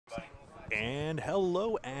And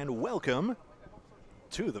hello and welcome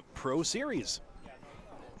to the Pro Series.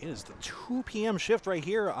 It is the 2 p.m. shift right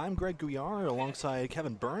here. I'm Greg Gouillart alongside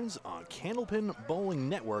Kevin Burns on Candlepin Bowling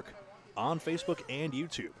Network on Facebook and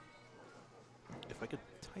YouTube. If I could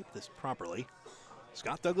type this properly.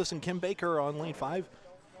 Scott Douglas and Kim Baker on lane 5.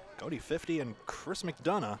 Cody 50 and Chris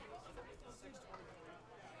McDonough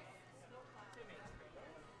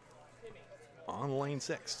on lane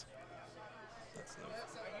 6. That's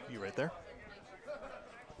you right there.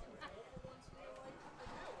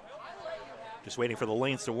 Just waiting for the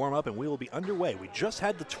lanes to warm up and we will be underway. We just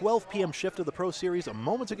had the 12 p.m. shift of the Pro Series a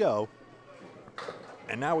moment ago.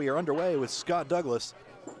 And now we are underway with Scott Douglas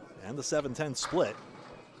and the 7-10 split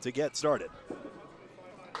to get started.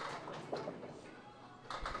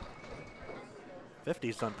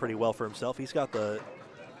 50's done pretty well for himself. He's got the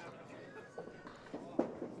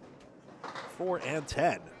 4 and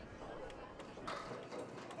 10.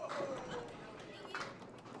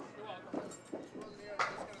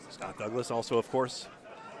 Scott Douglas also, of course.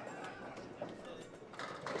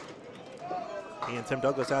 He and Tim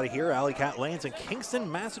Douglas out of here. Alley Cat Lanes in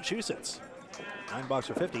Kingston, Massachusetts. 9 bucks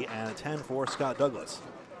for 50 and a 10 for Scott Douglas.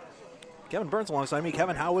 Kevin Burns alongside me.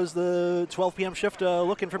 Kevin, how was the 12 p.m. shift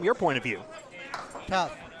looking from your point of view?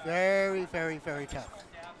 Tough. Very, very, very tough.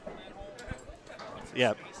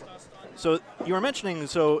 Yeah. So you were mentioning,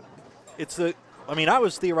 so it's the, I mean, I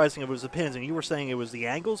was theorizing it was the pins, and you were saying it was the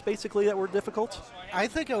angles basically that were difficult? I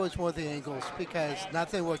think it was more the angles because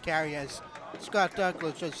nothing would carry as Scott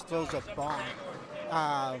Douglas just throws a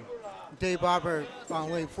bomb. Dave Barber on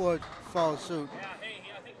lane 4 follows suit.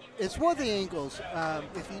 It's more the angles.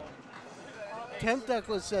 Tim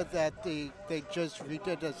Douglas said that they just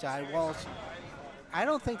redid the sidewalls. I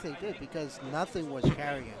don't think they did because nothing was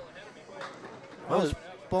carrying. I was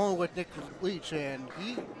bowling with Nick Leach and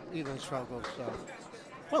he even struggled. So.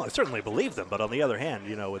 Well, I certainly believe them, but on the other hand,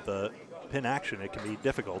 you know, with the pin action, it can be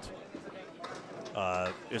difficult.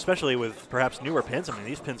 Especially with perhaps newer pins. I mean,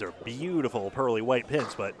 these pins are beautiful, pearly white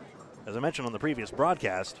pins, but as I mentioned on the previous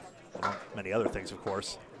broadcast, among many other things, of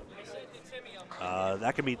course,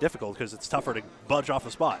 that can be difficult because it's tougher to budge off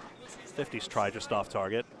the spot. 50's try just off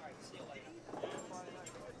target.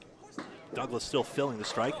 Douglas still filling the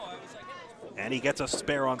strike, and he gets a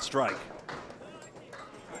spare on strike.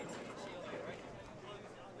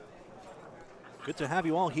 Good to have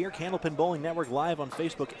you all here. Candlepin Bowling Network live on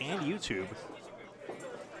Facebook and YouTube.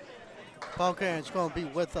 Paul Karen's going to be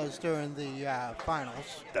with us during the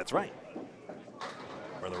finals. That's right.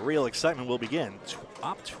 Where the real excitement will begin.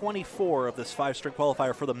 Top 24 of this 5-string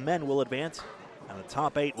qualifier for the men will advance, and the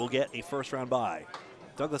top 8 will get a first-round bye.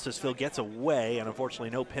 Douglas's fill gets away, and unfortunately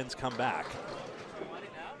no pins come back.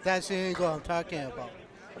 That's the angle I'm talking about.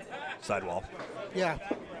 Sidewall. Yeah.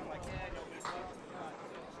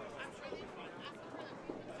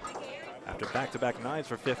 After back-to-back 9s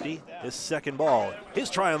for 50, his second ball. His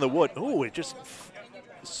try on the wood. Ooh, it just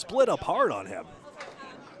split apart on him.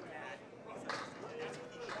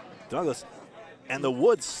 Douglas, and the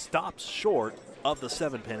wood stops short of the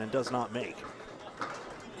 7-pin and does not make.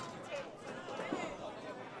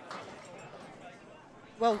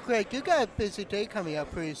 Well, Greg, you got a busy day coming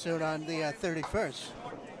up pretty soon on the 31st.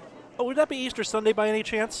 Oh, would that be Easter Sunday by any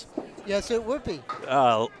chance? Yes, it would be.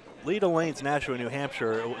 Leda Lanes, Nashua, New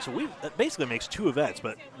Hampshire. So that basically makes 2 events,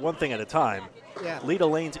 but one thing at a time. Yeah. Leda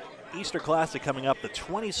Lanes Easter Classic coming up, the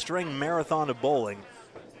 20-string marathon of bowling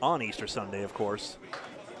on Easter Sunday, of course.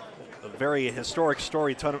 A very historic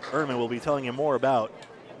story tournament we'll be telling you more about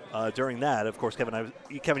during that. Of course, Kevin,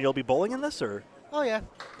 you'll be bowling in this, or? Oh, yeah.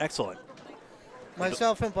 Excellent.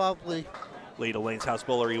 Myself and Bob Lee. Leda Lanes house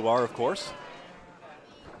bowler you are, of course.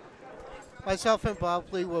 Myself and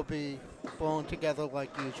Bob Lee will be bowling together like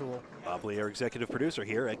usual. Bob Lee, our executive producer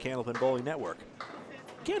here at Candlepin Bowling Network.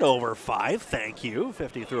 Get over 5, thank you.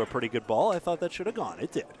 50 threw a pretty good ball. I thought that should have gone.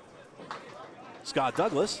 It did. Scott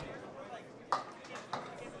Douglas.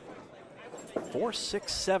 4,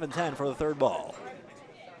 6, 7, 10 for the third ball.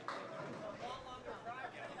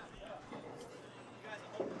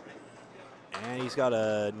 And he's got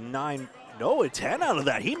a 9, no, a 10 out of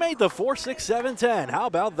that. He made the 4, 6, 7, 10. How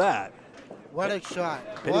about that? What a shot.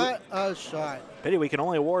 What a shot. Pity we can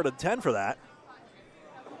only award a 10 for that.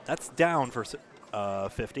 That's down for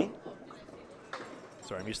 50.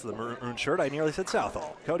 Sorry, I'm used to the maroon shirt. I nearly said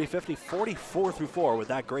Southall. Cody 50, 44 through 4 with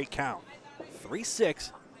that great count.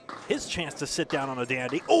 3-6. His chance to sit down on a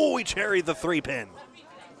dandy. Oh, he cherried the 3-pin.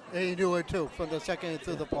 And he knew it too from the second he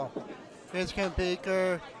threw the ball. Here's Ken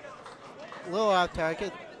Baker. A little off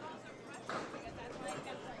target.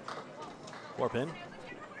 4-pin.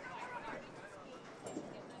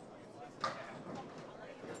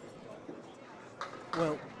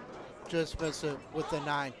 Well, just miss it with the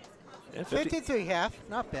 9. Yeah, 53 half,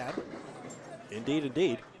 not bad. Indeed,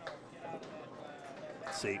 indeed.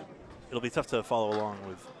 Let's see. It'll be tough to follow along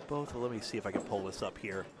with both. Let me see if I can pull this up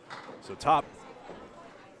here. So top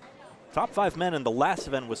 5 men in the last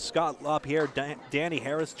event was Scott LaPierre, Danny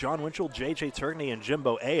Harris, John Winchell, J.J. Turney, and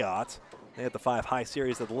Jimbo Ayotte. They had the 5 high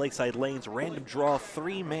series at the Lakeside Lanes random draw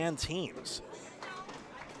 3-man teams.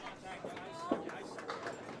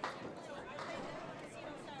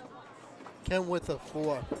 Ken with a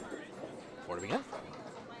 4. 4 to begin.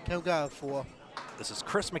 Ken got a 4. This is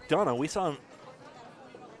Chris McDonough. We saw him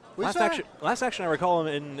We last saw action I recall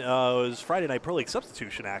him in was Friday Night Pro League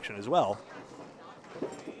substitution action as well.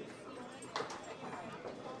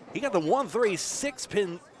 He got the 1-3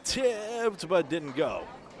 6-pin tipped, but didn't go.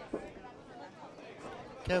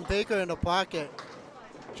 Ken Baker in the pocket.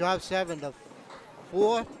 Drop 7. The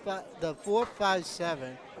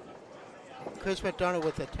 4-5-7. Chris McDonough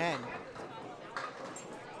with a 10.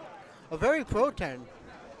 A very pro 10.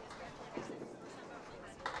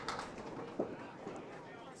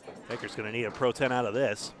 Baker's going to need a pro 10 out of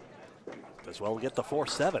this, as well get the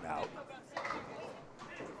 4-7 out.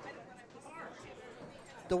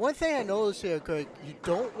 The one thing I noticed here, Greg, you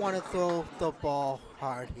don't want to throw the ball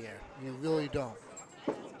hard here. You really don't.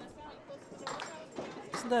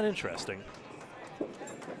 Isn't that interesting?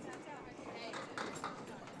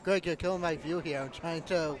 Greg, you're killing my view here. I'm trying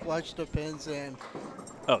to watch the pins and...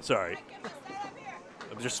 Oh, sorry.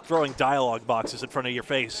 I'm just throwing dialogue boxes in front of your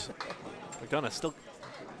face. McDonough still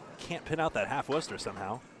can't pin out that half Worcester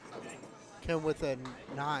somehow. Ken with a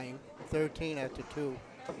 9, 13 after 2.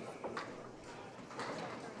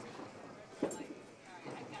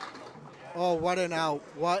 Oh, what an out.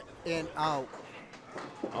 What an out.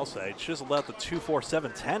 I'll say, chiseled out the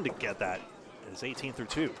 2-4-7-10 to get that. It's 18 through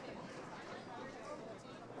 2.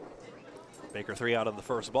 Baker 3 out on the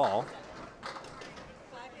first ball.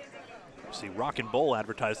 See Rock and Bowl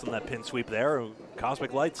advertised on that pin sweep there.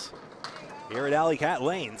 Cosmic Lights here at Alley Cat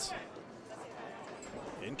Lanes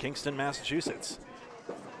in Kingston, Massachusetts.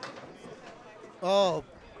 Oh,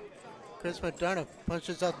 Chris McDonough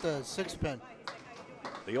punches out the 6-pin.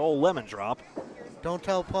 The old lemon drop. Don't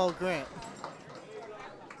tell Paul Grant.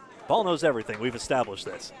 Paul knows everything. We've established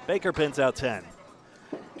this. Baker pins out 10.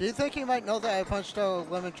 Do you think he might know that I punched out a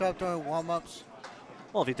lemon drop during warm-ups?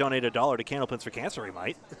 Well, if you donate $1 to Candlepins for Cancer, he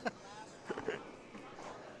might.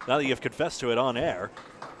 Now that you've confessed to it on air.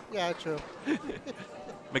 Yeah, true.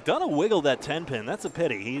 McDonough wiggled that 10 pin. That's a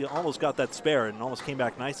pity. He almost got that spare and almost came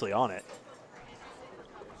back nicely on it.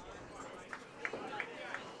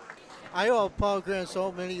 I owe Paul Grant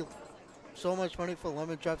so much money for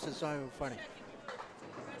lemon drops, it's not even funny.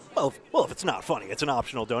 Well, if it's not funny, it's an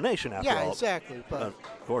optional donation after all. Yeah, exactly. But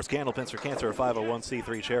Of course, Candlepins for Cancer, a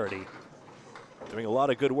 501c3 charity. Doing a lot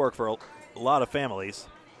of good work for a lot of families.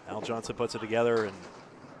 Al Johnson puts it together, and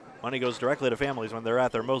money goes directly to families when they're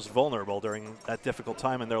at their most vulnerable during that difficult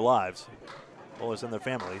time in their lives. Bowlers and their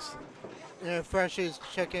families. yeah, Fresh is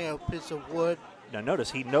checking a piece of wood. Now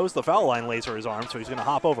notice, he knows the foul line laser his arm, so he's going to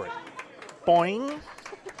hop over it. Boing!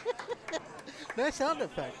 Nice sound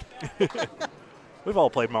effect. We've all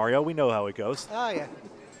played Mario. We know how it goes. Oh, yeah.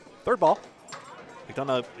 Third ball.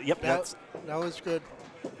 McDonough, yep, That was good.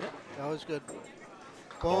 That was good.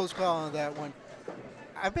 Bowles call on that one.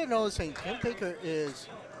 I've been noticing Ken Baker is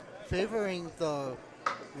favoring the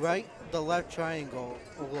left triangle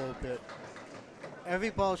a little bit.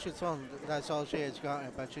 Every ball she's thrown, that's all she has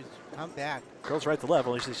gotten, but she's come back. Girls right to left.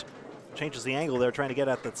 Well, she changes the angle there, trying to get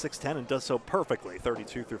at that 6-10, and does so perfectly,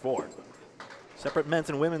 32 through 4. Separate men's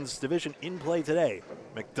and women's division in play today.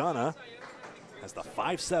 McDonough has the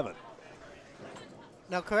 5-7.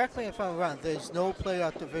 Now, correct me if I'm wrong. There's no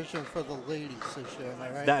playoff division for the ladies this year, am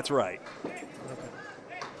I right? That's right. Okay.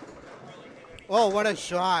 Oh, what a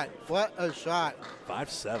shot. What a shot.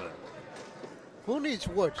 5-7. Who needs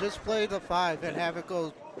wood? Just play the 5 and have it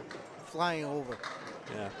go flying over.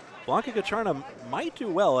 Yeah. Blanca Gacharna might do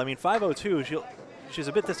well. I mean, 502, she's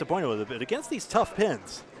a bit disappointed with it, but against these tough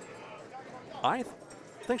pins, I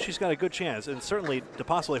think she's got a good chance, and certainly to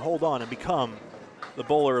possibly hold on and become the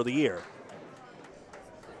bowler of the year.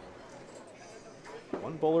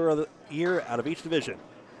 One bowler of the year out of each division.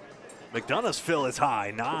 McDonough's fill is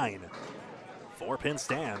high, 9. 4-pin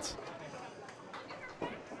stands.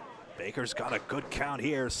 Baker's got a good count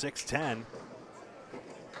here, 6-10.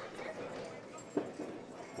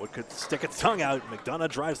 Wood could stick its tongue out. McDonough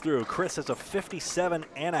drives through. Chris has a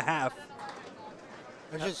 57.5.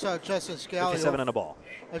 I just saw Justin Scally. 57 and a ball.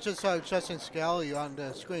 I just saw Justin Scally on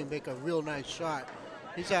the screen make a real nice shot.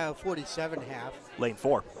 He's at a 47.5. Lane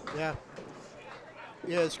 4. Yeah.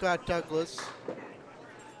 Yeah, Scott Douglas.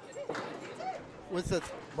 with the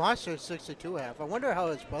monster 62.5. I wonder how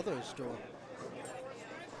his brother is doing.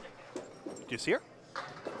 Do you see her?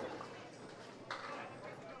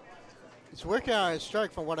 He's working on his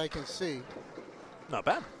strike from what I can see. Not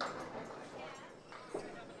bad.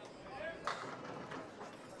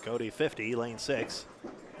 Cody 50, lane 6.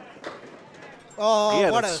 Oh, He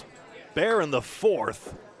had what a spare in the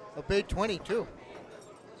 4th. a big 22.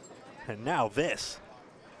 And now this.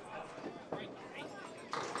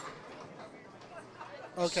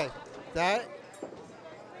 Okay, that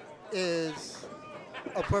is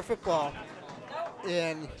a perfect ball,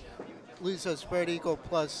 and leaves a spread eagle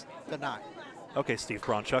plus the 9. Okay, Steve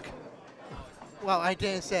Bronchuk. Well, I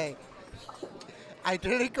didn't say. I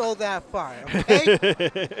didn't go that far,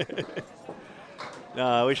 okay?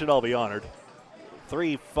 We should all be honored.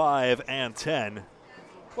 3, 5, and 10.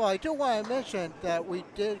 Well, I do want to mention that we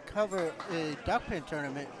did cover a duck pin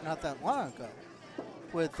tournament not that long ago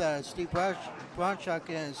with Steve Bronchuk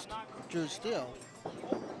and Drew Steele.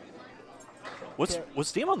 Was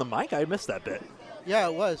Steve on the mic? I missed that bit. Yeah,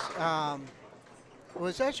 it was. It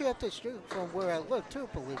was actually up the street from where I live, too,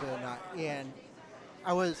 believe it or not. And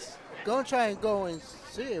I was going to try and go and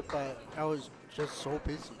see it, but I was just so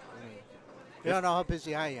busy. I mean, you don't know how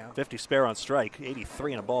busy I am. 50 spare on strike,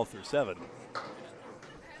 83 and a ball through 7.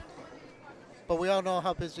 But we all know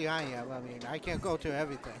how busy I am. I mean, I can't go to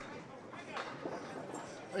everything.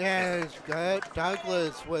 And it's good.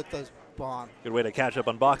 Douglas with the bomb. Good way to catch up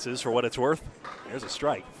on boxes for what it's worth. There's a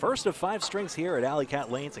strike. First of 5 strings here at Alley Cat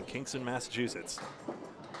Lanes in Kingston, Massachusetts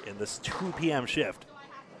in this 2 p.m. shift.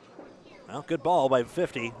 Well, good ball by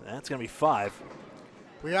 50. That's going to be 5.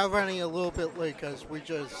 We are running a little bit late because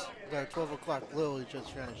the 12 o'clock literally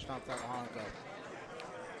just finished not that long ago.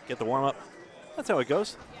 Get the warm-up. That's how it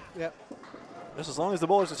goes. Yep. Just as long as the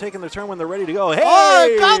bowlers are taking their turn when they're ready to go. Hey!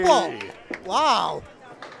 Oh, double! Wow.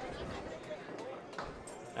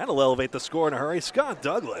 That'll elevate the score in a hurry. Scott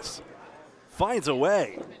Douglas finds a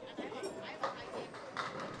way.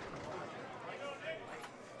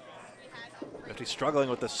 If he's struggling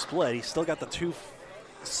with the split, he's still got the 2,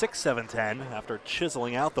 6, 7, 10 after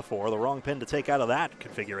chiseling out the 4. The wrong pin to take out of that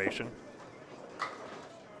configuration.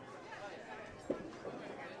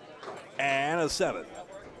 And a 7.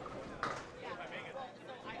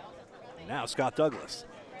 Now Scott Douglas.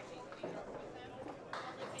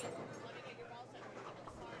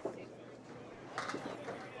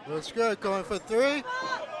 Looks good. Going for 3.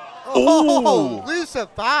 Oh, Lisa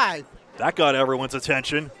 5. That got everyone's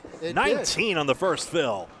attention. It 19 did. on the first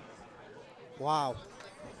fill. Wow.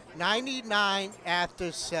 99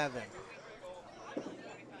 after 7.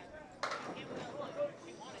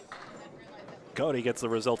 Cody gets the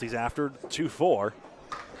result he's after, 2-4.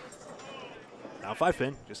 Now 5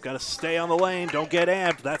 pin, just got to stay on the lane, don't get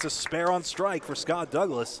amped. That's a spare on strike for Scott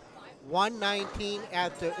Douglas. 119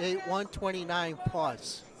 after 8, 129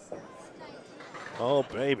 plus. Oh,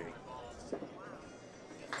 baby.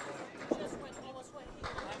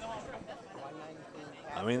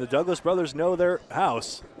 I mean, the Douglas brothers know their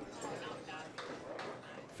house.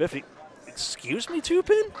 50. Excuse me, 2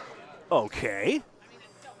 pin? Okay.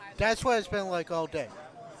 That's what it's been like all day.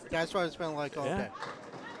 That's what it's been like all Yeah. day.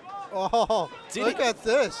 Oh, Did look he- at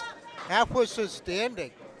this. Half push is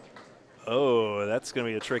standing. Oh, that's going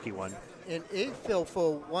to be a tricky one. An 8 fill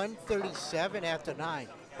for 137 after 9.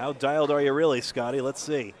 How dialed are you really, Scotty? Let's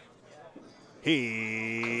see.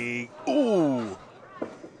 Ooh.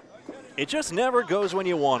 It just never goes when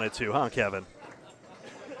you want it to, huh, Kevin?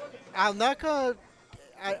 I'm not going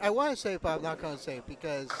to, I want to say it, but I'm not going to say it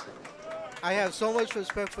because I have so much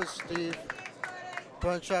respect for Steve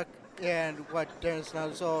Bronchuk and what Dennis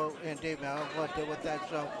Nuzzo and Dave Malin did with that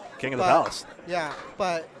show. King of the Palace. Yeah,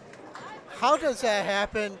 but how does that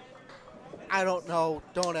happen? I don't know.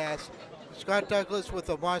 Don't ask. Scott Douglas with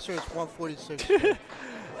a monstrous 146.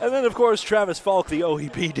 And then, of course, Travis Falk, the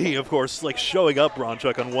OEPD, of course, like showing up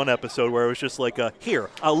Bronchuk on one episode where it was just like, here,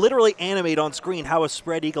 I'll literally animate on screen how a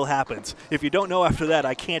spread eagle happens. If you don't know after that,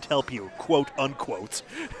 I can't help you, quote, unquote.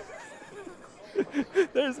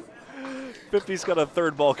 50's got a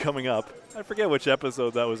 3rd ball coming up. I forget which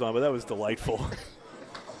episode that was on, but that was delightful.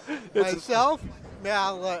 Myself,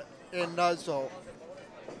 Malin, and Nuzzo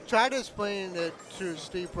tried to explain it to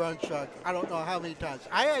Steve Bronchuk. I don't know how many times.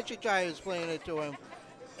 I actually tried to explain it to him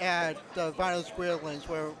at the Vinyl Square Lanes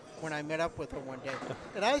when I met up with him one day.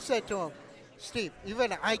 And I said to him, Steve,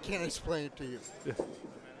 even I can't explain it to you.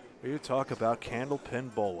 You talk about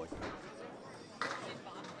candlepin bowling.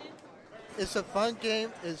 It's a fun game.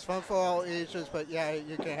 It's fun for all ages, but yeah,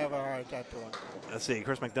 you can have a heart attack to it. Let's see,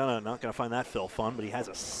 Chris McDonough not going to find that fill fun, but he has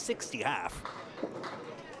a 60 half.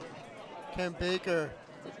 Ken Baker.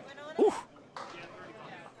 Oof.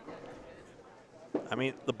 I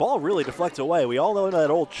mean, the ball really deflects away. We all know that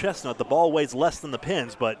old chestnut, the ball weighs less than the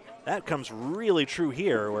pins, but that comes really true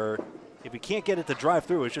here, where if you can't get it to drive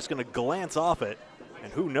through, it's just going to glance off it,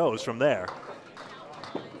 and who knows from there.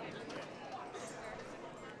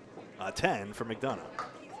 A 10 for McDonough.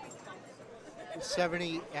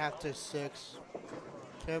 70 after 6.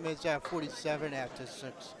 Kim is at 47 after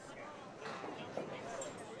 6.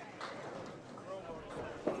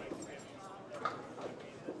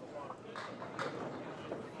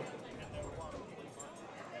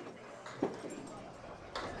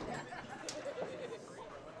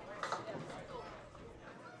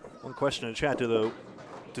 One question in the chat, do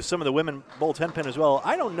some of the women bowl 10-pin as well?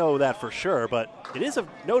 I don't know that for sure, but it is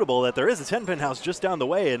notable that there is a 10-pin house just down the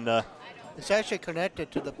way. And it's actually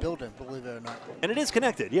connected to the building, believe it or not. And it is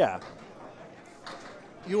connected, yeah.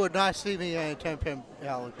 You would not see me in a 10-pin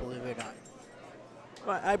alley, believe it or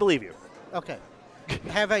not. I believe you. Okay.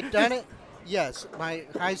 Have I done it? Yes. My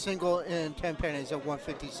high single in 10-pin is at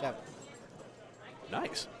 157.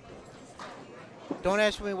 Nice. Don't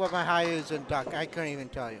ask me what my high is in duck. I couldn't even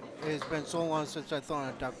tell you. It's been so long since I've thrown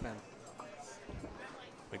a duck pin.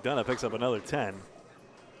 McDonough picks up another 10.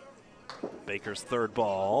 Baker's third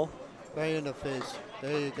ball. Right in the face.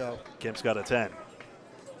 There you go. Kemp's got a 10.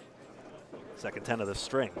 Second 10 of the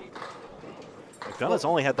string. McDonough's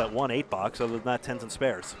only had that 1 8-box, other than that 10s and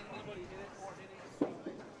spares.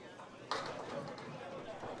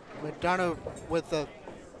 McDonough with a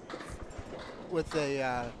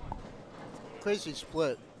crazy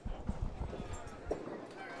split.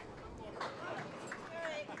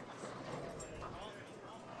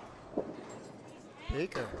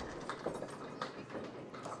 Baker.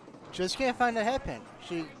 Just can't find a head pin.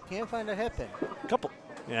 She can't find a head pin.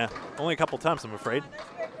 Yeah, only a couple times, I'm afraid.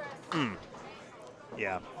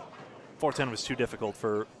 Yeah, 410 was too difficult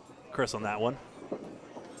for Chris on that one.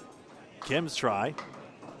 Kim's try,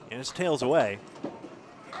 and his tail's away.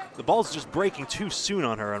 The ball's just breaking too soon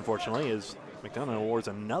on her, unfortunately, as McDonough awards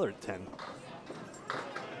another 10.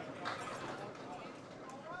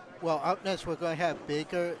 Well, up next we're going to have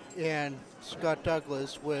Baker and Scott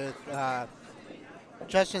Douglas with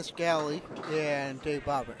Justin Scally and Dave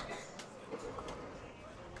Bobber.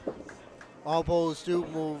 All bowls do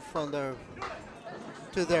move from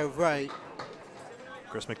to their right.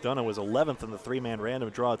 Chris McDonough was 11th in the 3-man random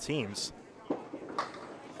draw teams.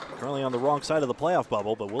 Currently on the wrong side of the playoff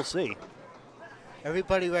bubble, but we'll see.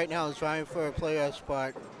 Everybody right now is vying for a playoff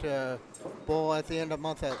spot to bowl at the end of the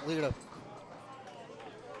month at Lita.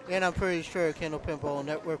 And I'm pretty sure Candlepin Bowl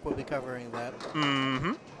Network will be covering that.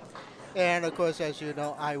 Mm-hmm. And, of course, as you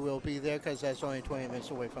know, I will be there because that's only 20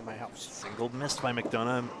 minutes away from my house. Single missed by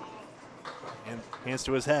McDonough. And hands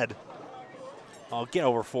to his head. I'll get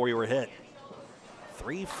over 4, you were hit.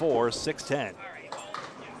 3, 4, 6, 10.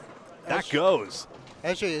 That goes.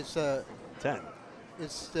 Actually, it's 10.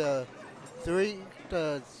 It's the 3,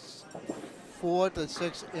 the 4, the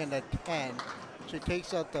 6, and the 10. She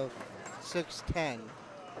takes out the 6, 10.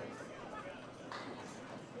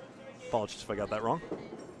 Apologies if I got that wrong.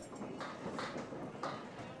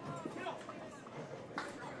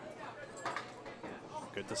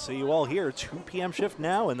 Good to see you all here. 2 p.m. shift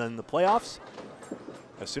now, and then the playoffs.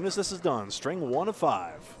 As soon as this is done, string 1 of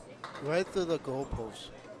 5. Right through the goalpost.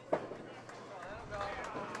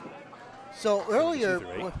 So earlier,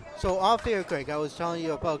 so off air, Greg, I was telling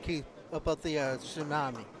you about the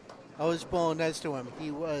tsunami. I was bowling next to him.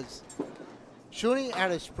 He was shooting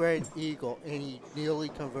at a spread eagle, and he nearly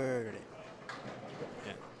converted it.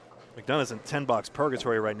 Yeah. McDonough's in 10-box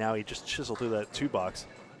purgatory right now. He just chiseled through that 2-box.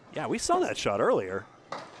 Yeah, we saw that shot earlier.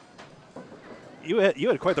 You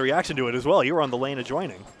had quite the reaction to it as well. You were on the lane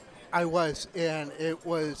adjoining. I was, and it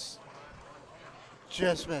was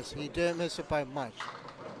just missed. He didn't miss it by much.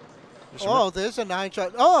 Oh, there's a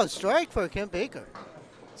 9-shot. Oh, a strike for Kim Baker.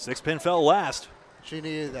 6-pin fell last. She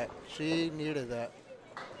needed that. She needed that.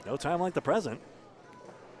 No time like the present.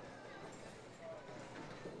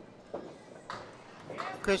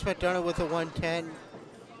 Chris McDonough with a 110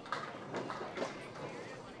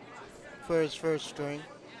 for his first string.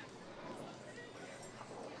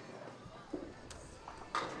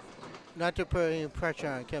 Not to put any pressure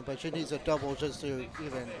on Kim, but she needs a double just to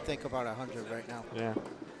even think about 100 right now. Yeah.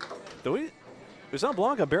 Uzan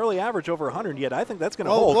Blanca barely average over 100 yet. I think that's going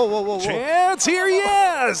to hold. Whoa. Chance here,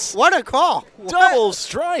 yes! What a call. Double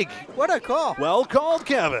strike. What a call. Well called,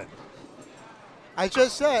 Kevin. I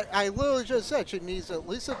literally just said she needs at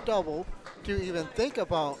least a double to even think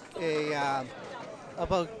about a,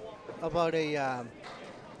 about a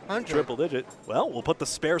 100. Triple digit. Well, we'll put the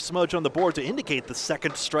spare smudge on the board to indicate the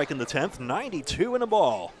second strike in the 10th. 92 in a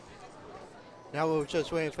ball. Now we're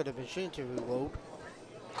just waiting for the machine to reload.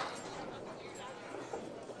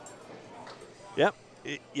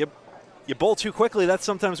 You bowl too quickly, that's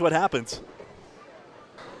sometimes what happens.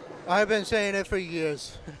 I've been saying it for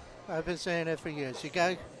years. I've been saying it for years.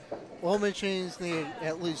 All machines need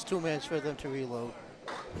at least 2 minutes for them to reload.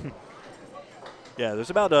 Yeah, there's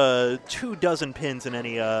about 24 pins in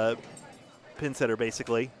any pin setter,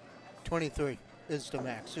 basically. 23 is the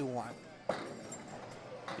max you want.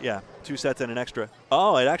 Yeah, 2 sets and an extra.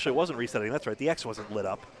 Oh, it actually wasn't resetting. That's right. The X wasn't lit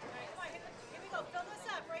up.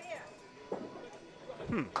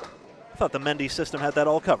 I thought the Mendy system had that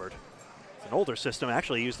all covered. It's an older system.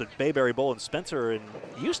 Actually used the Bayberry Bowl and Spencer, and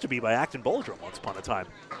used to be by Acton Bowldrum once upon a time.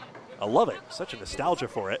 I love it. Such a nostalgia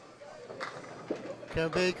for it. Kim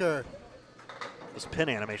Baker. Those pin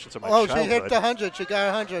animations are my Oh, childhood. she hit the 100. She got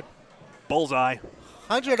 100. Bullseye.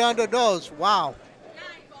 100 on the nose. Wow.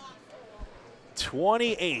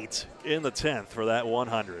 28 in the 10th for that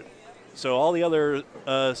 100. So all the other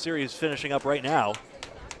series finishing up right now.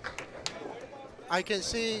 I can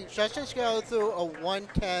see Justin Scala threw a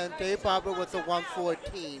 110, Dave Barber with a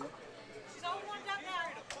 114.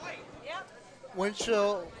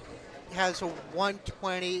 Winchell has a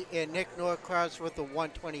 120, and Nick Norcross with a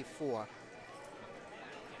 124.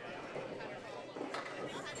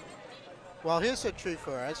 Well, here's a treat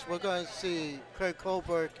for us. We're going to see Craig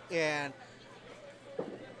Colbert and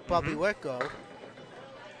Bobby Wicko.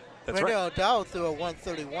 That's Brandon right. O'Dowd threw a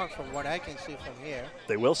 131 from what I can see from here.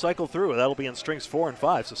 They will cycle through. That'll be in strings 4 and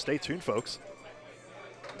 5, so stay tuned, folks.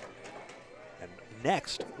 And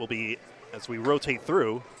next will be, as we rotate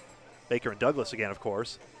through, Baker and Douglas again, of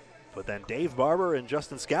course, but then Dave Barber and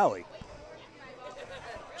Justin Scally.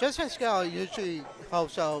 Justin Scala usually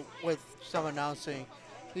helps out with some announcing.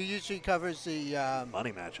 He usually covers the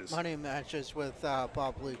Money matches with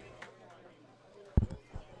Bob Lee.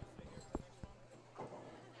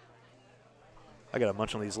 I got to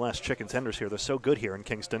munch on these last chicken tenders here. They're so good here in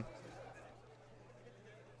Kingston.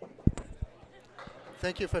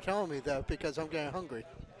 Thank you for telling me that, because I'm getting hungry.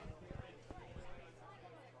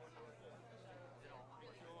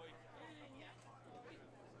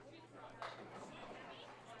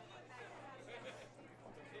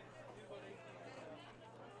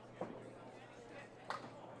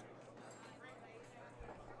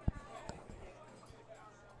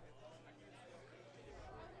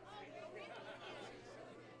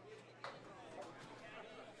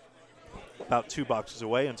 About 2 boxes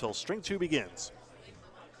away until string 2 begins.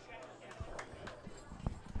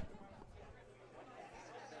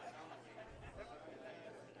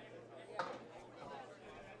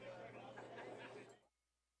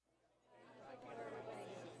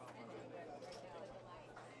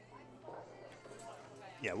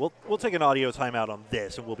 Yeah, we'll take an audio timeout on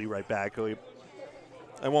this, and we'll be right back.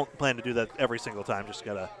 I won't plan to do that every single time. Just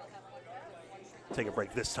gotta take a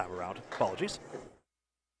break this time around. Apologies.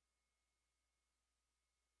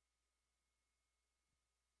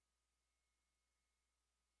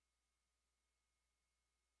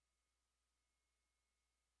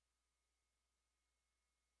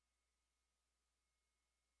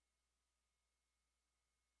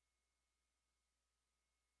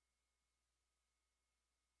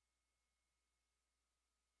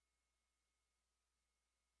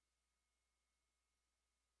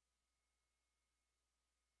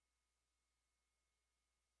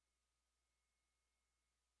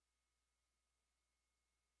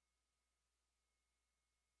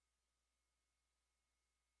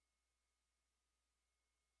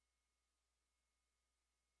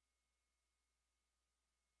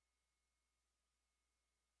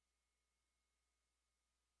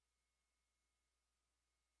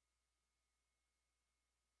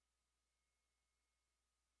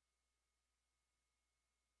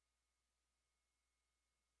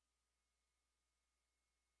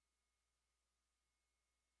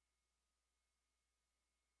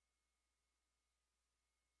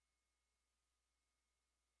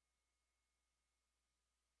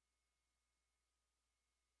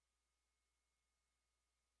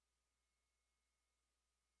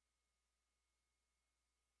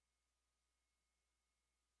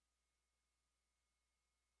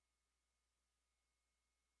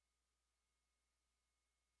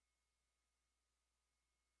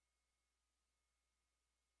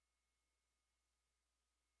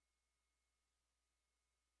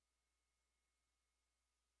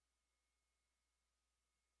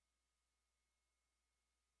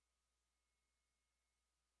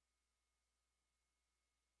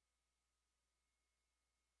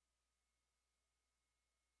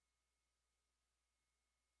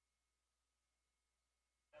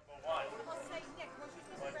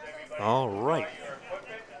 All right.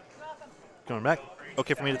 Going back.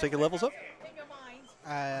 Okay for me to take your levels up?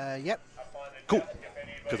 Yep. Cool.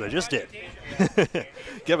 because I just did.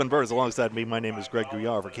 Kevin Burns alongside me. My name is Greg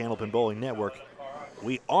Gouillart for Candlepin Bowling Network.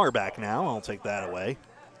 We are back now. I'll take that away.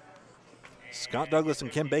 Scott Douglas and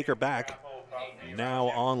Kim Baker back now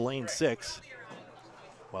on lane 6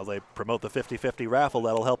 while they promote the 50-50 raffle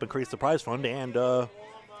that'll help increase the prize fund and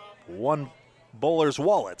one bowler's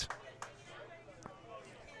wallet.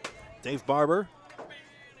 Dave Barber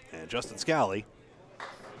and Justin Scally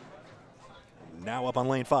now up on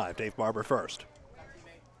lane 5. Dave Barber first.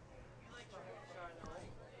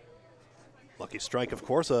 Lucky Strike, of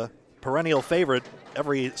course, a perennial favorite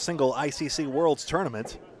every single ICC Worlds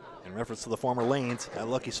tournament. In reference to the former lanes at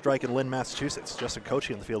Lucky Strike in Lynn, Massachusetts. Justin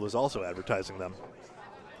Kochi in the field was also advertising them.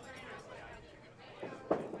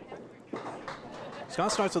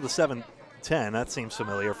 Scott starts with a 7-10. That seems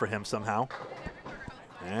familiar for him somehow.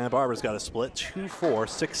 And Barber's got a split 2-4,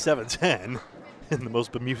 6-7, 10, and the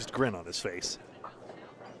most bemused grin on his face.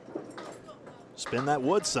 Spin that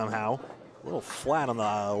wood somehow. A little flat on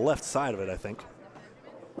the left side of it, I think.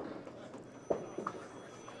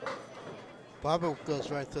 Barber goes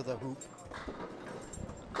right through the hoop.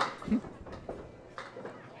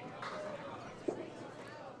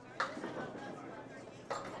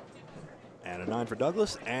 And a 9 for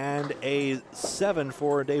Douglas, and a 7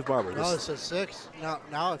 for Dave Barber. No, it's a 6. No,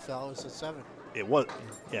 now it fell. It's a 7. It was,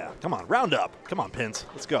 yeah. Come on, round up. Come on, Pins.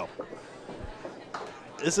 Let's go.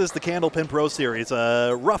 This is the Candlepin Pro Series,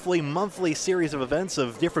 a roughly monthly series of events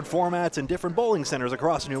of different formats and different bowling centers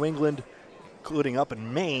across New England, including up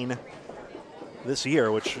in Maine this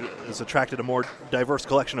year, which has attracted a more diverse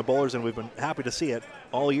collection of bowlers, and we've been happy to see it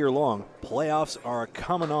all year long. Playoffs are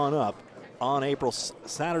coming on up on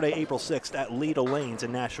Saturday, April 6th at Leda Lanes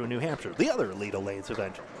in Nashua, New Hampshire. The other Leda Lanes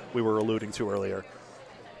event we were alluding to earlier.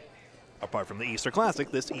 Apart from the Easter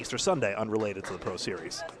Classic, this Easter Sunday, unrelated to the Pro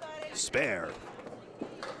Series. Spare.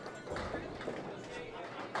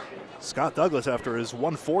 Scott Douglas, after his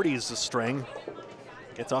 140s string,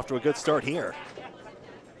 gets off to a good start here.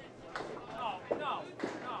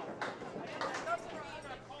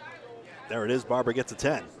 There it is. Barber gets a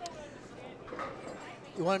 10.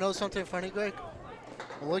 You want to know something funny, Greg?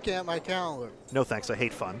 I'm looking at my calendar. No thanks. I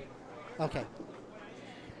hate fun. Okay.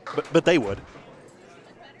 But they would.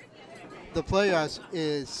 The playoffs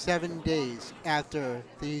is 7 days after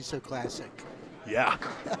the Easter Classic. Yeah.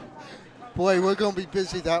 Boy, we're going to be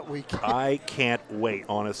busy that week. I can't wait,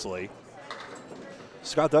 honestly.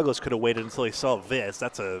 Scott Douglas could have waited until he saw this.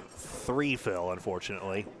 That's a 3 fill,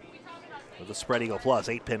 unfortunately. With the spread eagle plus,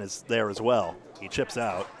 8-pin is there as well. He chips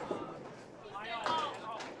out.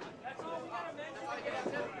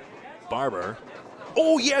 Barber.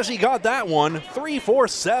 Oh, yes, he got that one.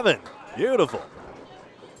 3-4-7. Beautiful.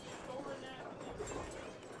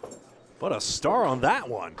 What a star on that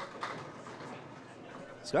one.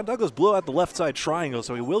 Scott Douglas blew out the left side triangle,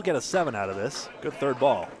 so he will get a 7 out of this. Good third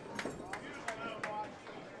ball.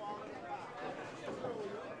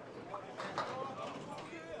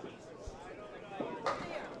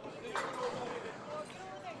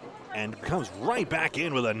 And comes right back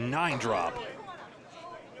in with a 9 drop.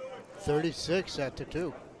 36 at the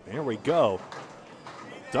 2. There we go.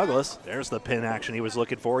 Douglas, there's the pin action he was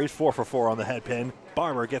looking for. He's 4 for 4 on the head pin.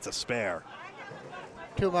 Barber gets a spare.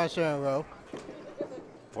 2 months in a row.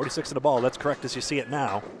 46 in the ball. That's correct as you see it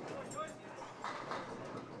now.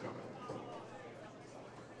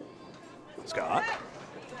 Scott.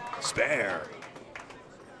 Spare.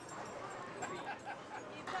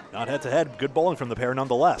 Not head-to-head. Good bowling from the pair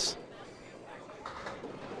nonetheless.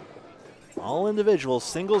 All individuals,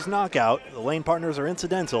 singles knockout. The lane partners are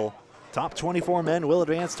incidental. Top 24 men will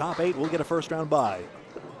advance. Top 8 will get a first-round bye.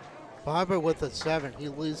 Barber with a 7. He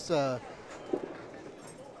leads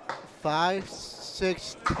 5,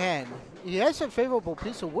 6, 10. He has a favorable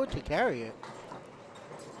piece of wood to carry it.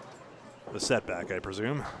 The setback, I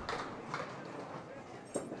presume.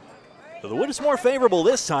 So the wood is more favorable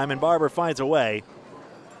this time, and Barber finds a way.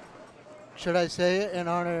 Should I say it in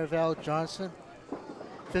honor of Al Johnson?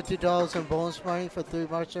 $50 in bonus money for 3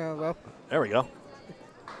 months in a row. There we go.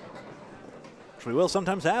 Which we will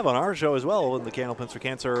sometimes have on our show as well, in the Candlepins for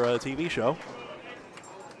Cancer TV show.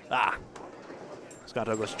 Scott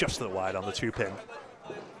Douglas just to the wide on the 2-pin.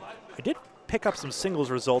 I did pick up some singles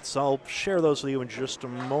results, so I'll share those with you in just a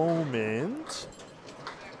moment.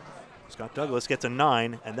 Scott Douglas gets a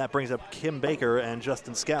 9, and that brings up Kim Baker and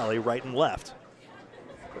Justin Scally right and left.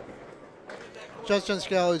 Justin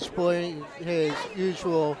Scally is sporting his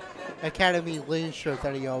usual Academy lane shirt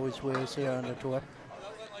that he always wears here on the tour.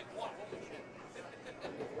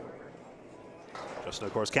 Justin,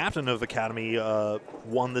 of course, captain of Academy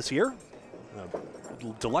 1 this year. A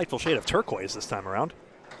delightful shade of turquoise this time around.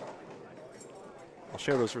 I'll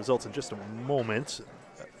share those results in just a moment.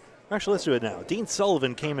 Actually, let's do it now. Dean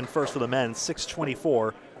Sullivan came in first for the men,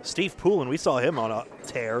 624. Steve Poulin, we saw him on a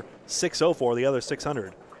tear, 604, the other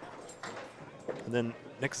 600. And then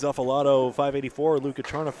Nick Zuffalato, 584. Luca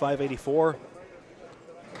Charna, 584.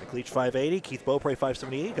 Nick Leach, 580. Keith Beaupre,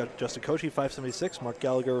 578. Got Justin Kochi, 576. Mark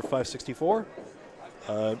Gallagher, 564.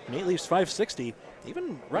 Nate Leafs, 560.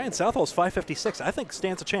 Even Ryan Southall's 556. I think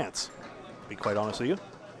stands a chance, to be quite honest with you.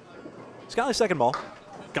 Scally, second ball.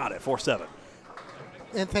 Got it, 4-7.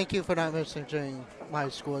 And thank you for not messaging my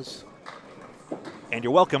scores. And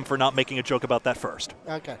you're welcome for not making a joke about that first.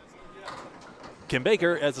 Okay. Kim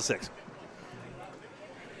Baker as a 6.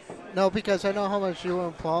 No, because I know how much you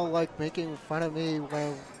and Paul like making fun of me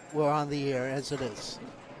when we're on the air, as it is.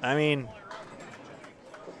 I mean,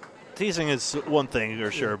 teasing is one thing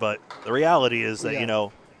for sure, but the reality is that, you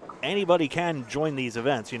know, anybody can join these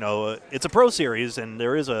events. You know, it's a pro series, and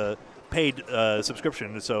there is a paid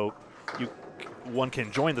subscription, so one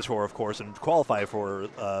can join the tour, of course, and qualify for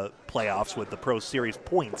playoffs with the pro series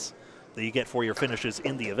points that you get for your finishes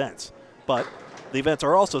in the events. But the events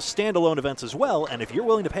are also standalone events as well, and if you're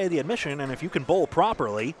willing to pay the admission and if you can bowl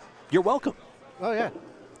properly, you're welcome. Oh, yeah.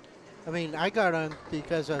 I mean, I got on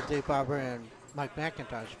because of Dave Barber and Mike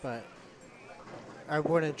McIntosh, but I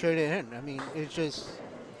wouldn't trade it in. I mean, it's just,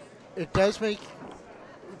 it does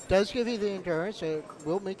give you the endurance. It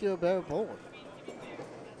will make you a better bowler.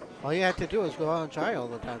 All you have to do is go out and try all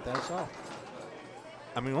the time. That's all.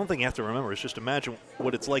 I mean, one thing you have to remember is just imagine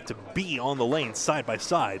what it's like to be on the lane side by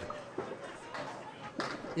side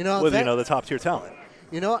with the top tier talent.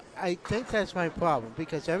 You know, I think that's my problem,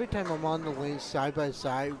 because every time I'm on the lane side by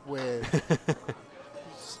side with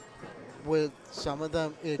with some of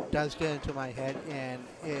them, it does get into my head, and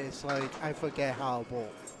it's like I forget how to bowl,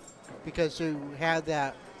 because you have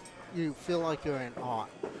that, you feel like you're in awe.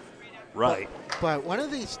 Right. But one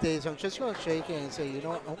of these days, I'm just going to shake it and say, you know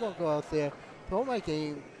what, I'm going to go out there, throw my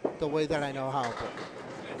game the way that I know how to bowl.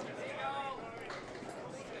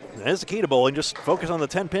 That's the key to bowling. Just focus on the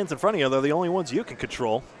 10 pins in front of you. They're the only ones you can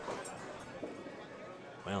control.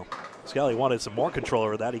 Well, Scally wanted some more control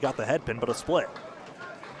over that. He got the head pin, but a split.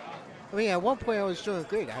 I mean, at one point I was doing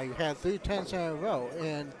great. I had 3 10s in a row,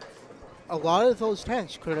 and a lot of those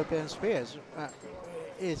 10s could have been spares.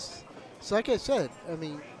 It's like I said, I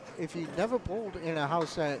mean, if you never bowled in a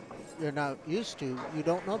house that you're not used to, you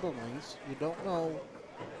don't know the lanes, you don't know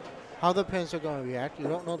how the pins are going to react, you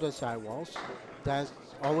don't know the sidewalls. That's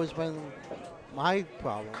always been my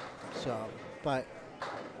problem. So, but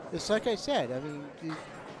it's like I said, I mean,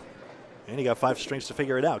 and you got 5 strings to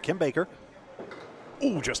figure it out. Kim Baker.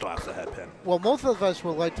 Ooh, just off the head pin. Well, most of us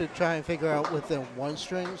would like to try and figure out within 1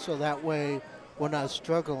 string, so that way we're not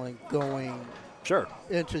struggling going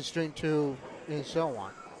into string 2 and so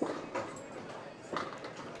on.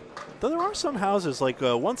 Though there are some houses like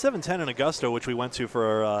 1710 in Augusta, which we went to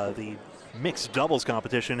for the mixed doubles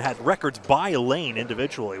competition, had records by lane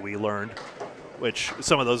individually, we learned, which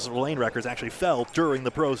some of those lane records actually fell during the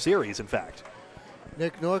pro series, in fact.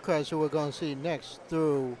 Nick Norcross, who we're going to see next,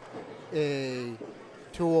 threw a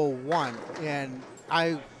 201, and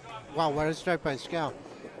what a strike by Scout.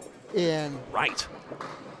 And right.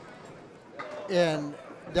 And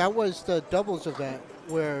that was the doubles event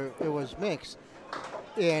where it was mixed.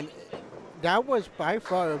 And that was by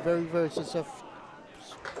far a very, very successful.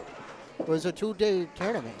 It was a 2-day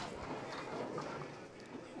tournament.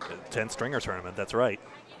 10-stringer tournament, that's right.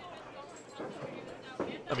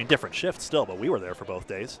 I mean, different shifts still, but we were there for both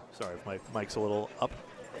days. Sorry if my mic's a little up.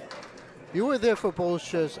 You were there for both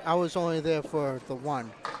shifts. I was only there for the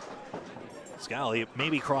one. Scally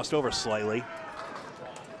maybe crossed over slightly.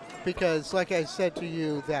 Because, like I said to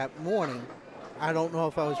you that morning, I don't know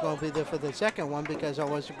if I was going to be there for the second one because I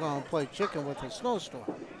wasn't going to play chicken with a snowstorm.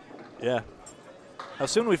 Yeah. How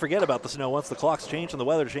soon we forget about the snow once the clocks change and the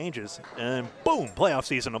weather changes. And boom, playoff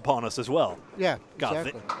season upon us as well. Yeah,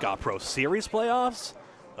 exactly. Got Pro Series playoffs.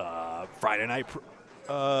 Friday night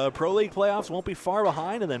Pro League playoffs won't be far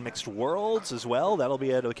behind. And then Mixed Worlds as well. That'll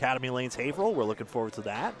be at Academy Lanes Haverhill. We're looking forward to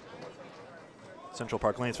that. Central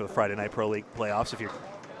Park Lanes for the Friday night Pro League playoffs if you're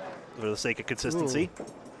for the sake of consistency.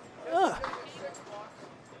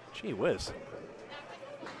 Gee whiz.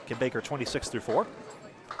 Kim Baker 26-4.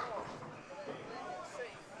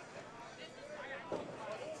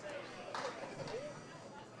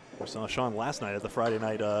 We saw Sean last night at the Friday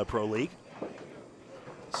night Pro League.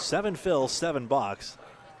 7 fill, 7 box.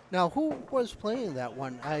 Now, who was playing that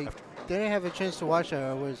one? I didn't have a chance to watch it.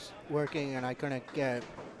 I was working and I couldn't get.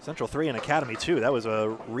 Central 3 and Academy 2. That was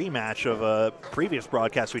a rematch of a previous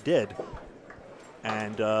broadcast we did.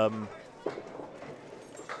 And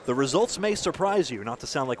The results may surprise you, not to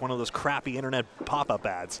sound like one of those crappy internet pop-up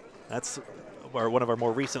ads. That's one of our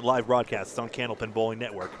more recent live broadcasts on Candlepin Bowling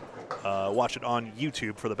Network. Watch it on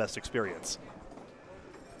YouTube for the best experience.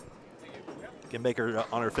 Kim Baker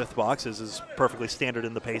on her 5th box is perfectly standard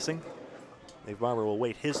in the pacing. Dave Barber will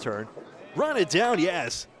wait his turn. Run it down,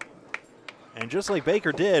 yes. And just like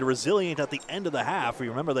Baker did, resilient at the end of the half. We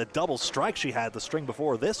remember that double strike she had the string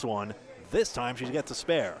before this one. This time she gets a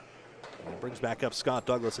spare. And it brings back up Scott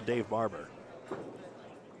Douglas and Dave Barber.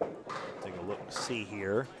 Take a look, see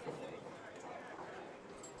here.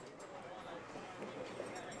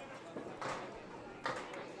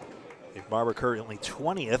 Dave Barber currently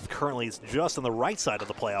 20th. Currently is just on the right side of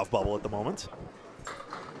the playoff bubble at the moment.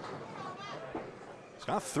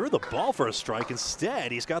 Scott threw the ball for a strike.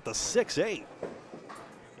 Instead, he's got the 6-8.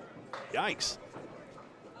 Yikes.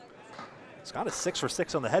 Scott is 6 for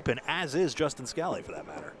 6 on the headpin, as is Justin Scally for that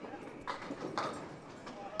matter.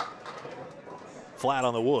 Flat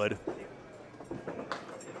on the wood.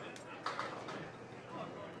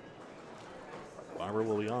 Barber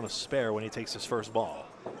will be on a spare when he takes his first ball.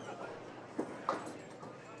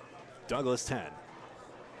 Douglas 10.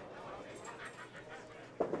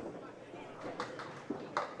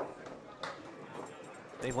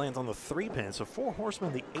 Dave lands on the 3 pin, so 4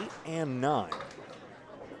 horsemen, the 8 and 9.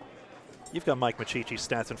 You've got Mike Machichi's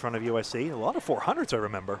stats in front of you, I see. A lot of 400s, I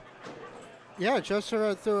remember. Yeah,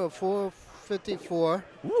 Jester threw a 454.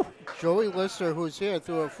 Woo. Joey Lister, who's here,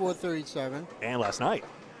 threw a 437. And last night.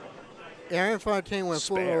 Aaron Fontaine went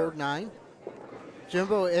Spare. 409.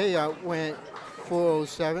 Jimbo Ayotte went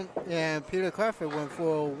 407. And Peter Crawford went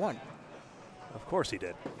 401. Of course he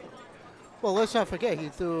did. Well, let's not forget, he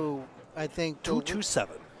threw, I think,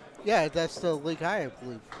 227. Yeah, that's the league high, I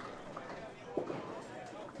believe.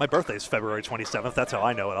 My birthday's February 27th. That's how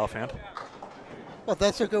I know it offhand. Well,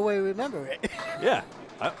 that's a good way to remember it. Yeah,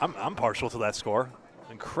 I'm partial to that score.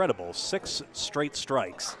 Incredible. 6 straight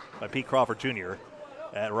strikes by Pete Crawford Jr.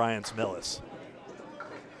 at Ryan's Millis.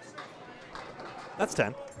 That's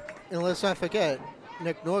 10. And let's not forget,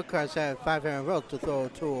 Nick Norcross had 5 in a row to throw a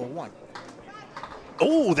 201.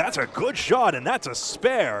 Oh, that's a good shot, and that's a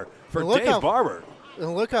spare for Dave Barber.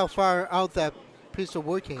 And look how far out that piece of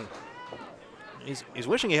wood came. He's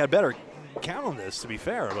wishing he had better count on this, to be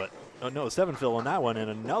fair, but oh no, 7 fill on that one and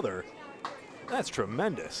another. That's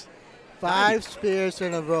tremendous. 5 spears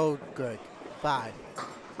in a row, good. 5.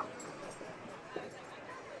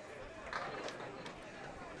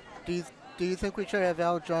 Do you think we should have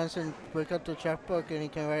Al Johnson break up the checkbook and he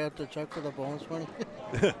can write out the check for the bonus money?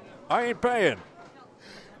 I ain't paying.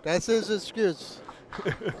 That's his excuse.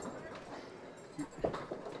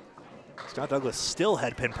 Scott Douglas still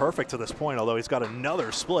headpin perfect to this point, although he's got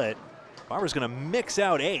another split. Barber's going to mix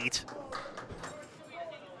out 8.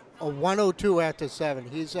 A 102 after 7.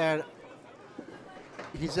 He's at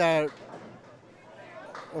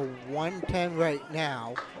a 110 right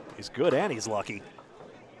now. He's good and he's lucky.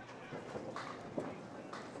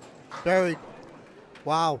 Buried.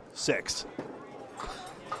 Wow. 6.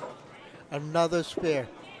 Another spear.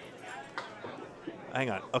 Hang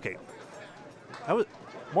on. Okay. That was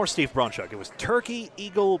more Steve Bronchuk. It was turkey,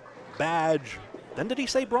 eagle, badge. Then did he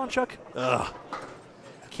say Bronchuk? Ugh.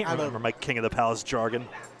 I can't remember my King of the Palace jargon.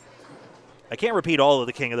 I can't repeat all of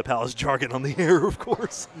the King of the Palace jargon on the air, of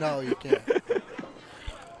course. No, you can't.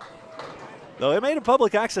 Though it made a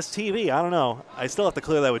public access TV. I don't know. I still have to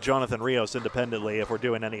clear that with Jonathan Rios independently if we're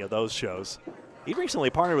doing any of those shows. He recently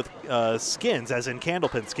partnered with Skins, as in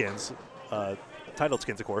Candlepin Skins, titled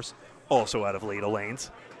Skins, of course, also out of Leda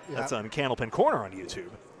Lanes. Yep. That's on Candlepin Corner on YouTube,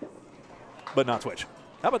 but not Twitch.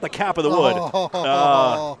 How about the cap of the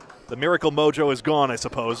wood? The miracle mojo is gone, I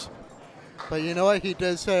suppose. But you know what? He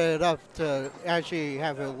did set it up to actually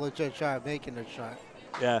have a legit shot at making a shot.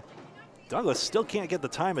 Yeah. Douglas still can't get the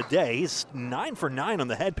time of day. He's 9 for 9 on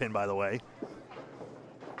the headpin, by the way.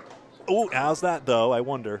 Oh, how's that, though? I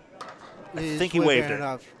wonder. I think he waved it.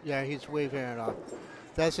 Off. Yeah, he's waving it off.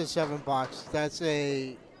 That's a 7 box. That's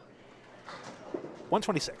a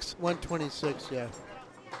 126. 126, yeah.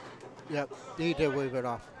 Yep, he did wave it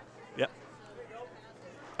off. Yep.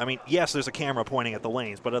 I mean, yes, there's a camera pointing at the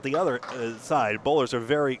lanes, but at the other side, bowlers are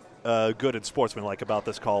very good and sportsmanlike about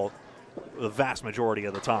this call the vast majority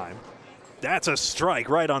of the time. That's a strike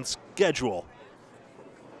right on schedule.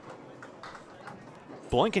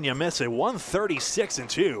 Blink and you miss it. 136 and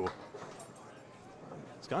 2.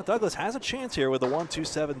 Scott Douglas has a chance here with a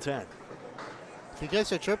 1-2-7-10. If he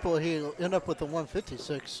gets a triple, he'll end up with a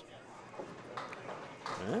 156.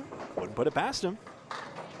 Yeah, wouldn't put it past him.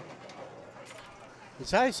 His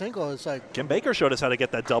high single is like... Kim Baker showed us how to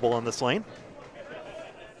get that double on this lane.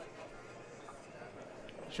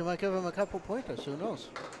 She might give him a couple pointers. Who knows?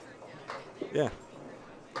 Yeah.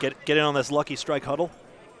 Get in on this lucky strike huddle.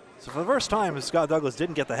 So for the first time, Scott Douglas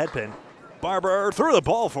didn't get the head pin. Barber threw the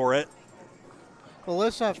ball for it. Well,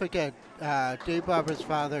 let's not forget Dave Barber's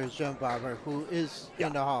father is Jim Barber, who is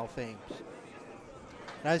in the Hall of Fame.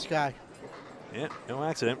 Nice guy. Yeah, no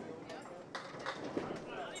accident.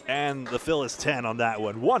 And the fill is 10 on that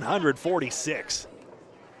one. 146.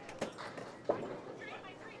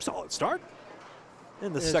 Solid start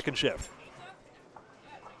in the second shift.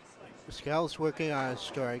 Scal's working on a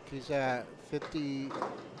strike. He's at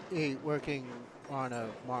 58 working on a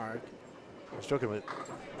mark. I was joking with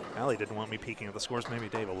Allie didn't want me peeking at the scores. Maybe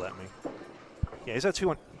Dave will let me. Yeah, he's at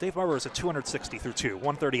 200. Dave Barber is at 260 through 2,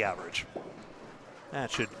 130 average.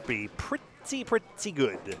 That should be pretty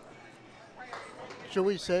good. Should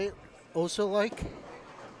we say also like?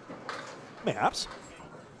 Perhaps.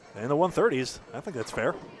 In the 130s, I think that's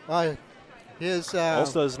fair. His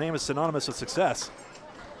name is synonymous with success.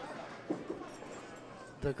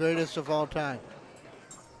 The greatest of all time.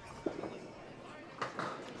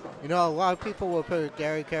 You know, a lot of people will put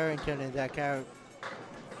Gary Carrington in that category.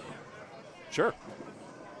 Sure.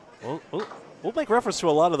 We'll make reference to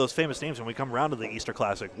a lot of those famous names when we come around to the Easter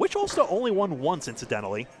Classic, which also only won once,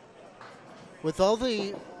 incidentally. With 100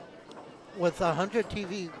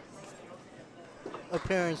 TV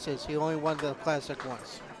appearances, he only won the Classic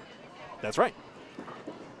once. That's right.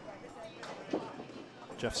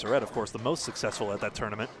 Jeff Surratt, of course, the most successful at that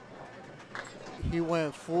tournament. He won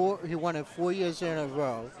it 4 years in a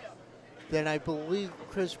row. Then I believe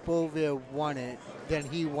Chris Bouvier won it. Then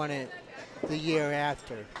he won it the year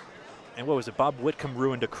after. And what was it? Bob Whitcomb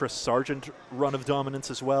ruined a Chris Sargent run of dominance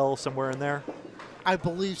as well, somewhere in there? I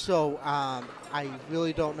believe so. I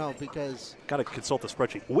really don't know because... Got to consult the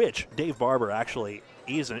spreadsheet, which Dave Barber actually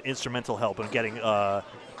is an instrumental help in getting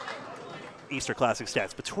Easter Classic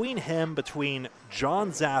stats. Between him, between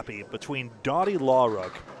John Zappi, between Dottie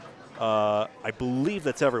Lawrook, I believe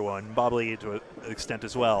that's everyone, Bob Lee to an extent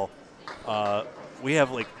as well. We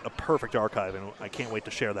have like a perfect archive, and I can't wait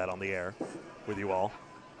to share that on the air with you all.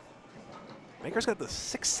 Baker's got the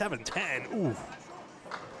 6, 7, 10. Ooh.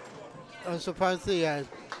 I'm surprised the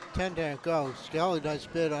 10 didn't go. Skelly does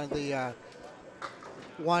bid on the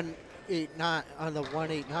 189 on the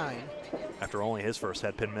 189. After only his first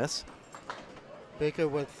head pin miss. Baker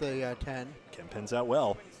with the 10. Ken pins out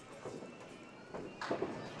well.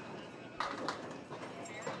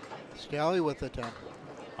 Skelly with the 10.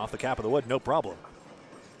 Off the cap of the wood, no problem.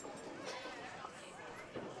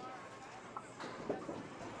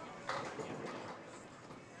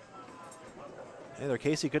 Hey there,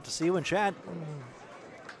 Casey. Good to see you in chat.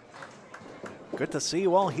 Good to see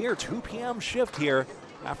you all here. 2 p.m. shift here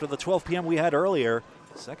after the 12 p.m. we had earlier.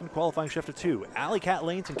 Second qualifying shift of 2. Alley Cat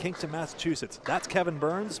Lanes in Kingston, Massachusetts. That's Kevin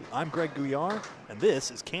Burns. I'm Greg Gouillart, and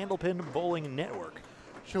this is Candlepin Bowling Network.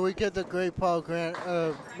 Should we get the great Paul Grant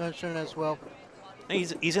mention as well?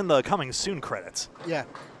 He's in the coming soon credits. Yeah.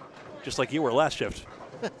 Just like you were last shift,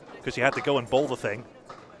 because you had to go and bowl the thing.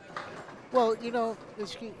 Well, you know,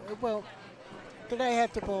 did I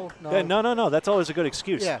have to bowl? No. Yeah, no. That's always a good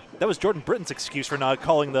excuse. Yeah. That was Jordan Britton's excuse for not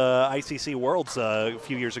calling the ICC Worlds a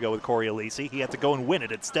few years ago with Corey Alisi. He had to go and win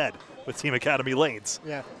it instead with Team Academy Lanes.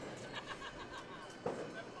 Yeah.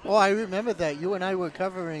 Oh, I remember that. You and I were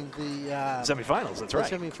covering the semifinals, that's right.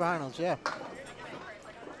 The semifinals, yeah.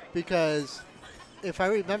 Because if I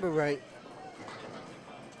remember right,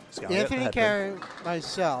 Anthony Karen,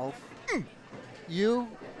 myself, you,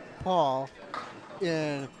 Paul,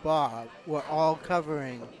 and Bob were all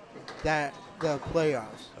covering the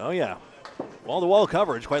playoffs. Oh, yeah. Wall-to-wall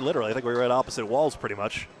coverage, quite literally. I think we were at opposite walls pretty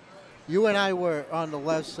much. You and I were on the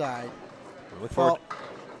left side.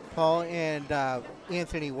 Paul and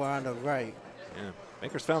Anthony were on the right. Yeah.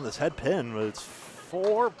 Baker's found this head pin, but it's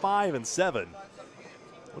 4, 5, and 7.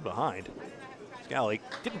 A little behind. Scally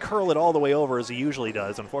didn't curl it all the way over as he usually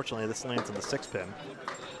does. Unfortunately, this lands in the 6 pin.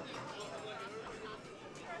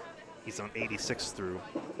 He's on 86 through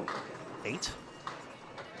 8.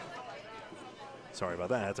 Sorry about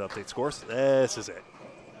that. I had to update scores. This is it.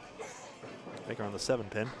 Baker on the 7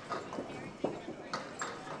 pin.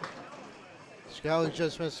 Scally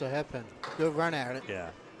just missed a head pin. Good run at it. Yeah.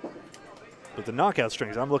 But the knockout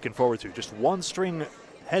strings I'm looking forward to. Just one string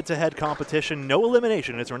head-to-head competition. No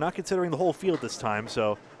elimination. As we're not considering the whole field this time,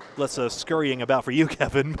 so less scurrying about for you,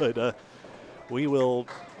 Kevin. But we will,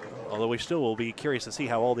 although we still will be curious to see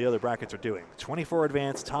how all the other brackets are doing. 24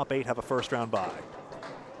 advanced, top 8 have a first-round bye.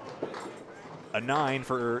 A 9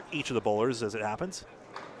 for each of the bowlers as it happens.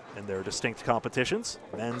 And their distinct competitions,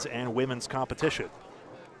 men's and women's competition.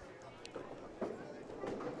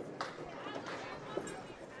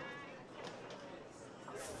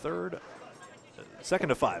 second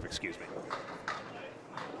to 5, excuse me.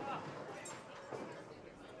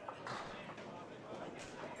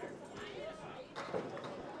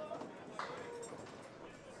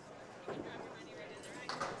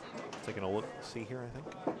 Taking a look, see here, I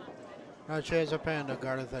think. No, she has a panda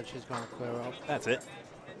guard that she's going to clear up. That's it.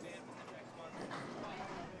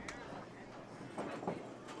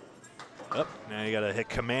 Oh, now you got to hit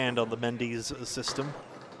command on the Mendes system.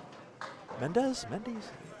 Mendes?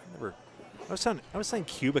 Never. I was saying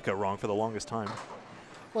Cubica wrong for the longest time.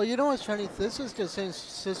 Well, you know what's funny? This is the same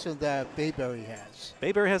system that Bayberry has.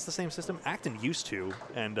 Bayberry has the same system. Acton used to,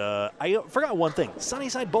 and I forgot one thing.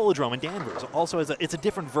 Sunnyside Bolodrome in Danvers also has it's a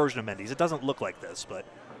different version of Mendes. It doesn't look like this, but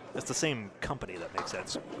it's the same company that makes that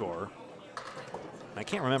score. I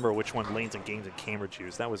can't remember which one Lanes and Games in Cambridge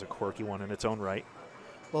used. That was a quirky one in its own right.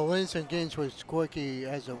 Well, Lanes and Games was quirky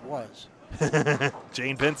as it was.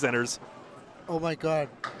 Jane Pin Centers. Oh my God!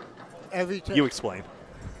 Every time You explain.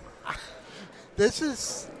 this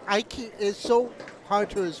is it's so hard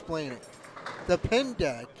to explain it. The pin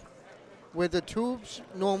deck, where the tubes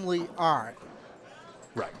normally are,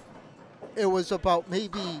 Right. it was about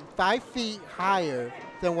maybe 5 feet higher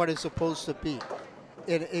than what it's supposed to be.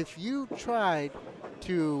 And if you tried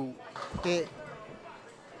to hit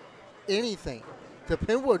anything, the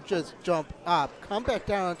pin would just jump up, come back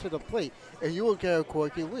down onto the plate, and you will get a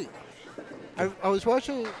quirky lead. I was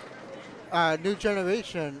watching New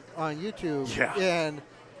Generation on YouTube, Yeah. and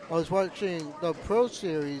I was watching the Pro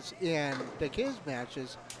Series and the kids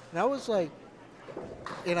matches, and I was like,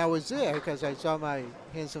 and I was there because I saw my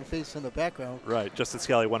handsome face in the background. Right. Justin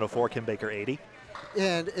Scally 104, Kim Baker 80.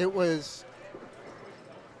 And it was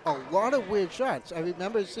a lot of weird shots. I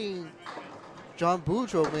remember seeing John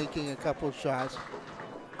Boudreau making a couple shots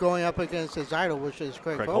going up against his idol, which is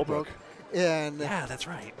Craig Holbrook. And yeah, that's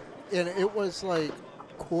right. And it was like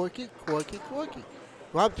quirky.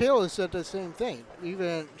 Rob Taylor said the same thing.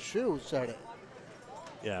 Even Shu said it.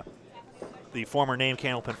 Yeah. The former name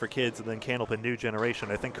Candlepin for Kids and then Candlepin New Generation.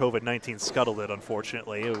 I think COVID-19 scuttled it,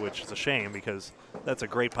 unfortunately, which is a shame because that's a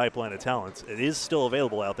great pipeline of talents. It is still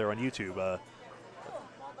available out there on YouTube.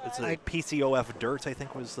 It's a PCOF Dirt, I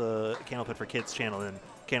think, was the Candlepin for Kids channel, and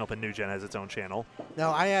Candlepin New Gen has its own channel.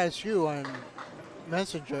 Now, I asked you on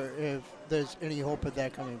Messenger if there's any hope of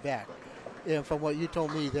that coming back. And from what you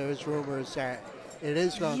told me, there's rumors that it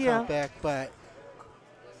is going to come back, but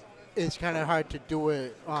it's kind of hard to do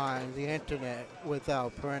it on the internet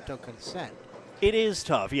without parental consent. It is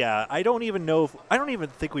tough, yeah. I don't even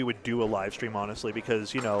think we would do a live stream, honestly,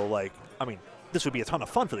 because, this would be a ton of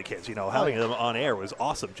fun for the kids, having them on air was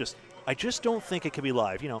awesome. I just don't think it could be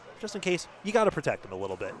live, just in case. You got to protect them a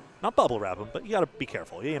little bit. Not bubble wrap them, but you got to be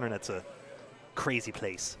careful. The internet's a crazy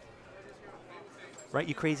place. Right,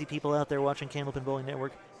 you crazy people out there watching Candlepin Bowling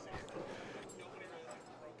Network?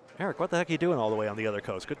 Eric, what the heck are you doing all the way on the other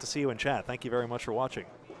coast? Good to see you in chat. Thank you very much for watching.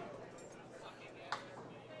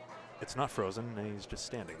 It's not frozen, and he's just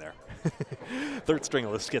standing there. Third string,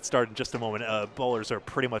 let's get started in just a moment. Bowlers are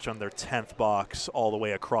pretty much on their 10th box all the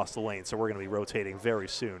way across the lane, so we're going to be rotating very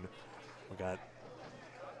soon. This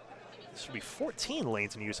should be 14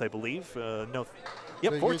 lanes in use, I believe. No,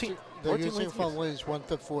 yep, 14. They're using from lanes 1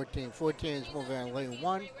 to 14. 14 is moving on lane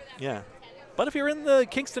 1. Yeah. But if you're in the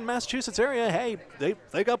Kingston, Massachusetts area, hey,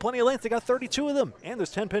 they got plenty of lanes. They got 32 of them, and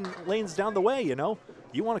there's 10-pin lanes down the way,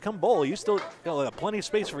 You want to come bowl, you still got plenty of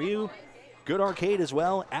space for you. Good arcade as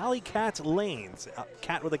well. Alley Cat Lanes,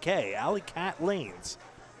 cat with a K, Alley Cat Lanes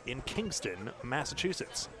in Kingston,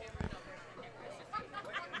 Massachusetts.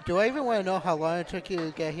 Do I even want to know how long it took you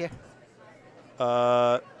to get here?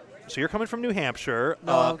 So you're coming from New Hampshire.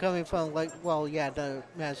 No, I'm coming from, the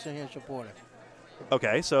Mass-New Hampshire border.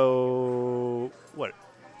 Okay, so what?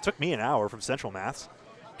 Took me an hour from Central Mass.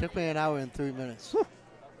 Took me an hour and 3 minutes. Whew.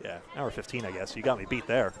 Yeah, hour 15, I guess. You got me beat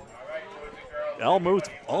there. All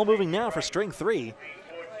moving now for string 3.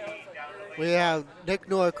 We have Nick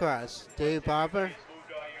Norcross, Dave Barber,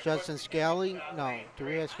 Justin Scally. No, do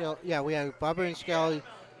we have Scally? Yeah, we have Barber and Scally,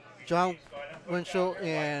 John Winchell,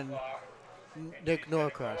 and Nick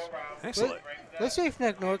Norcross. Excellent. Let's see if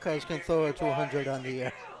Nick Norcross can throw a 200 on the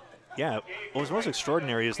air. Yeah, what was most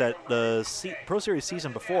extraordinary is that the Pro Series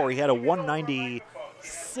season before, he had a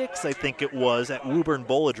 196, I think it was, at Woburn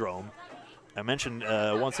Bolodrome. I mentioned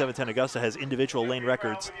 1710 Augusta has individual lane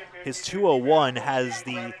records. His 201 has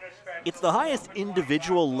it's the highest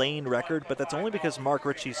individual lane record, but that's only because Mark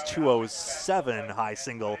Ritchie's 207 high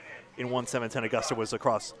single in 1710 Augusta was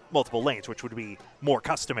across multiple lanes, which would be more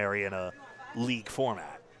customary in a league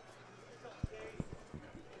format.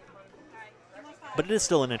 But it is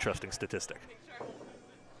still an interesting statistic.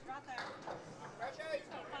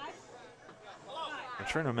 I'm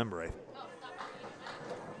trying to remember. There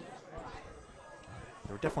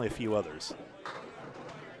were definitely a few others.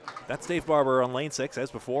 That's Dave Barber on lane 6. As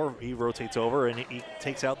before, he rotates over and he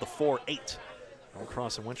takes out the 4-8.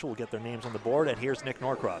 Norcross and Winchell will get their names on the board, and here's Nick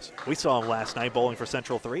Norcross. We saw him last night bowling for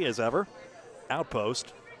Central 3 as ever.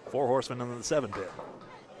 Outpost, 4 horsemen in the 7 pit.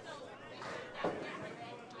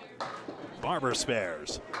 Barber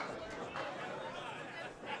spares.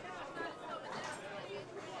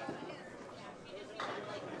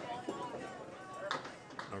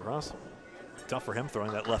 Norcross, tough for him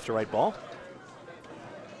throwing that left to right ball.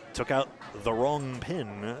 Took out the wrong pin,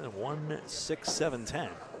 1, 6, 7, 10.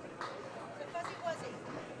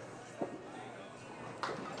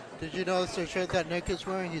 Did you notice the shirt that Nick is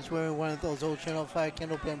wearing? He's wearing one of those old Channel 5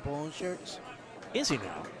 Candlepin bowling shirts. Is he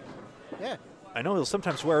now? Yeah. I know he'll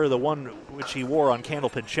sometimes wear the one which he wore on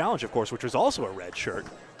Candlepin Challenge, of course, which was also a red shirt.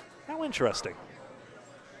 How interesting.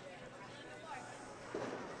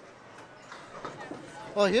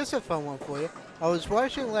 Well, here's a fun one for you. I was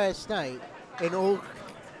watching last night an old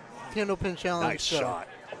Candlepin Challenge Nice show. shot.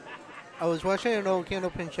 I was watching an old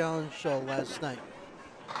Candlepin Challenge show last night.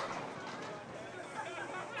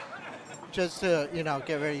 Just to, you know,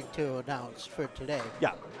 get ready to announce for today.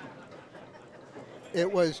 Yeah. It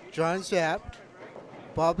was John Zapp,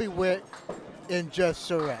 Bobby Witt, and Jeff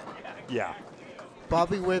Surratt. Yeah.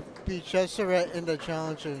 Bobby Witt beat Jeff Surratt in the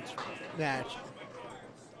challenge match.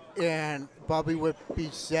 And Bobby Witt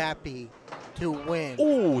beat Zappy to win.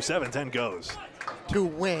 Ooh, 7-10 goes. To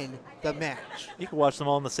win the match. You can watch them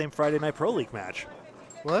all in the same Friday Night Pro League match.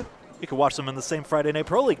 What? You can watch them in the same Friday Night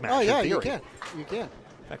Pro League match. Oh, yeah, in you theory. can. You can.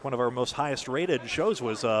 In fact, one of our most highest rated shows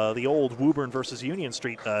was the old Woburn versus Union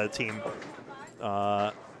Street team.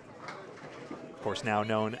 Of course, now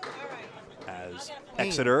known as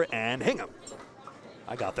Exeter and Hingham.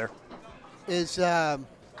 I got there. Is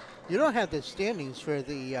you don't have the standings for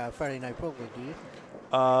the Friday Night Pro League, do you?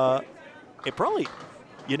 It probably,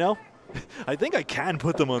 you know, I think I can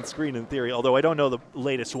put them on screen in theory, although I don't know the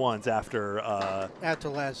latest ones after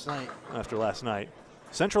last night. After last night.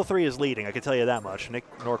 Central 3 is leading, I can tell you that much. Nick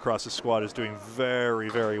Norcross's squad is doing very,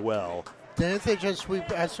 very well. Didn't they just sweep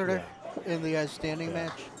Exeter in the standing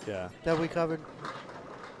match? Yeah. That we covered?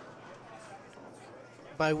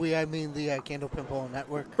 By we, I mean the Candlepin Bowling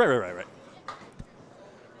Network. Right.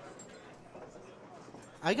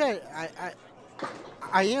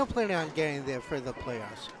 I am planning on getting there for the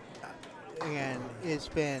playoffs. And it's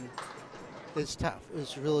tough.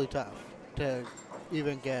 It's really tough to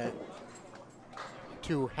even get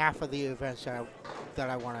to half of the events that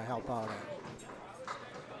I want to help out at.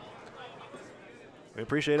 We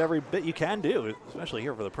appreciate every bit you can do, especially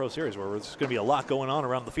here for the Pro Series, where there's going to be a lot going on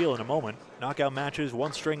around the field in a moment. Knockout matches,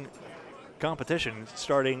 one-string competition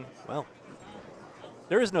starting, well,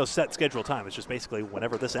 there is no set scheduled time. It's just basically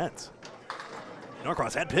whenever this ends.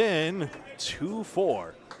 Norcross head pin,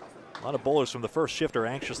 2-4. A lot of bowlers from the first shift are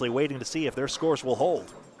anxiously waiting to see if their scores will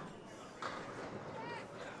hold.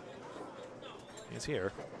 He's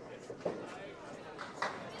here.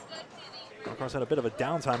 Norcross had a bit of a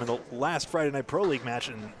downtime in the last Friday Night Pro League match,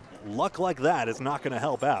 and luck like that is not going to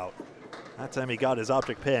help out. That time he got his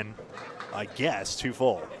object pin, I guess, too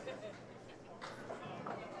full.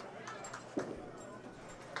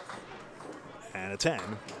 And a 10.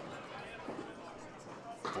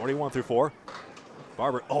 41 through 4.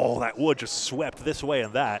 Barber, oh, that wood just swept this way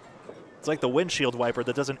and that. It's like the windshield wiper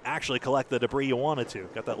that doesn't actually collect the debris you want it to.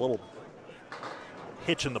 Got that little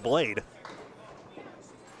hitch in the blade.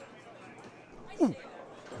 Ooh,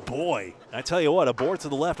 boy, I tell you what, a board to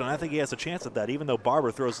the left, and I think he has a chance at that, even though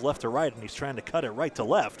Barber throws left to right, and he's trying to cut it right to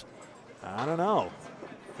left. I don't know.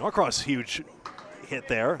 Norcross, huge hit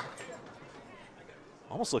there.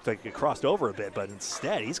 Almost looked like it crossed over a bit, but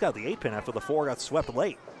instead, he's got the 8-pin after the 4 got swept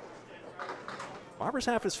late. Barber's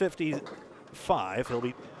half is 55. He'll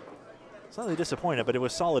be slightly disappointed, but it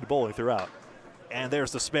was solid bowling throughout. And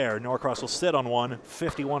there's the spare. Norcross will sit on 1,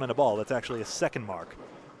 51 in a ball. That's actually a second mark.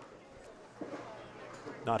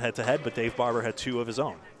 Not head-to-head, but Dave Barber had 2 of his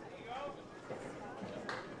own.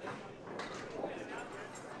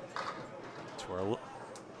 To our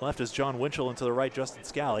left is John Winchell, and to the right, Justin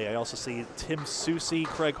Scally. I also see Tim Susi,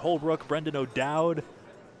 Craig Holbrook, Brendan O'Dowd.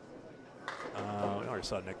 We already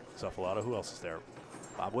saw Nick Zuffalato. Who else is there?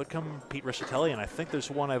 Bob Whitcomb, Pete Rischitelli, and I think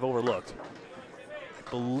there's one I've overlooked. I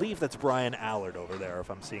believe that's Brian Allard over there, if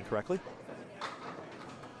I'm seeing correctly.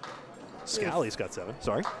 Scally's got 7.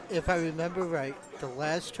 Sorry. If I remember right, the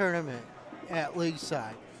last tournament at League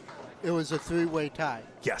side, it was a 3-way tie.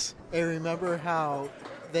 Yes. And remember how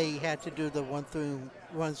they had to do the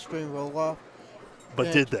one string roll-off?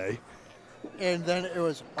 But did they? and then it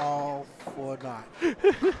was all for naught.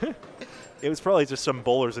 It was probably just some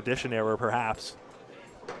bowler's addition error, perhaps.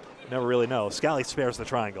 Never really know. Scally spares the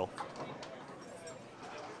triangle.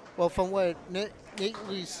 Well, from what Nate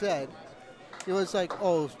Lee said, it was like,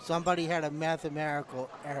 oh, somebody had a mathematical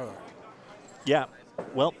error. Yeah.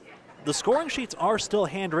 Well, the scoring sheets are still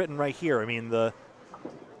handwritten right here. I mean, the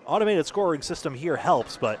automated scoring system here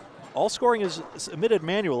helps, but all scoring is submitted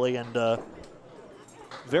manually and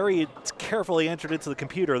very carefully entered into the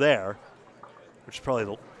computer there, which is probably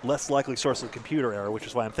the less likely source of the computer error, which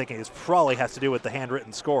is why I'm thinking it probably has to do with the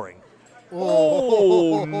handwritten scoring.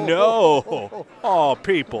 Oh, no. Oh,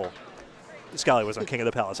 people. Scally was on King of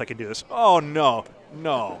the Palace. I can do this. Oh, no.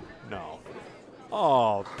 No. No.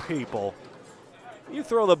 Oh, people. You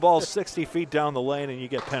throw the ball 60 feet down the lane and you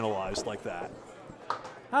get penalized like that.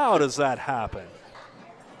 How does that happen?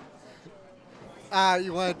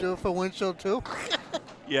 You want to do it for Winchell, too?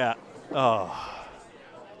 Yeah. Oh.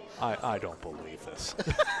 I don't believe this.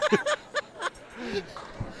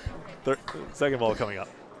 Second ball coming up.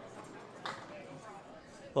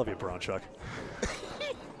 Love you, Bronchuk.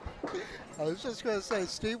 I was just going to say,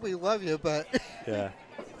 Steve, we love you, but... Yeah.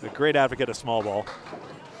 A great advocate of small ball.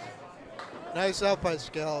 Nice out by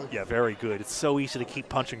Scally. Yeah, very good. It's so easy to keep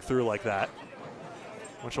punching through like that.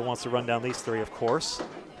 Winchell wants to run down these three, of course.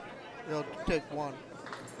 He'll take one.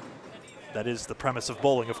 That is the premise of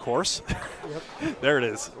bowling, of course. Yep. There it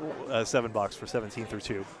is. 7 box for 17 through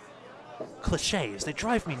 2. Cliches, they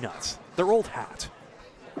drive me nuts. They're old hat.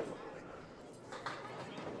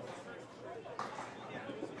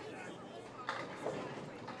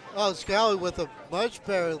 Oh, Scally with a much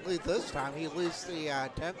better lead this time. He leads the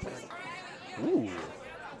 10th pin. Ooh.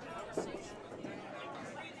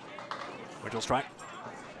 Winchell's trying.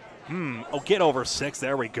 Oh, get over 6.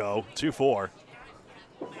 There we go. 2-4.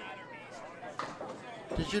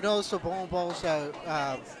 Did you notice the bowling balls that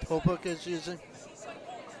Tobruk is using?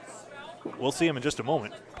 We'll see him in just a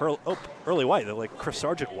moment. Early white. They're like Chris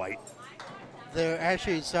Sargent white. They're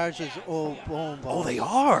actually Sargent's old bowling balls. Oh, they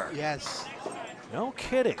are? Yes. No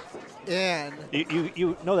kidding. And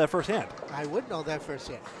you know that firsthand. I would know that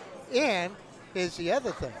firsthand. And here's the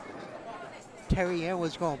other thing. Terry Ann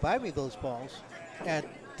was going to buy me those balls at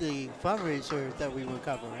the fundraiser that we were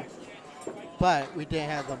covering, but we didn't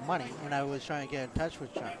have the money, and I was trying to get in touch with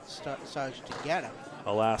Sarge to get them.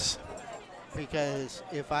 Alas. Because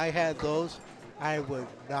if I had those, I would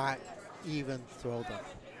not even throw them.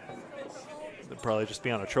 They'd probably just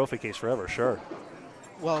be on a trophy case forever, sure.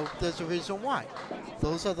 Well, there's a reason why.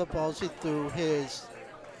 Those are the balls he threw his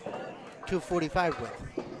 245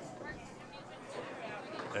 with.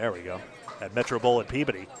 There we go. At Metro Bowl at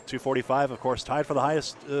Peabody. 245, of course, tied for the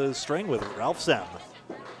highest string with Ralph Sem.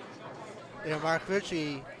 And Mark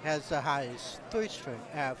Ritchie has the highest 3-string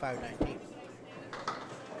at 519.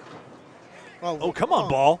 Oh, come on,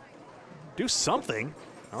 ball. Do something.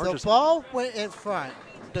 The ball went in front,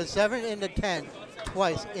 the 7 and the 10,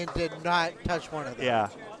 twice, and did not touch one of them. Yeah,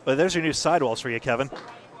 but there's your new sidewalls for you, Kevin.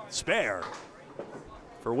 Spare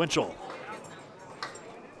for Winchell.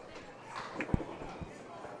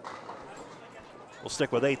 We'll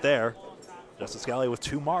stick with 8 there. Justin Scally with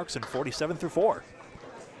 2 marks and 47 through 4.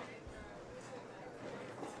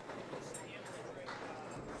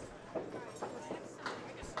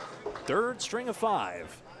 Third string of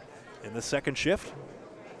 5 in the second shift.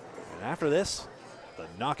 And after this, the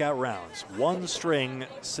knockout rounds. 1 string,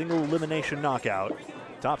 single elimination knockout.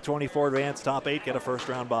 Top 24 advance, top 8 get a first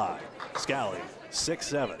round bye. Scally,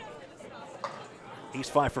 6-7. He's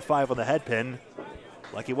 5 for 5 on the head pin,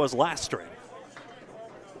 like he was last string.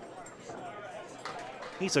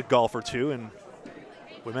 He's a golfer too, and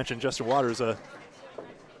we mentioned Justin Waters, a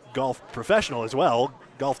golf professional as well,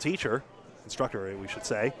 golf teacher, instructor, we should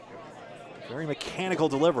say. Very mechanical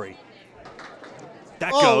delivery.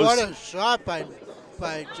 That goes. Oh, what a shot by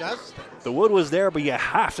Justin. The wood was there, but you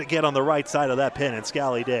have to get on the right side of that pin, and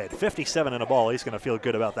Scally did. 57 in a ball. He's going to feel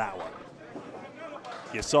good about that one.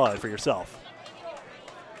 You saw it for yourself.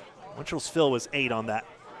 Winchell's fill was 8 on that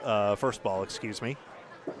first ball, excuse me.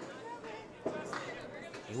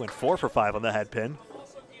 He went 4 for 5 on the head pin.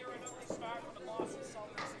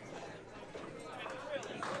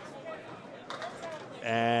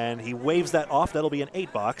 And he waves that off. That'll be an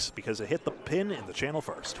 8 box because it hit the pin in the channel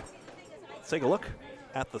first. Let's take a look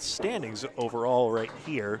at the standings overall right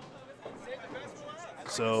here.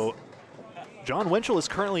 So John Winchell is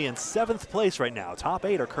currently in 7th place right now. Top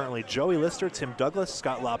 8 are currently Joey Lister, Tim Douglas,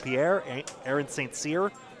 Scott LaPierre, Aaron St.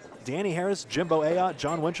 Cyr, Danny Harris, Jimbo Ayotte,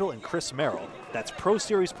 John Winchell, and Chris Merrill. That's Pro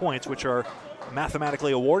Series points, which are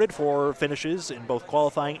mathematically awarded for finishes in both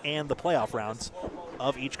qualifying and the playoff rounds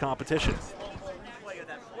of each competition.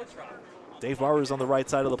 Dave Barber is on the right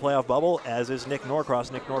side of the playoff bubble, as is Nick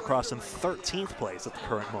Norcross. Nick Norcross in 13th place at the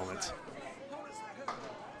current moment.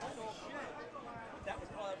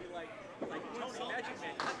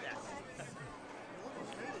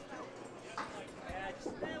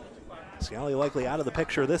 Scally likely out of the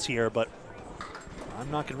picture this year, but I'm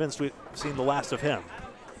not convinced we've seen the last of him.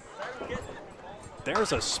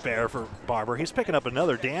 There's a spare for Barber. He's picking up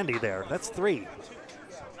another dandy there. That's 3.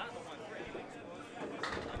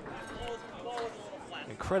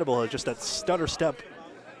 Incredible, just that stutter step,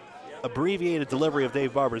 abbreviated delivery of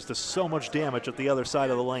Dave Barber's does so much damage at the other side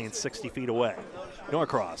of the lane, 60 feet away.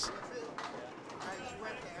 Norcross.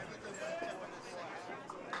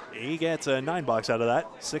 He gets a 9-box out of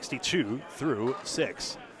that, 62 through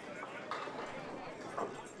 6.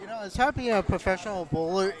 You know, it's hard being a professional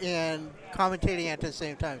bowler and commentating at the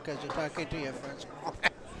same time because you're talking to your friends.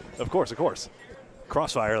 Of course, of course.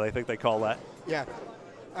 Crossfire, I think they call that. Yeah.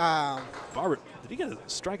 Barber, did he get a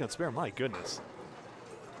strike on spare? My goodness.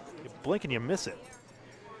 You blink and you miss it.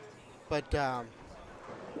 But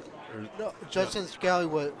Justin Scally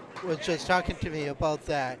was just talking to me about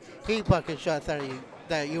that heat bucket shot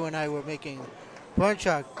that you and I were making burn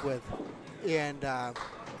shot with, and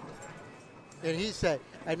he said,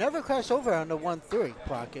 I never cross over on the 1-3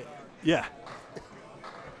 pocket. Yeah.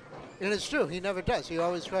 And it's true, he never does. He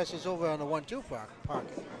always crosses over on the 1-2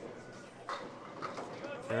 pocket.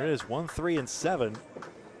 There it is, 1, 3, and 7.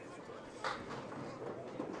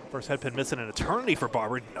 First head pin missing an eternity for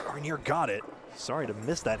Barber. Near got it. Sorry to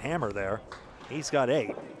miss that hammer there. He's got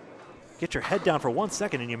 8. Get your head down for 1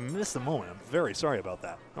 second and you miss the moment. I'm very sorry about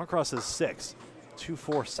that. Norcross is 6. 2,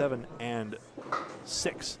 4, 7, and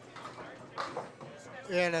 6.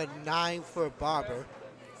 And a 9 for Barber.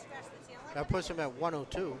 That puts him at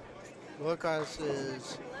 102. Norcross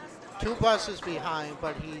is 2 buses behind,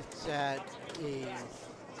 but he's at a...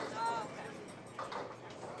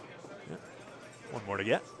 One more to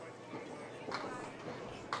get.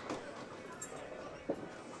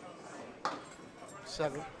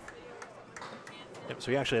 Seven. Yep,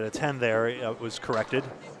 so he actually had a 10 there. It was corrected.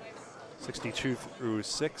 62 through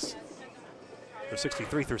 6. Or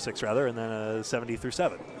 63 through 6, rather, and then a 70 through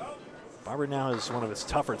 7. Barber now is one of his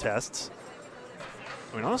tougher tests.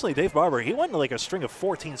 I mean, honestly, Dave Barber, he went into like a string of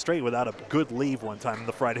 14 straight without a good leave one time in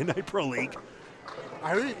the Friday Night Pro League.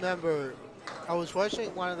 I remember I was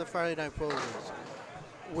watching one of the Friday Night Pro Leagues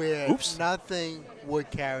where nothing would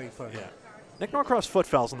carry for him. Yeah. Nick Norcross foot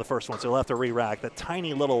fouls in the first one, so he'll have to re-rack. That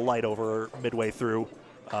tiny little light over midway through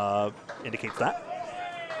indicates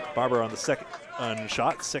that. Barber on the second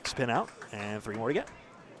shot, 6 pin out, and 3 more to get.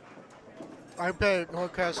 I bet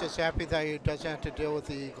Norcross is happy that he doesn't have to deal with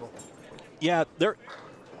the eagle. Yeah, it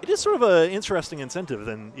is sort of an interesting incentive,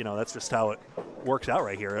 and that's just how it works out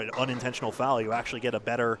right here. An unintentional foul, you actually get a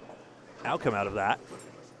better outcome out of that.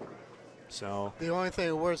 So the only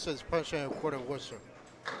thing worse is punching a quarter Worcester.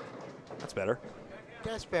 That's better.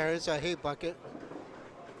 That's better. It's a hay bucket.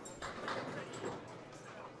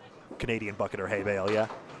 Canadian bucket or hay bale, yeah.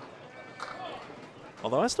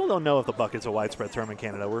 Although I still don't know if the bucket's a widespread term in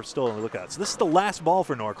Canada. We're still on the lookout. So this is the last ball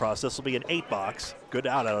for Norcross. This will be an 8-box. Good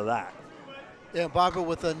out of that. Yeah, Barber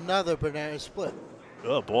with another banana split.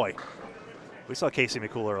 Oh, boy. We saw Casey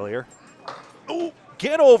McCool earlier. Oh,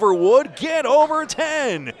 get over, Wood. Get over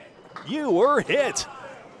 10. You were hit.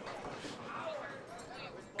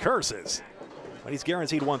 Curses. But he's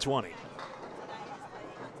guaranteed 120.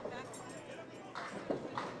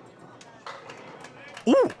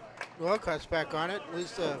 Ooh. Norcross back on it, at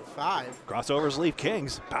least a 5. Crossovers leave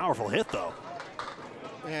Kings. Powerful hit, though.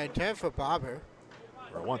 And 10 for Barber.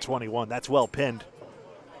 For 121. That's well pinned.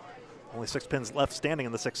 Only 6 pins left standing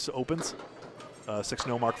in the 6 opens. 6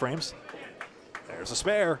 no-mark frames. There's a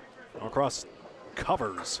spare. Norcross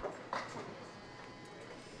covers.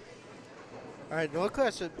 All right,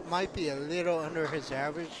 Norcross might be a little under his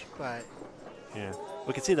average, but... Yeah.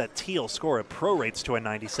 We can see that teal score. It prorates to a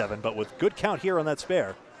 97, but with good count here on that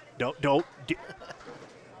spare.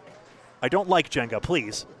 I don't like Jenga,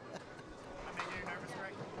 please.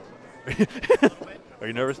 Are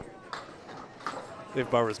you nervous? Dave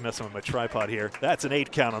Barber's messing with my tripod here. That's an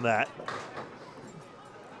 8 count on that.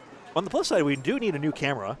 On the plus side, we do need a new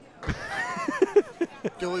camera.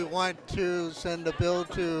 Do we want to send the bill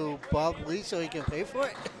to Bob Lee so he can pay for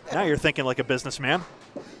it? Now you're thinking like a businessman.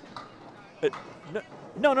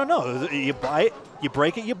 No. You buy it, you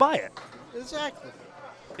break it, you buy it. Exactly.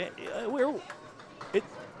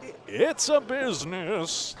 It's a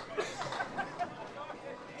business.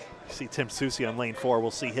 See Tim Susi on lane 4. We'll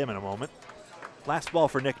see him in a moment. Last ball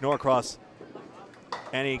for Nick Norcross.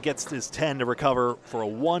 And he gets his 10 to recover for a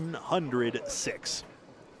 106.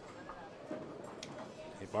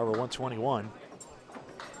 Hey, Barber 121.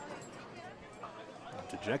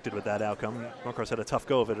 Dejected with that outcome. Norcross had a tough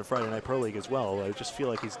go of it in Friday Night Pro League as well. I just feel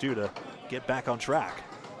like he's due to get back on track.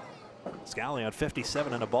 Scally on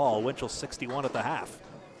 57 and a ball. Winchell 61 at the half.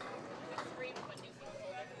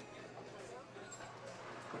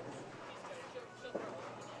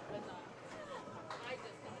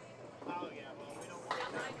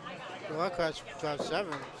 Norcross dropped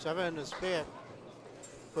 7 in the spare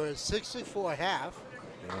for a 64 half.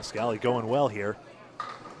 Yeah, Scally going well here.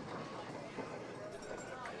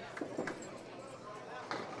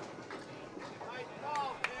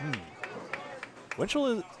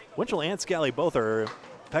 Winchell and Scally both are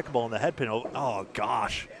impeccable in the head pin. Oh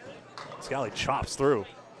gosh. Scally chops through.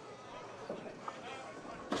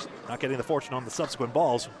 Just not getting the fortune on the subsequent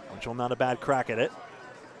balls. Winchell not a bad crack at it.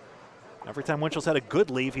 Every time Winchell's had a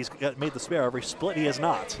good leave, he's made the spare. Every split, he has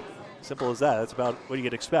not. Simple as that. That's about what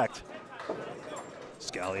you'd expect.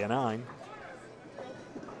 Scally a 9.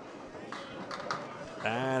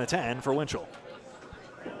 And a 10 for Winchell.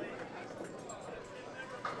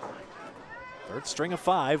 Third string of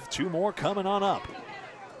 5. 2 more coming on up.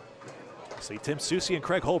 See Tim Susi and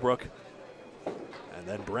Craig Holbrook. And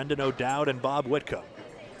then Brendan O'Dowd and Bob Whitcomb.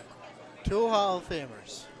 2 Hall of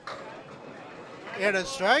Famers. And a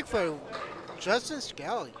strike for Justin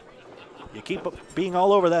Scally. You keep being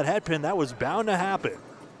all over that head pin. That was bound to happen.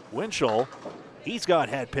 Winchell, he's got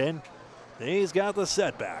head pin. He's got the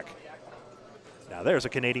setback. Now there's a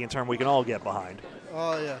Canadian term we can all get behind.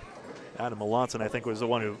 Oh, yeah. Adam Melanson, I think, was the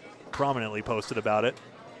one who prominently posted about it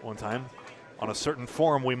one time on a certain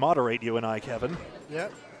forum we moderate, you and I, Kevin.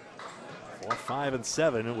 Yep. 4, 5, and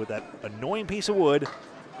 7 with that annoying piece of wood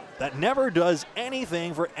that never does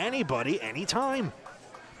anything for anybody anytime.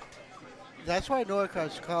 That's why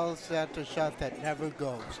Norcross calls that the shot that never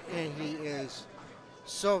goes, and he is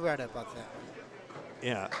so right about that.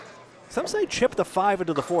 Yeah. Some say chip the 5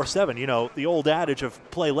 into the 4-7. You know, the old adage of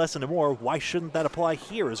play less into more. Why shouldn't that apply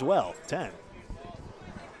here as well? 10.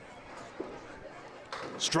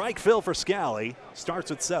 Strike Phil for Scally.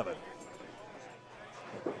 Starts at 7.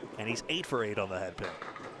 And he's 8 for 8 on the head pin.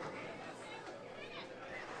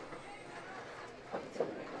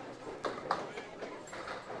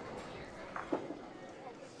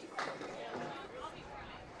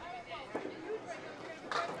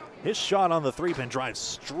 His shot on the 3-pin drives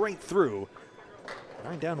straight through.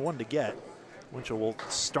 9 down, 1 to get. Winchell will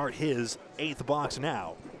start his 8th box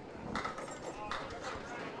now.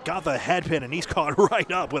 Got the head pin, and he's caught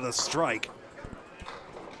right up with a strike.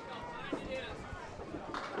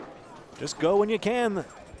 Just go when you can.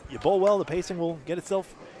 You bowl well, the pacing will get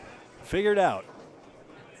itself figured out.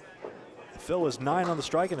 Phil was 9 on the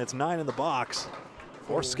strike, and it's 9 in the box.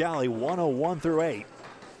 For Scally, 101 through 8.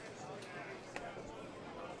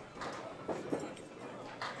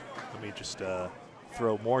 Let me just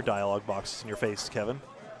throw more dialogue boxes in your face, Kevin.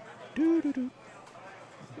 Doo-doo-doo.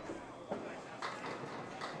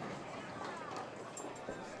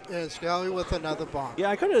 And Scally with another bomb. Yeah,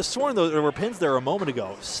 I could have sworn there were pins there a moment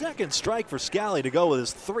ago. Second strike for Scally to go with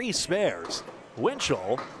his 3 spares.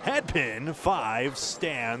 Winchell, head pin, 5,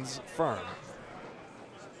 stands firm.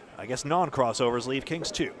 I guess non-crossovers leave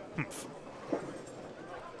Kings 2.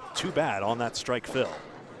 Too bad on that strike Phil.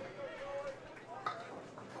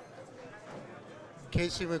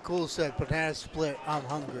 Casey McCool said, banana split, I'm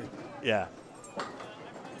hungry. Yeah.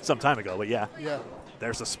 Some time ago, but yeah. Yeah.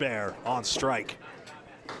 There's a spare on strike.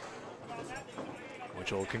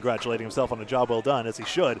 Winchell congratulating himself on a job well done, as he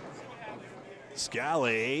should.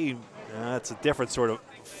 Scally, that's a different sort of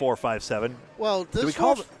 4-5-7. Well, do we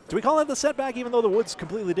call that the setback, even though the wood's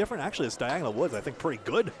completely different? Actually, it's diagonal woods, I think, pretty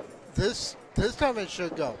good. This time it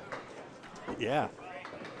should go. Yeah.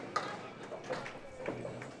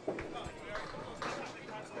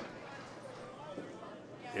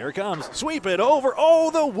 Here it comes. Sweep it over. Oh,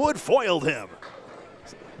 the wood foiled him.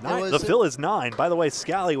 The fill is 9. By the way,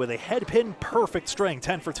 Scally with a head pin perfect string,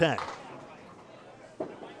 10 for 10.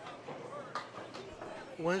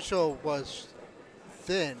 Winchell was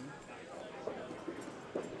thin.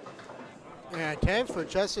 And 10 for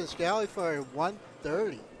Justin Scally for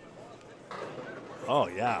 130. Oh,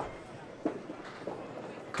 yeah.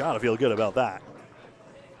 Gotta feel good about that.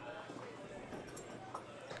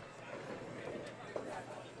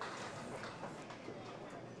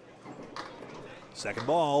 Second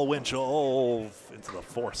ball, Winchell into the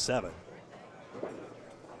 4-7.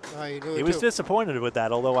 He was disappointed with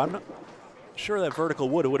that, although I'm not sure that vertical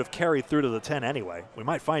wood have carried through to the 10 anyway. We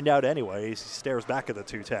might find out anyway. He stares back at the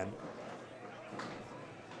 210.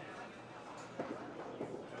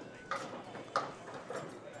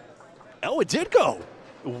 Oh, it did go.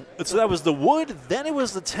 So that was the wood, then it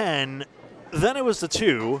was the 10, then it was the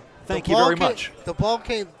 2. Thank you very much. The ball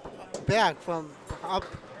came back from up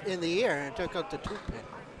in the air and took out the 2 pin.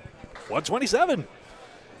 127.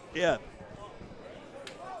 Yeah.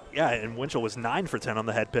 Yeah, and Winchell was 9 for 10 on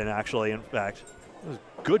the head pin, actually, in fact. It was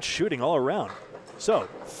good shooting all around. So,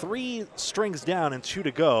 3 strings down and 2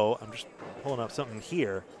 to go. I'm just pulling up something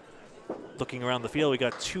here. Looking around the field, we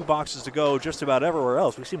got 2 boxes to go just about everywhere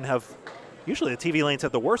else. We seem to have, usually the TV lanes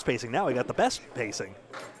have the worst pacing. Now we got the best pacing.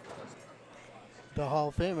 The Hall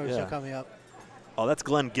of Famers are coming up. Oh, that's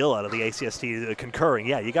Glenn Gill out of the ACST concurring.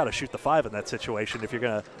 Yeah, you got to shoot the 5 in that situation if you're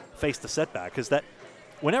going to face the setback. Because that,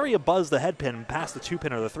 whenever you buzz the head pin past the 2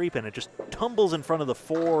 pin or the 3 pin, it just tumbles in front of the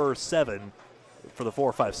 4-7 for the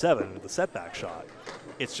 4-5-7, the setback shot.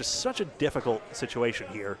 It's just such a difficult situation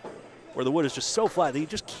here where the wood is just so flat that you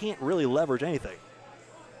just can't really leverage anything.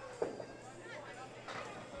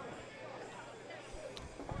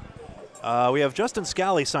 We have Justin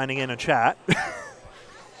Scally signing in a chat.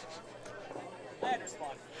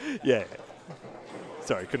 Yeah.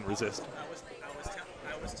 Sorry, couldn't resist.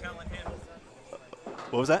 I was telling him.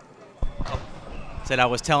 What was that? Said I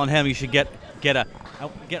was telling him you should get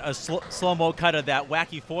a slow-mo cut of that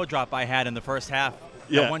wacky 4-drop I had in the first half.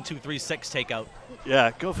 Yeah. 1, 2, 3, 6 takeout.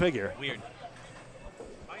 Yeah, go figure. Weird.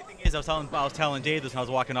 My thing is, I was telling Dave this when I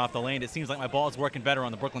was walking off the lane. It seems like my ball is working better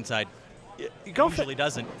on the Brooklyn side. Usually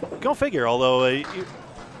doesn't. Go figure. Although,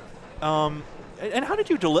 and how did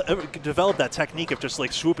you develop that technique of just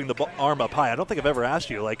like swooping the arm up high? I don't think I've ever asked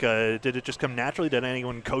you. Like, did it just come naturally? Did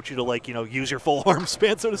anyone coach you to like use your full arm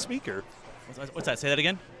span, so to speak? Or what's that? Say that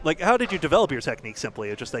again. Like, how did you develop your technique?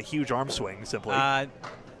 Simply, just that huge arm swing. Simply.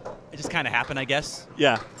 It just kind of happened, I guess.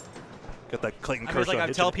 Yeah. Got that Clayton Kershaw. I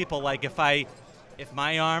tell people, like, if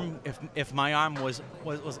my arm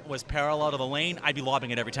was parallel to the lane, I'd be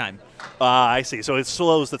lobbing it every time. I see. So it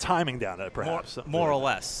slows the timing down, perhaps. More or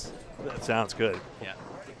less. That sounds good.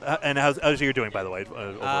 Yeah. And how's your doing, by the way?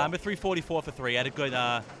 I'm at 344 for 3. I had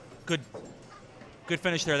a good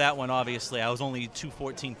finish there. That one, obviously. I was only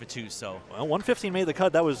 214 for 2. So. Well, 115 made the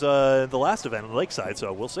cut. That was the last event on Lakeside.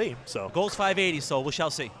 So we'll see. So. Goal's 580. So we shall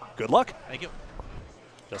see. Good luck. Thank you.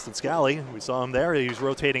 Justin Scally, we saw him there. He's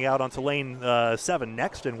rotating out onto lane 7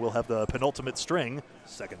 next, and we'll have the penultimate string,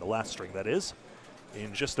 second to last string, that is,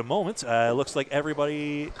 in just a moment. Looks like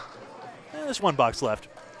everybody, there's 1 box left.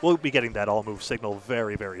 We'll be getting that all move signal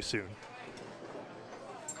very, very soon.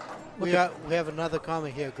 We have another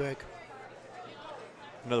comment here, Greg.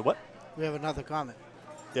 Another what? We have another comment.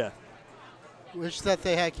 Yeah. Wish that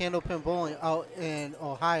they had Candlepin Bowling out in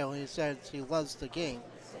Ohio, and he said he loves the game.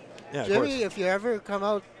 Yeah, Jimmy, if you ever come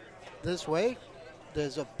out this way,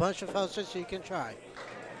 there's a bunch of houses you can try.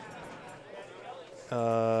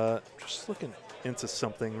 Just looking into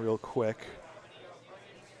something real quick.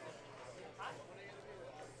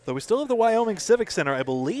 Though we still have the Wyoming Civic Center. I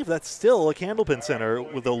believe that's still a Candlepin Center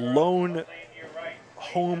with the lone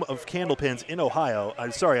home of Candlepins in Ohio.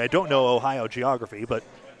 I'm sorry, I don't know Ohio geography, but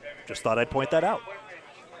just thought I'd point that out.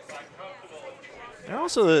 There are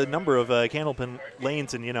also a number of Candlepin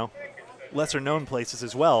lanes in, lesser-known places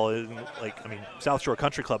as well. South Shore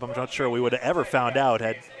Country Club, I'm not sure we would have ever found out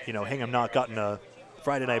had, Hingham not gotten a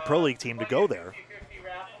Friday Night Pro League team to go there.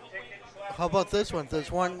 How about this one?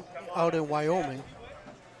 There's one out in Wyoming.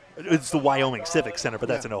 It's the Wyoming Civic Center, but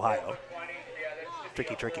that's in Ohio.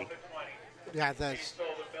 Tricky. Yeah, that's...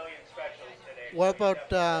 What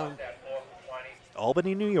about...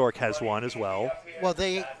 Albany, New York has one as well. Well,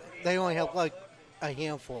 they only have, like, a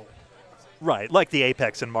handful. Right, like the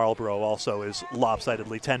Apex in Marlboro also is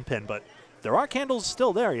lopsidedly 10-pin, but there are candles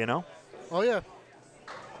still there, Oh, yeah.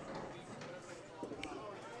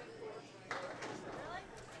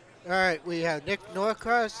 All right, we have Nick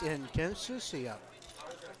Norcross and Tim Susi up.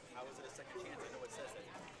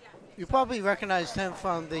 You probably recognized him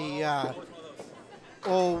from the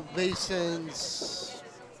old Masons,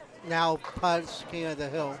 now Putts, King of the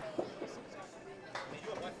Hill.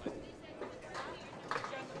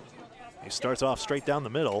 He starts off straight down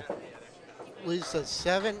the middle. Leads to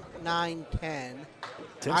 7, 9, 10.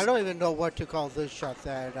 I don't even know what to call this shot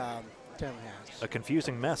that Tim has. A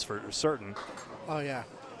confusing mess for certain. Oh, yeah.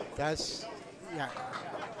 That's, yeah.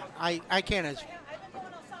 I can't.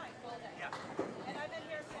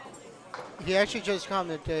 He actually just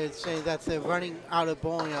commented saying that they're running out of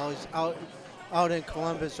bowling alleys out in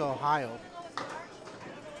Columbus, Ohio.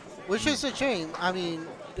 Which is a shame. I mean,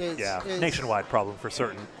 it's nationwide problem for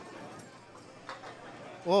certain.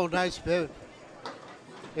 Oh, nice bib.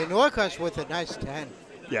 And Norcross with a nice 10.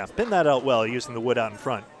 Yeah, pin that out well using the wood out in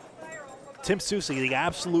front. Tim Soucy, the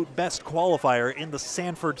absolute best qualifier in the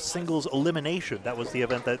Sanford singles elimination. That was the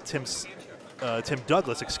event that Tim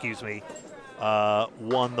Douglas, excuse me,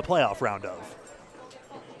 won the playoff round of.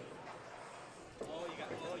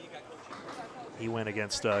 He went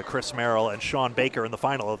against Chris Merrill and Sean Baker in the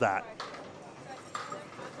final of that.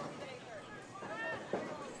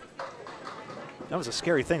 That was a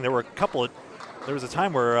scary thing. There was a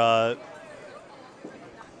time where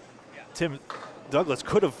Tim Douglas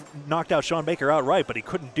could have knocked out Sean Baker outright, but he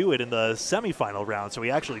couldn't do it in the semifinal round, so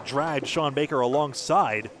he actually dragged Sean Baker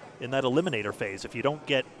alongside in that eliminator phase. If you don't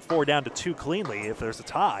get 4 down to 2 cleanly, if there's a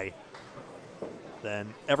tie,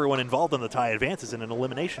 then everyone involved in the tie advances in an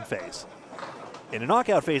elimination phase. In a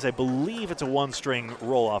knockout phase, I believe it's a 1-string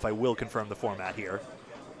roll-off. I will confirm the format here.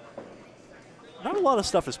 Not a lot of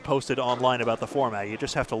stuff is posted online about the format. You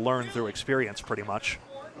just have to learn through experience pretty much.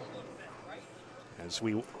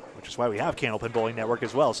 Which is why we have Candlepin Bowling Network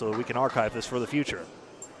as well, so that we can archive this for the future.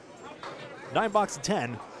 9 box of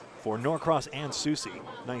 10 for Norcross and Soucy,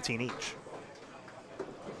 19 each.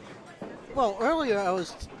 Well, earlier I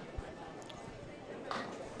was...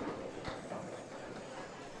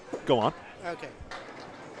 Go on. Okay.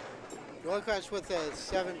 Norcross with a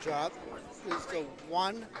 7 drop is the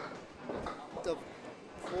 1, the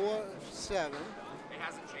 4, 7. It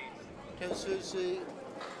hasn't changed. Tim Soucy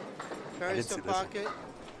carries the pocket.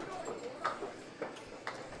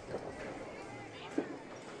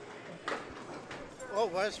 Oh,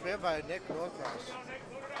 what a spare by Nick Norcross.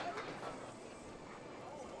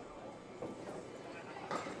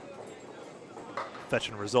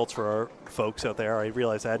 Fetching results for our folks out there. I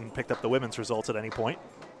realized I hadn't picked up the women's results at any point.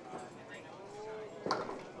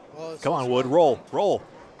 Oh, come on, Wood, roll, roll.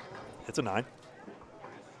 It's a 9.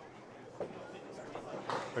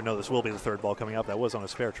 Or no, this will be the 3rd ball coming up. That was on a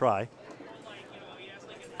spare try.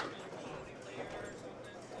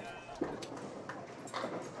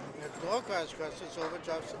 Norcross crosses over,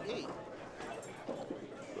 drops an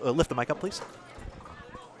 8. Lift the mic up, please.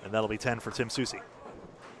 And that'll be 10 for Tim Soucy.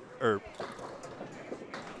 Is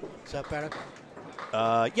that better?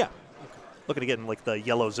 Yeah. Okay. Looking to get in like the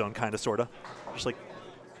yellow zone, kind of, sort of.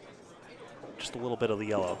 Just a little bit of the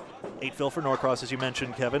yellow. 8 fill for Norcross, as you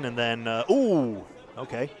mentioned, Kevin. And then, ooh,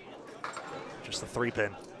 okay. Just the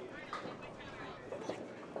 3-pin.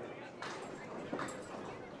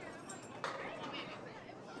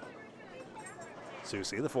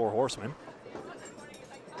 Soucy, the 4 horsemen.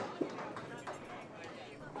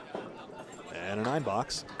 And a 9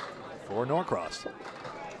 box for Norcross.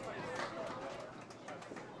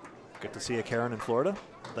 Good to see you, Karen, in Florida.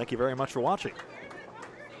 Thank you very much for watching.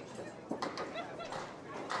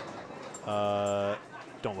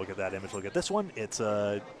 Don't look at that image, look at this one. It's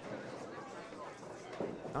 9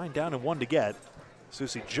 down and 1 to get.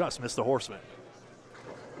 Soucy just missed the horseman.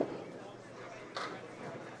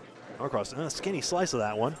 Norcross, a skinny slice of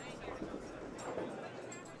that one.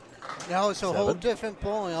 Now it's a 7. whole different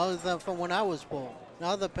bowling other than from when I was bowling.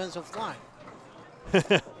 Now the pins are flying.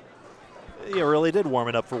 You really did warm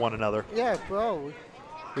it up for one another. Yeah, bro.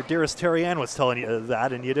 Your dearest Terry Ann was telling you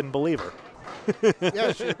that, and you didn't believe her.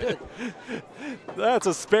 Yeah, she did. That's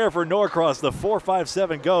a spare for Norcross. The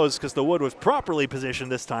 4-5-7 goes because the wood was properly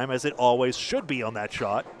positioned this time, as it always should be on that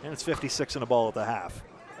shot, and it's 56 and a ball at the half.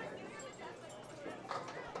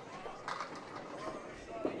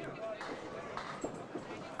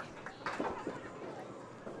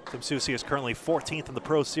 Tim Soucy is currently 14th in the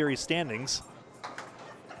Pro Series standings.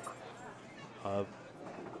 In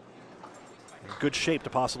good shape to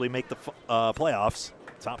possibly make the playoffs.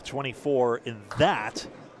 Top 24 in that.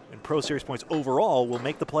 And Pro Series points overall will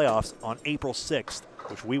make the playoffs on April 6th,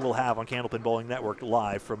 which we will have on Candlepin Bowling Network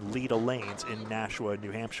live from Leda Lanes in Nashua,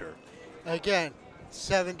 New Hampshire. Again,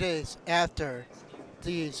 7 days after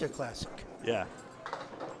the Easter Classic. Yeah.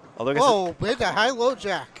 Although whoa, with a high-low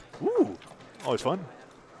jack. Ooh, always fun.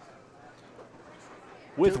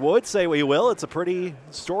 With wood, say what you will, it's a pretty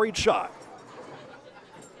storied shot.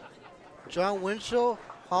 John Winchell,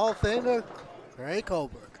 Hall of Famer, Craig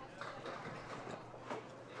Holberg.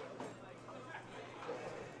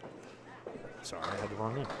 Sorry, I had the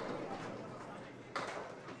wrong name.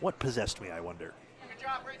 What possessed me, I wonder? Good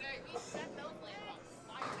job, Brittany.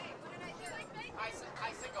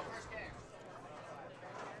 High single, first game.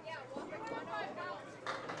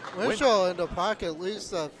 Winchell in the pocket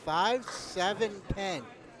leads the 5-7 pin.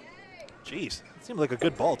 Jeez, it seemed like a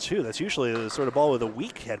good ball, too. That's usually the sort of ball with a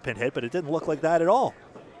weak head pin hit, but it didn't look like that at all.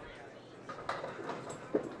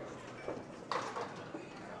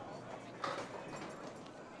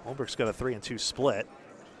 Holberg's got a 3-2 split.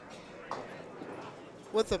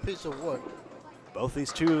 With a piece of wood. Both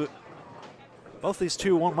these two Both these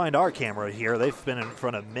two won't mind our camera here. They've been in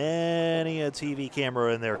front of many a TV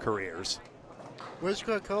camera in their careers. Where's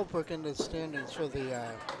Craig Holbrook in the standings for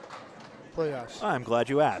the playoffs? I'm glad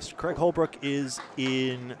you asked. Craig Holbrook is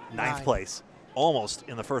in ninth place, almost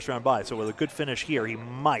in the first round bye. So with a good finish here, he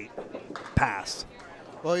might pass.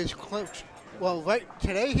 Well, he's clinched. Well, right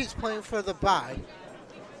today he's playing for the bye.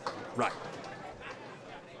 Right.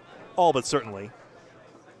 All but certainly.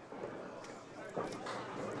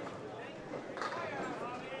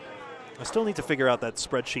 I still need to figure out that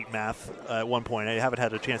spreadsheet math at one point. I haven't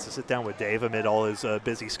had a chance to sit down with Dave amid all his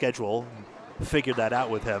busy schedule and figure that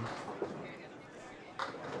out with him.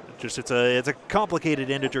 Just it's a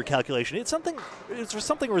complicated integer calculation. It's something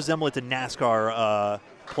resemblant to NASCAR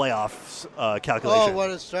playoffs calculation. Oh,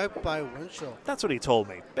 what a start by Winchell. That's what he told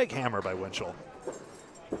me. Big hammer by Winchell.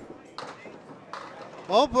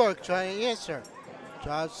 Holbrook trying to answer.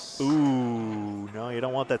 Just. Ooh, no, you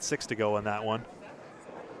don't want that 6 to go on that one.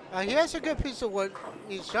 He has a good piece of wood.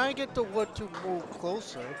 He's trying to get the wood to move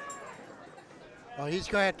closer. Oh, he's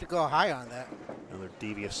going to have to go high on that. Another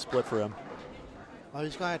devious split for him. Oh,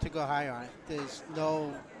 he's going to have to go high on it. There's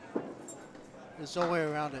no way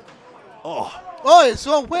around it. Oh, it's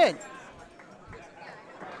a win.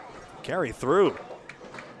 Carry through.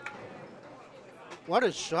 What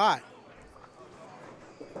a shot.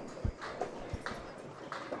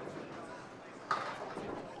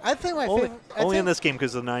 I think my favorite. Only in this game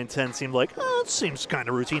because the 9-10 seemed like, it seems kind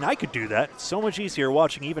of routine. I could do that. It's so much easier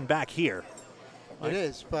watching even back here. It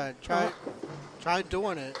is, but try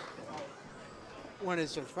doing it when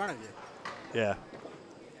it's in front of you. Yeah.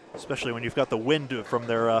 Especially when you've got the wind from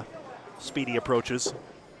their speedy approaches.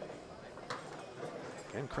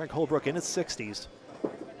 Again, Craig Holbrook in his 60s.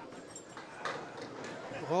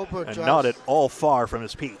 Holbrook and not at all far from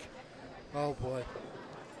his peak. Oh, boy.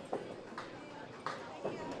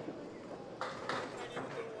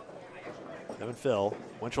 Kevin Phil.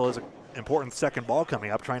 Winchell has an important second ball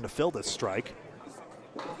coming up, trying to fill this strike.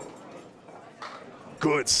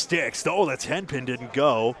 Good sticks. Oh, the 10 pin didn't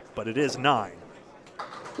go, but it is 9.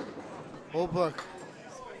 Holbrook.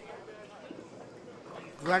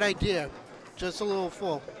 Great idea. Just a little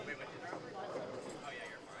full.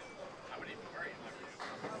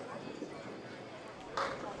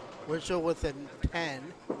 Winchell with a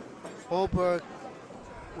 10. Holbrook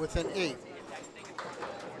with an 8.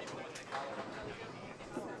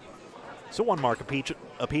 So 1 mark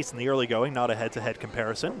apiece in the early going, not a head-to-head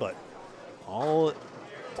comparison, but all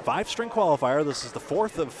 5-string qualifier. This is the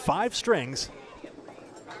 4th of 5 strings.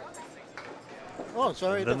 Oh,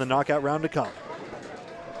 sorry. And then the knockout round to come.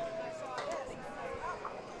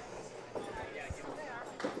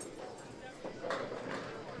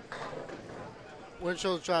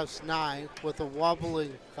 Winchell drops 9 with a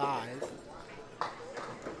wobbling 5.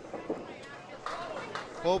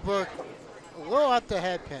 Holbrook a little at the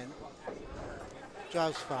head pin.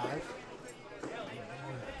 Drops 5.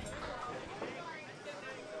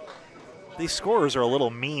 These scorers are a little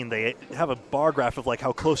mean. They have a bar graph of like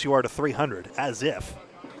how close you are to 300, as if.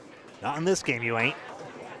 Not in this game, you ain't.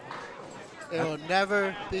 It will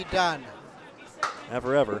never be done.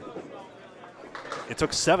 Never, ever. It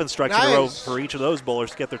took 7 strikes in a row for each of those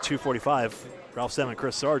bowlers to get their 245. Ralph Sem and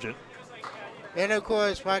Chris Sargent. And of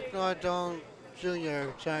course, Mike Nardone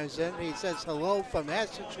Jr. chimes in. He says hello from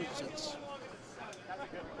Massachusetts.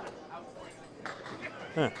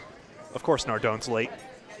 Huh. Of course, Nardone's late.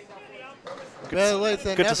 Better late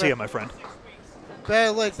than Good never. to see you, my friend.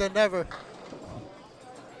 Better late than never.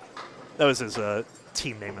 That was his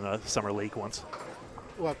team name in the summer league once.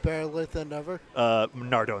 What, better late than never?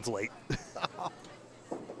 Nardone's late.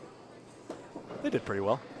 They did pretty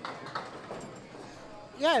well.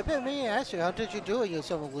 Yeah, I bet me ask you, how did you do in your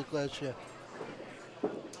summer league last year?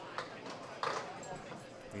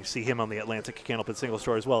 You see him on the Atlantic Candlepin single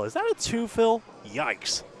story as well. Is that a 2, Phil?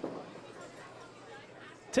 Yikes.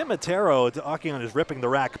 Tim Matero, talking on his Ripping the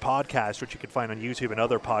Rack podcast, which you can find on YouTube and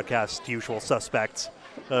other podcast usual suspects,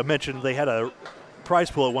 mentioned they had a prize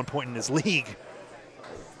pool at one point in his league.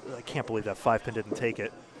 I can't believe that 5-pin didn't take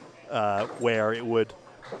it, where it would,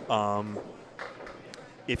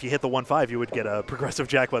 if you hit the 1-5, you would get a progressive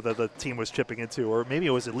jackpot that the team was chipping into, or maybe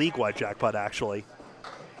it was a league-wide jackpot, actually.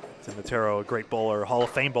 Tim Matero, a great bowler, Hall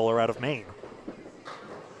of Fame bowler out of Maine.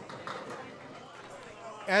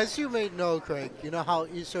 As you may know, Craig, you know how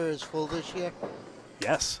Easter is full this year?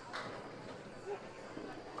 Yes.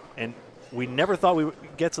 And we never thought we would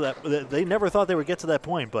get to that. They never thought they would get to that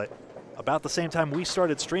point, but about the same time we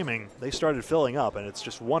started streaming, they started filling up, and it's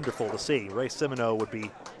just wonderful to see. Ray Simino would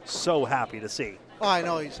be so happy to see. Oh, I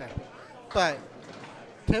know he's happy. But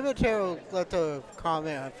Timoteo left a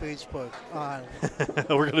comment on Facebook on.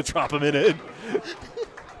 We're going to drop him in it.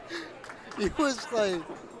 He was like,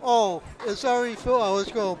 "Oh, it's already Phil. I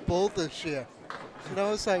was going to bowl this year." And I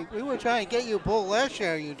was like, "We were trying to get you a bowl last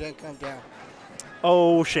year, and you didn't come down."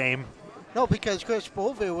 Oh, shame. No, because Chris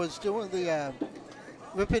Bovey was doing the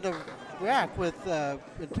ripping the rack with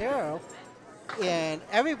Montero, and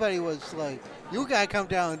everybody was like, "You gotta come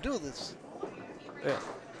down and do this." Yeah.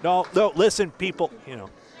 No, listen, people,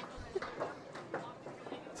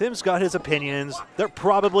 Tim's got his opinions. They're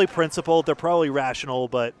probably principled. They're probably rational,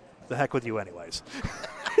 but the heck with you anyways.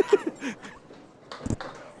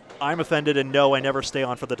 I'm offended, and no, I never stay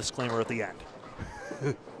on for the disclaimer at the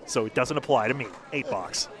end. So it doesn't apply to me. 8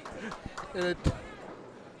 box. 10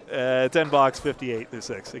 box,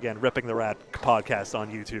 58-6. Again, Ripping the Rat podcast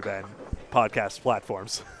on YouTube and podcast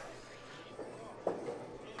platforms.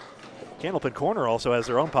 Candlepin Corner also has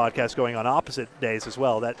their own podcast going on opposite days as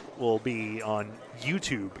well. That will be on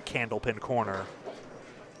YouTube, Candlepin Corner.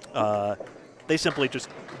 They simply just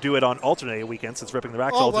do it on alternating weekends. It's Ripping the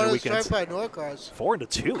Rat's alternate weekends. By Norcross.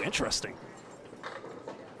 4-2, interesting.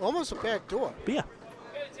 Almost a back door. But yeah.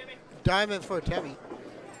 Diamond for Temmie.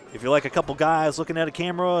 If you like a couple guys looking at a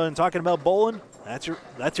camera and talking about bowling, that's your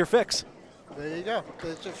fix. There you go.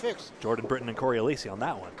 That's your fix. Jordan Britton and Corey Alisi on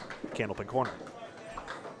that one. Candlepin Corner.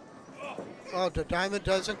 Oh, the diamond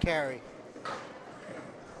doesn't carry.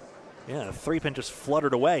 Yeah, the 3-pin just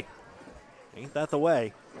fluttered away. Ain't that the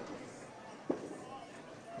way?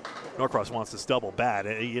 Norcross wants this double bad.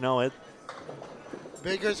 It.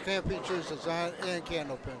 Biggers can't be choosers on and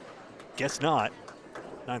Candlepin. Guess not.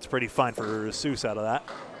 That's pretty fine for Seuss out of that.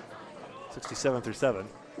 67-7.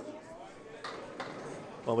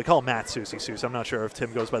 Well, we call Matt Susie Seuss. I'm not sure if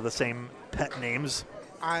Tim goes by the same pet names.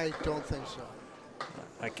 I don't think so.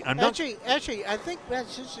 I'm not. Actually, I think Matt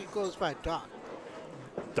Susie goes by Doc.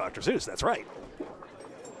 Dr. Seuss, that's right.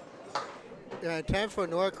 10 for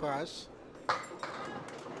Norcross.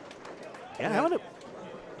 Yeah,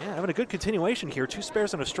 having a good continuation here. 2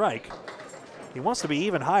 spares and a strike. He wants to be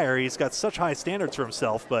even higher. He's got such high standards for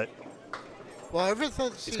himself, but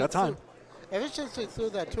he's got time. Ever since he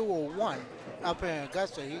threw that 201 up in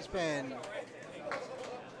Augusta, he's been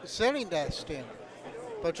setting that standard.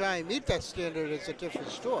 But trying to meet that standard is a different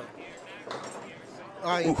story.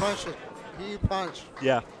 He punched it. He punched.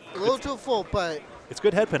 Yeah. A little too full, but it's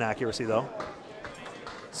good head pin accuracy, though.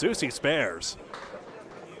 Susie spares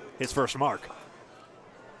his first mark.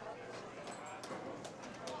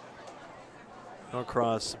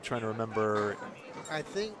 Norcross, I'm trying to remember. I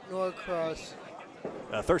think Norcross.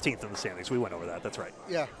 13th in the standings. We went over that. That's right.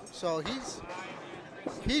 Yeah. So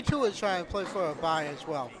he too is trying to play for a bye as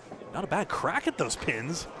well. Not a bad crack at those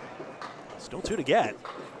pins. Still 2 to get.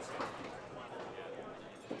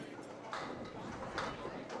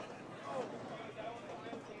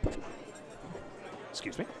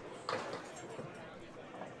 Excuse me.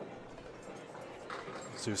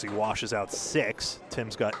 Susie washes out 6.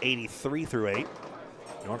 Tim's got 83 through 8.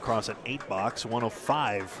 Norcross at 8 box,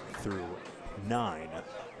 105 through 9.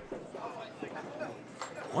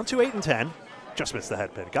 1, 2, 8, and 10. Just missed the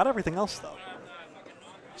head pin. Got everything else, though.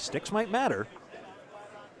 Sticks might matter.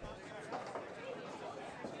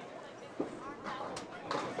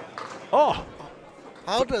 Oh!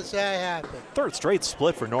 How does that happen? 3rd straight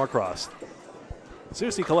split for Norcross.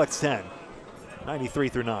 Susie collects 10. 93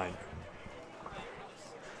 through 9.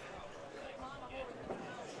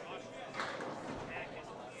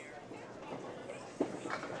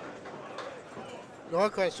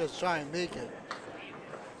 Norcross just trying to make it.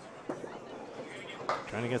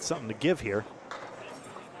 Trying to get something to give here.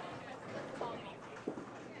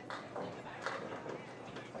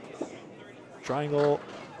 Triangle,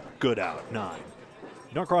 good out, 9.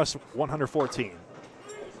 Norcross, 114.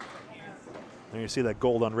 There you see that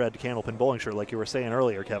gold on red Candlepin bowling shirt like you were saying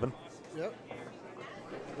earlier, Kevin. Yep.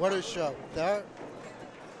 What a show. That's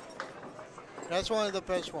one of the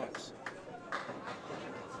best ones.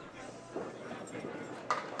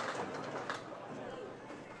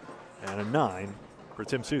 And a 9 for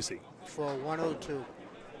Tim Susie. For 102.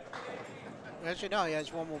 Actually, no, he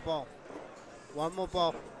has one more ball. One more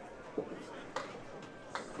ball.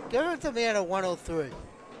 Give it to me at a 103.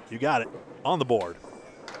 You got it. On the board.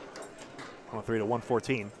 103 to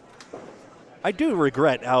 114. I do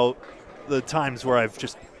regret how the times where I've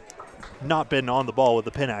just not been on the ball with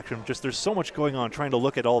the pin action. Just there's so much going on, trying to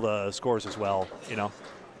look at all the scores as well.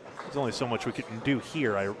 There's only so much we can do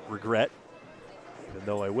here, I regret. Even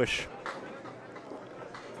though I wish.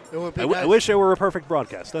 It would be I wish it were a perfect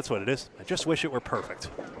broadcast. That's what it is. I just wish it were perfect.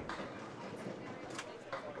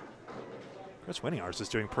 Chris Winiarz is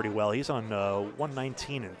doing pretty well. He's on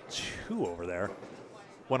 119 and 2 over there.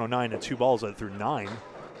 109 and 2 balls through 9.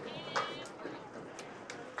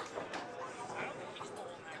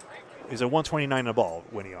 He's at 129 and a ball,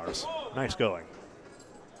 Winiarz. Nice going.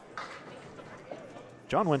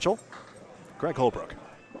 John Winchell, Greg Holbrook.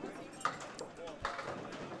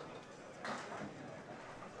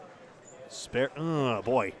 Spare,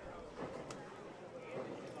 boy.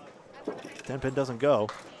 10 pin doesn't go.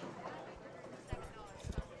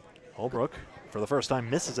 Holbrook, for the first time,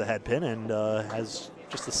 misses a head pin and has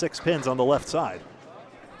just the 6 pins on the left side.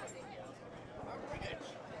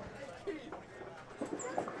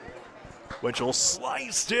 Winchell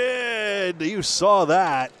sliced it. You saw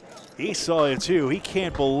that. He saw it too. He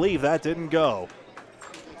can't believe that didn't go.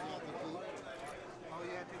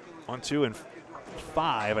 1, 2, and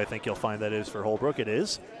 5, I think you'll find that is for Holbrook. It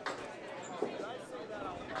is.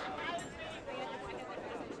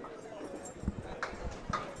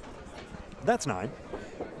 That's 9.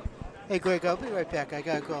 Hey, Greg, I'll be right back. I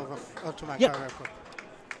got to go over to my Yep. car real quick.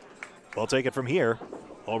 We'll take it from here.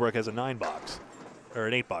 Holbrook has a 9 box, or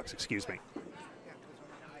an 8 box, excuse me.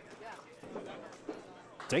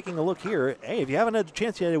 Taking a look here, hey, if you haven't had a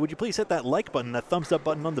chance yet, would you please hit that like button, that thumbs up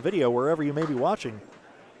button on the video, wherever you may be watching,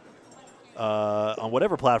 on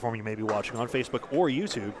whatever platform you may be watching, on Facebook or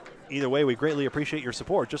YouTube. Either way, we greatly appreciate your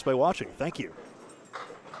support just by watching. Thank you.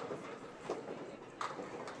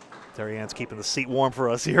 Terry Ann's keeping the seat warm for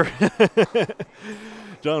us here.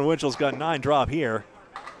 John Winchell's got 9 drop here.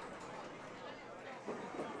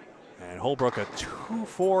 And Holbrook a 2,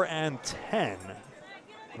 4, and 10.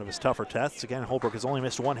 One of his tougher tests. Again, Holbrook has only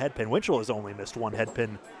missed 1 head pin. Winchell has only missed 1 head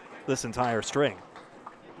pin this entire string.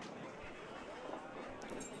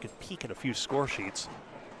 You could peek at a few score sheets.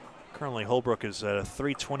 Currently, Holbrook is at a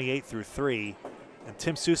 328 through 3, and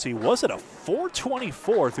Tim Soucy was at a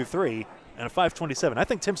 424 through 3 and a 527. I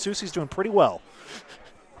think Tim Soucy's doing pretty well.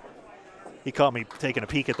 He caught me taking a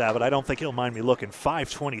peek at that, but I don't think he'll mind me looking.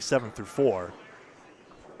 527 through 4.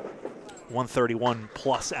 131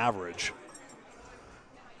 plus average.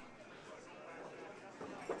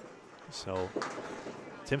 So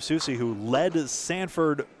Tim Soucy, who led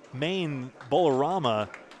Sanford, Maine Bolorama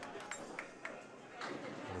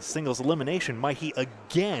in the singles elimination, might he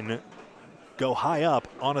again go high up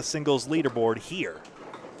on a singles leaderboard here?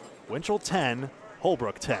 Winchell 10,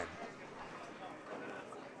 Holbrook 10.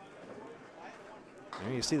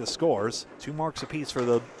 There you see the scores. 2 marks apiece for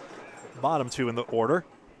the bottom 2 in the order.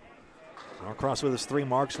 Norcross with his 3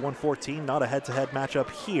 marks, 114. Not a head-to-head matchup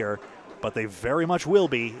here, but they very much will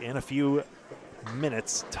be in a few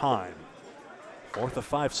minutes' time. 4th of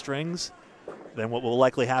 5 strings. Then what will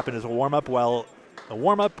likely happen is a warm-up while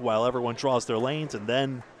everyone draws their lanes, and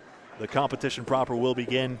then the competition proper will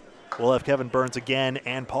begin. We'll have Kevin Burns again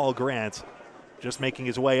and Paul Grant just making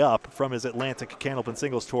his way up from his Atlantic Candlepin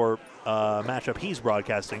Singles Tour matchup he's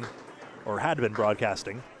broadcasting, or had been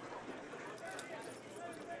broadcasting.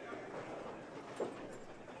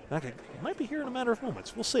 Okay, might be here in a matter of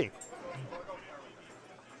moments. We'll see.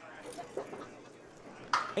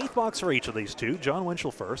 8th box for each of these two. John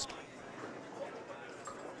Winchell first.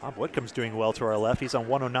 Bob Whitcomb's doing well to our left. He's on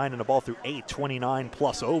 109 and a ball through 8, 29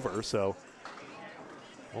 plus over, so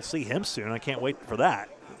we'll see him soon. I can't wait for that.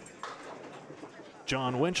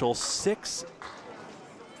 John Winchell, 6,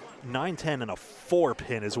 9, 10, and a 4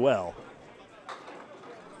 pin as well.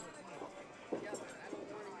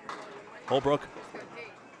 Holbrook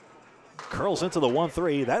curls into the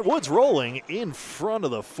 1-3. That wood's rolling in front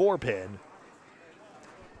of the 4 pin.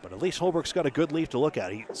 But at least Holbrook's got a good leaf to look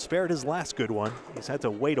at. He spared his last good one. He's had to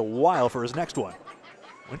wait a while for his next one.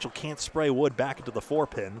 Winchell can't spray wood back into the 4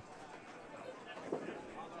 pin.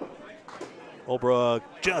 Holbrook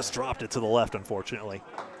just dropped it to the left, unfortunately.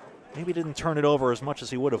 Maybe didn't turn it over as much as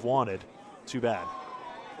he would have wanted. Too bad.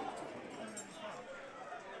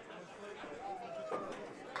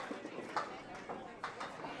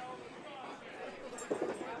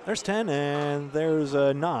 There's 10, and there's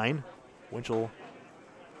 9. Winchell,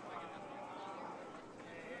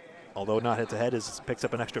 although not head-to-head, picks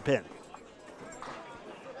up an extra pin.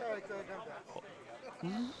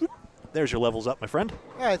 There's your levels up, my friend.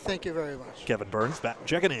 All right, thank you very much. Kevin Burns back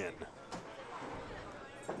checking in.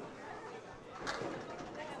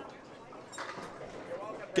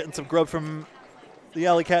 Getting some grub from the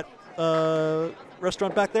Alley Cat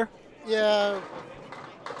restaurant back there? Yeah.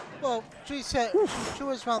 Well, she said she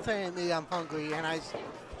was telling me I'm hungry, and I.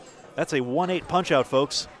 That's a 1-8 punch out,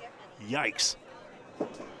 folks. Yikes. The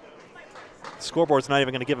scoreboard's not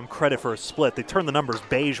even going to give him credit for a split. They turn the numbers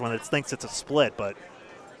beige when it thinks it's a split, but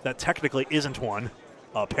that technically isn't one,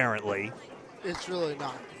 apparently. It's really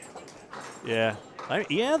not. Yeah.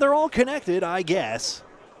 Yeah, they're all connected, I guess.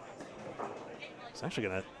 It's actually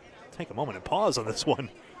going to take a moment and pause on this one.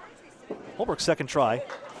 Holbrook's second try.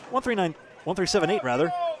 1-3-7-8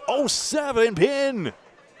 rather. Oh, 7 pin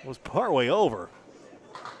was partway over.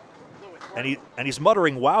 And he's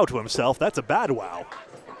muttering wow to himself. That's a bad wow.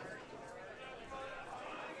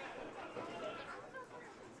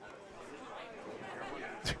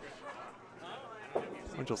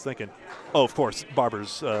 Winchell's thinking, oh, of course,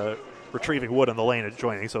 Barber's retrieving wood on the lane and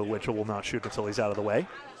joining, so Winchell will not shoot until he's out of the way.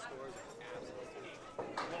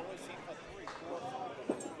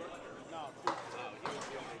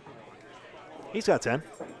 He's got 10.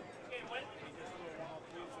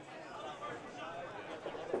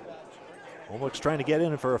 Holbrook's trying to get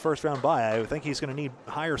in for a first round bye. I think he's going to need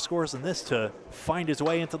higher scores than this to find his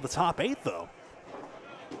way into the top 8, though.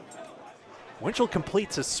 Winchell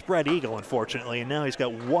completes his spread eagle, unfortunately, and now he's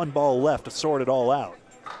got one ball left to sort it all out.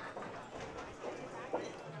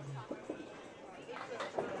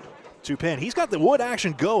 2 pin. He's got the wood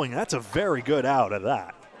action going. That's a very good out of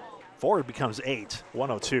that. Forward becomes 8,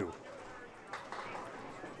 102.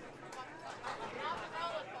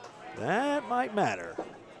 That might matter.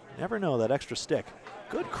 Never know, that extra stick.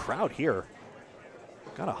 Good crowd here.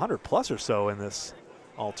 Got 100 plus or so in this,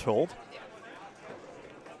 all told.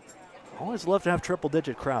 Always love to have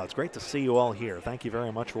triple-digit crowds. Great to see you all here. Thank you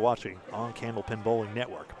very much for watching on Candlepin Bowling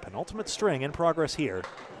Network. Penultimate string in progress here.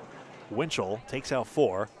 Winchell takes out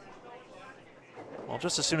 4. Well,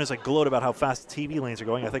 just as soon as I gloat about how fast the TV lanes are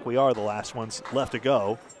going, I think we are the last ones left to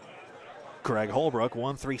go. Greg Holbrook,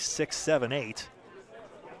 1-3-6-7-8.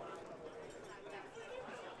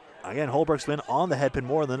 Again, Holbrook's been on the headpin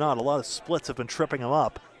more than not. A lot of splits have been tripping him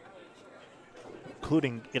up,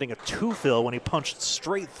 including getting a 2-fill when he punched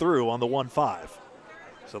straight through on the 1-5.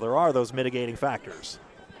 So there are those mitigating factors.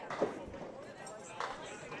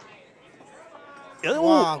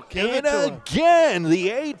 Wow, give it and to him. again, the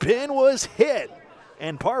 8-pin was hit.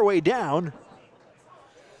 And partway down.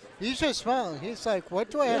 He's just smiling. He's like, what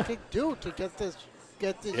do I have to do to get these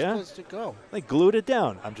splits to go? They glued it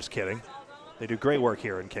down. I'm just kidding. They do great work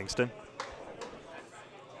here in Kingston.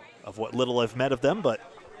 Of what little I've met of them, but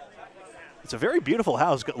it's a very beautiful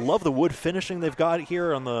house. Love the wood finishing they've got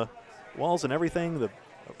here on the walls and everything. The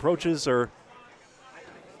approaches are,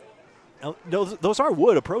 those are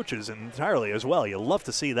wood approaches entirely as well. You love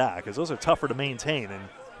to see that because those are tougher to maintain. And,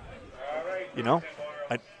 you know,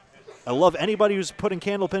 I love anybody who's putting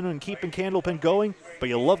Candlepin and keeping Candlepin going, but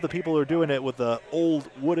you love the people who are doing it with the old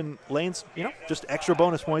wooden lanes. You know, just extra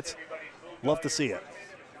bonus points. Love to see it.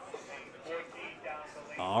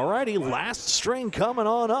 All righty, last string coming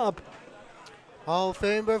on up. Hall of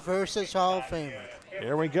Famer versus Hall of Famer.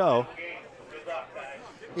 Here we go.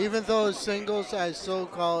 Even though it's singles, I still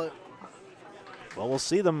call it. Well, we'll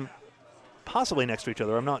see them possibly next to each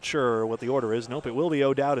other. I'm not sure what the order is. Nope, it will be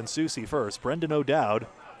O'Dowd and Susie first. Brendan O'Dowd.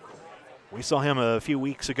 We saw him a few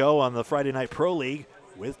weeks ago on the Friday Night Pro League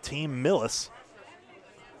with Team Millis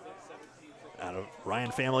out of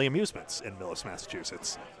Ryan Family Amusements in Millis,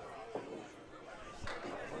 Massachusetts.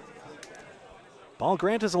 Paul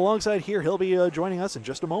Grant is alongside here. He'll be joining us in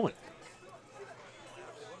just a moment.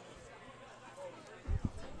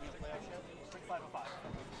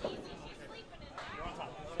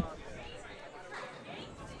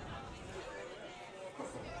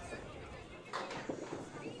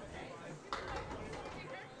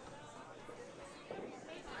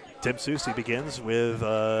 Tim Susie begins with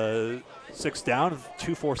 6 down,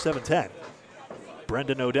 2-4-7-10.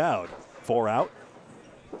 Brendan O'Dowd, 4 out.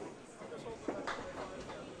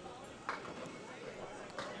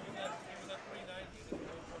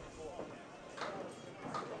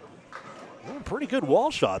 Pretty good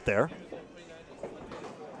wall shot there.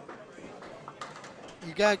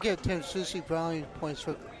 You got to give Tim Susie brownie points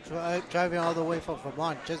for driving all the way from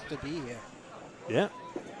Vermont just to be here. Yeah.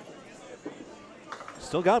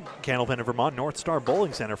 Still got Candlepin in Vermont, North Star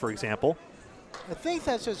Bowling Center, for example. I think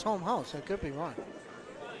that's his home house. I could be wrong.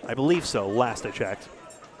 I believe so, last I checked.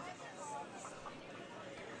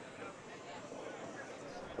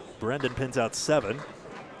 Brendan pins out 7.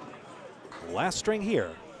 Last string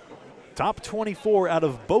here. Top 24 out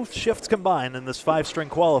of both shifts combined in this 5-string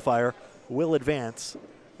qualifier will advance,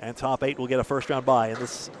 and top 8 will get a first-round bye in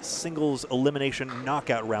this singles elimination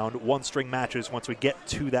knockout round, 1-string matches once we get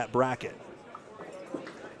to that bracket.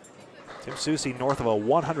 Tim Susie, north of a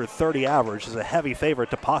 130 average, is a heavy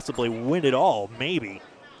favorite to possibly win it all, maybe,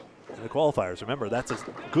 in the qualifiers. Remember, that's a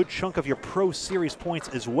good chunk of your Pro Series points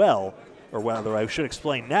as well, or rather, I should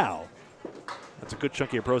explain now. That's a good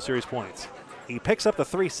chunk of your Pro Series points. He picks up the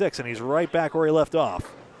 3-6, and he's right back where he left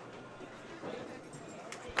off.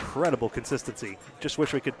 incredible consistency. Just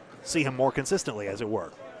wish we could see him more consistently, as it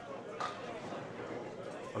were.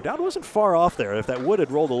 O'Dowd wasn't far off there. If that wood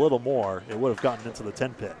had rolled a little more, it would have gotten into the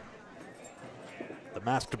 10 pin. The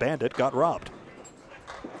masked bandit got robbed.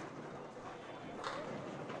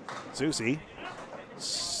 Zusi,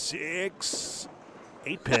 6,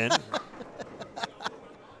 8 pin.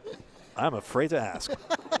 I'm afraid to ask.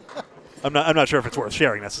 I'm not sure if it's worth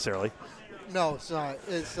sharing necessarily. No, it's not.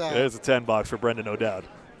 It's It's a 10 box for Brendan O'Dowd.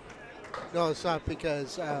 no, it's not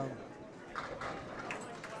because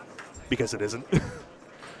Because it isn't.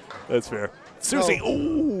 That's fair. Susie,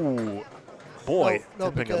 ooh, boy, No,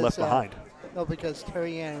 10 pin got left behind. No, because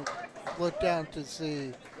Terry Ann looked down to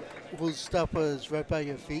see whose stuff was right by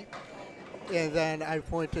your feet. And then I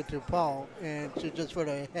pointed to Paul, and she just put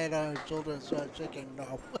her head on her shoulder and started shaking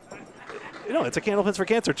no. You know, it's a Candlepins for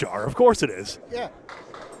Cancer jar. Of course it is. Yeah.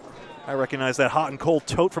 I recognize that hot and cold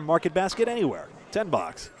tote from Market Basket anywhere. 10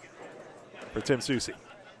 box for Tim Susie.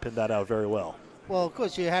 Pinned that out very well. Well, of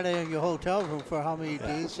course, you had it in your hotel room for how many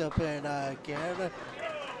days up in Canada?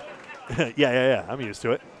 yeah. I'm used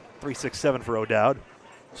to it. 367 for O'Dowd.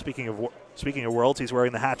 Speaking of worlds, he's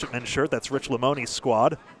wearing the Hatchet Men shirt. That's Rich Limoni's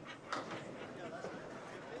squad.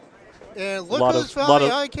 And look who's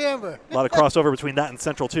finally on camera. A lot of crossover between that and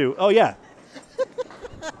Central 2. Oh, yeah.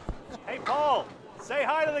 Hey, Paul, say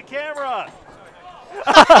hi to the camera.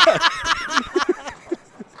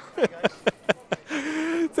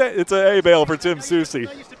 It's a hay bale for Tim Susie.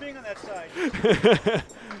 I'm used to being on that side.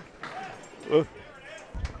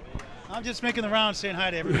 I'm just making the rounds saying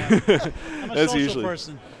hi to everyone. I'm a As social usually.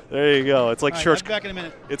 person. There you go. It's like All right, church. I'll be back in a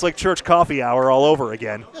minute. It's like church coffee hour all over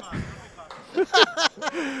again.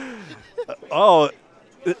 Oh,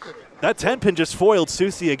 that 10 pin just foiled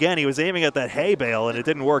Susie again. He was aiming at that hay bale, and it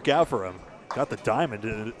didn't work out for him. Got the diamond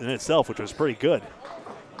in itself, which was pretty good.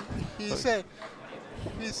 He said,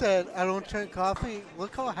 I don't drink coffee.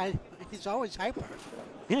 Look how high, he's always hyper.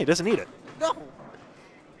 Yeah, he doesn't need it. No.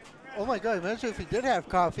 Oh my God, imagine if he did have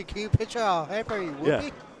coffee. Can you picture how hyper he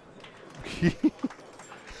would be?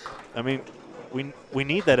 I mean, we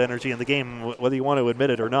need that energy in the game, whether you want to admit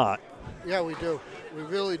it or not. Yeah, we do. We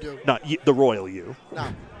really do. Not the royal you.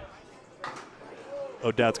 No.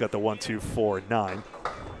 O'Dowd's got the 1, 2, 4, 9.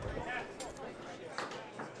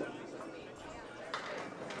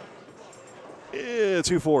 Yeah,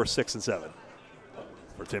 2, 4, 6, and 7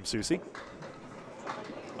 for Tim Susie.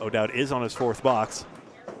 O'Dowd is on his 4th box.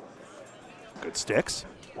 Good sticks.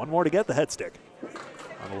 One more to get the head stick.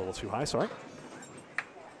 I'm a little too high, sorry.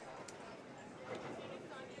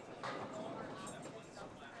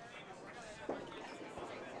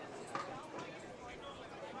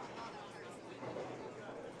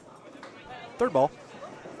 Third ball,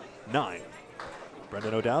 9.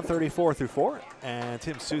 Brendan O'Dowd, 34 through 4, and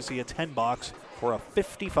Tim Susie a 10 box for a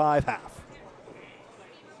 55 half.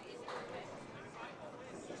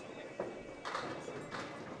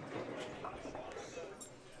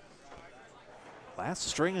 Last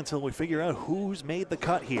string until we figure out who's made the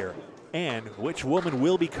cut here and which woman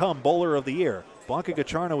will become Bowler of the Year. Blanca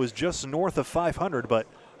Gacharno is just north of 500, but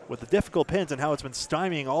with the difficult pins and how it's been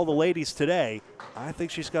stymieing all the ladies today, I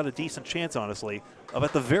think she's got a decent chance, honestly, of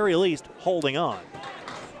at the very least holding on.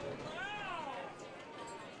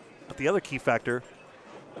 But the other key factor,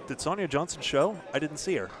 did Sonia Johnson show? I didn't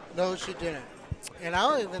see her. No, she didn't. And I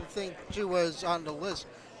don't even think she was on the list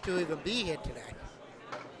to even be here today.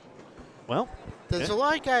 Well, There's a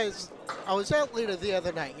lot of guys. I was at Leader the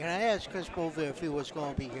other night, and I asked Chris Bovee if he was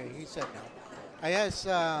going to be here. He said no. I asked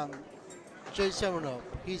Jay Semino.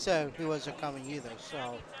 He said he wasn't coming either.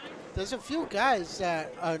 So there's a few guys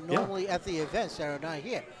that are normally at the events that are not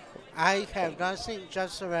here. I have not seen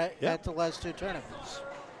Justin at the last 2 tournaments.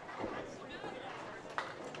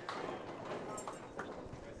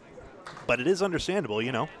 but it is understandable,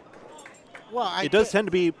 you know. Well, it does tend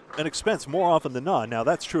to be an expense more often than not. Now,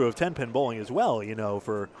 that's true of 10-pin bowling as well, you know,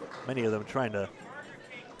 for many of them trying to,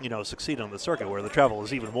 you know, succeed on the circuit where the travel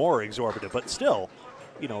is even more exorbitant. But still,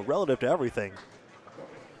 you know, relative to everything,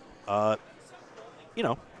 you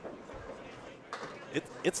know,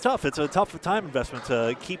 it's tough. It's a tough time investment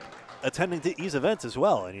to keep attending these events as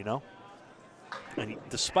well. And, you know, and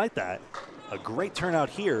despite that, a great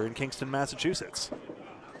turnout here in Kingston, Massachusetts.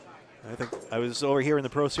 I think I was over here in the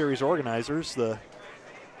Pro Series organizers, the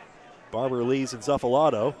Barber, Lees, and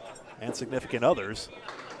Zuffalato, and significant others,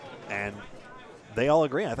 and they all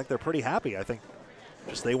agree. I think they're pretty happy. I think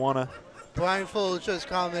just they want to. Brian Folds just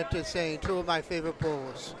commented saying 2 of my favorite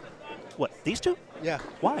bowlers. What, these 2? Yeah.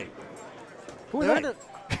 Why? Who are They're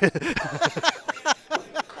they?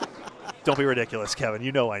 Don't be ridiculous, Kevin.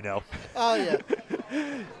 You know I know. Oh, yeah.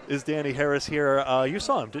 is Danny Harris here? You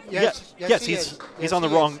saw him, didn't you? Yes, Yeah. yes, he he's is. he's Yes, on the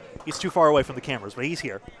he wrong. is. He's too far away from the cameras, but he's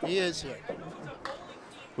here. He is here.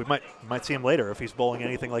 We might see him later if he's bowling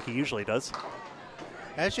anything like he usually does.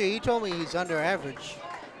 Actually, he told me he's under average.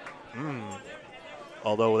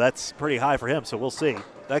 Although that's pretty high for him, so we'll see.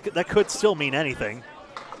 That could still mean anything.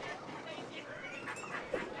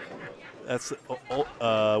 That's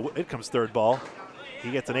it comes third ball.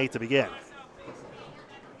 He gets an 8 to begin.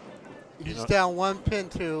 He's down 1 pin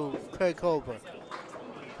to Craig Holbrook.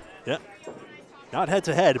 Yeah, not head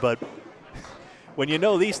to head, but when you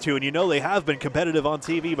know these two and you know they have been competitive on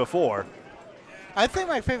TV before. I think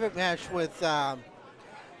my favorite match with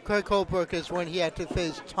Craig Holbrook is when he had to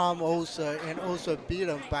face Tom Osa, and Osa beat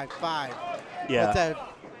him by 5. Yeah. With that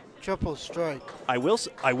triple strike. I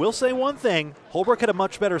will say one thing. Holbrook had a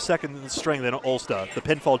much better second string than Ulsta. The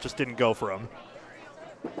pinfall just didn't go for him.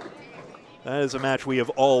 That is a match we have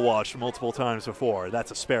all watched multiple times before.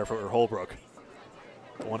 That's a spare for Holbrook.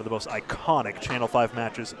 One of the most iconic Channel 5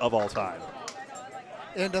 matches of all time.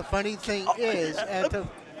 And the funny thing is, at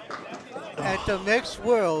the Mixed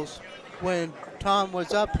Worlds, when Tom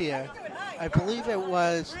was up here, I believe it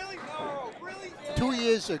was 2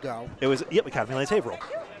 years ago, It was, yep, Academy Lanes Haverhill.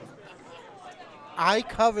 I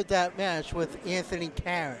covered that match with Anthony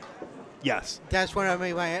Karen. Yes. That's when I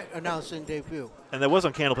made my announcing debut. And that was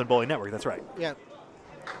on Candlepin Bowling Network, that's right. Yeah.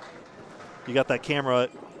 You got that camera.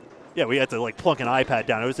 Yeah, we had to like plunk an iPad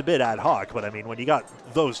down. It was a bit ad hoc, but I mean, when you got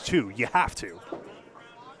those two, you have to.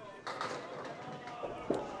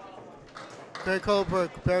 Craig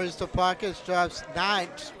Holbrook buries the pockets, drops 9.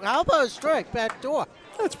 How about a strike? Back door.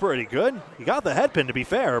 That's pretty good. You got the head pin, to be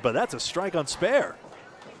fair, but that's a strike on spare.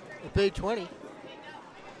 A big 20.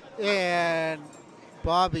 And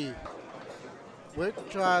Bobby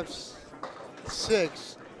Wick drops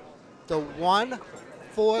 6. The 1,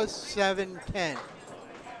 4, 7, 10.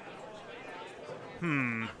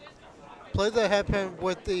 Play the head pin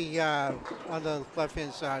with the on the left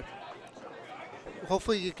hand side.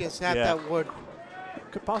 Hopefully you can snap Yeah. that wood.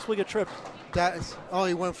 Could possibly get tripped. Oh,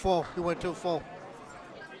 he went full. He went too full.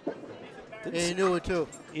 And he knew it too.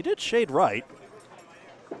 He did shade right.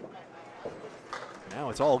 Now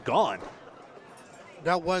it's all gone.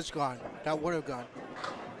 That was gone. That would have gone.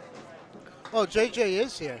 Oh, JJ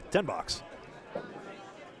is here. 10 box.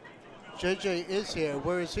 JJ is here.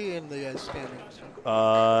 Where is he in the standings?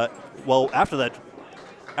 Well, after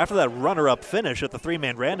that runner-up finish at the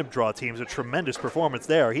 3-man random draw teams, a tremendous performance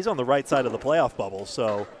there. He's on the right side of the playoff bubble,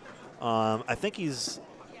 so I think he's,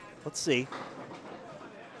 let's see,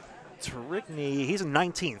 Trickney, he's in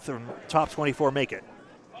 19th from top 24 make it.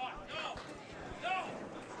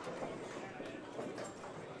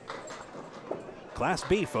 Class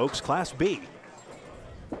B, folks, Class B.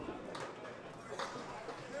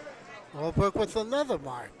 Holbrook with another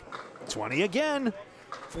mark. 20 again.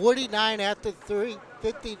 49 after 3,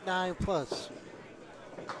 59 plus.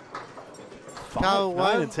 5,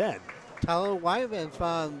 9, and 10. Tyler Wyman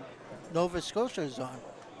from Nova Scotia is on.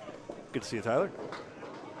 Good to see you, Tyler.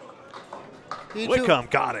 He Whitcomb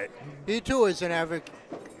got it. He too is an avid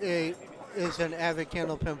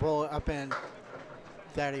candlepin bowler up in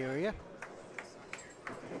that area.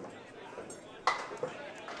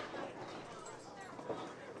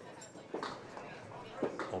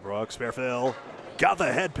 Holbrook, Sparefill, got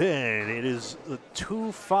the head pin. It is the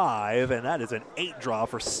 2-5, and that is an 8 draw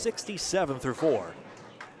for 67 through 4.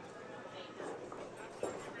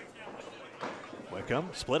 Whitcomb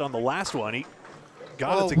split on the last one. He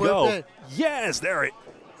got it to go. Pin. Yes, there it.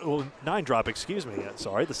 Well, 9 drop, excuse me.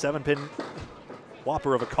 Sorry, the 7-pin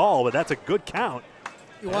whopper of a call, but that's a good count.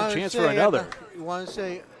 You And a want chance for another. You want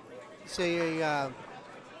to say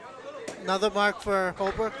another mark for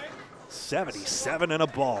Holbrook? 77 and a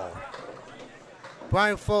ball.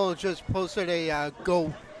 Brian Fuller just posted a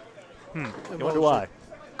go. I wonder why.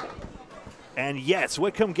 And yes,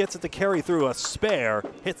 Whitcomb gets it to carry through a spare,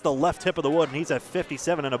 hits the left tip of the wood, and he's at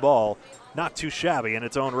 57 and a ball. Not too shabby in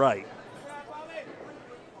its own right.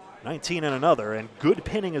 19 and another, and good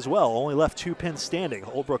pinning as well. Only left 2 pins standing.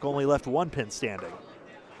 Holbrook only left 1 pin standing.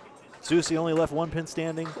 Susie only left 1 pin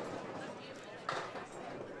standing.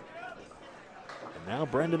 And now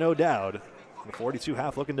Brendan O'Dowd, the 42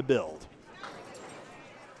 half, looking to build.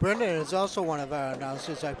 Brendan is also one of our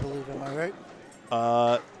announcers, I believe. Am I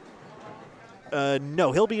right?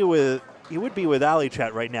 No, he would be with Alley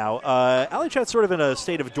Chat right now. Alley Chat's sort of in a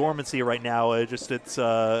state of dormancy right now.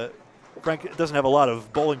 Frank doesn't have a lot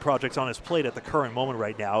of bowling projects on his plate at the current moment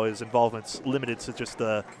right now. His involvement's limited to just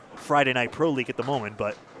the Friday Night Pro League at the moment,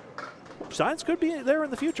 but signs could be there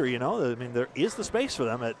in the future, you know. I mean, there is the space for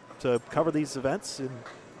them to cover these events and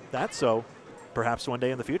that, so perhaps one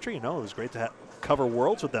day in the future. You know, it was great to cover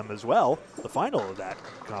Worlds with them as well, the final of that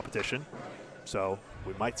competition. So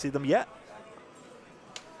we might see them yet.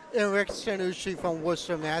 And Rick Stanucci from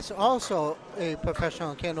Worcester, Mass., also a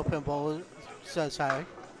professional candlepin bowler, says hi.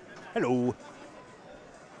 Hello.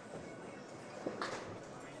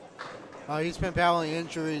 He's been battling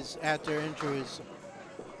injuries after injuries.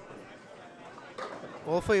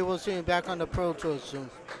 Hopefully we'll see him back on the Pro Tour soon.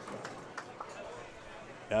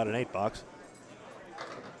 Out an 8-box.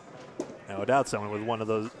 No doubt someone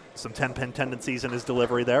with some 10-pin tendencies in his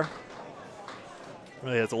delivery there.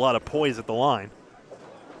 Really has a lot of poise at the line.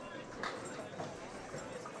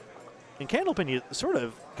 In candlepin, you sort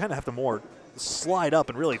of kind of have to more slide up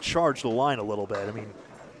and really charge the line a little bit. I mean,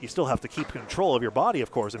 you still have to keep control of your body,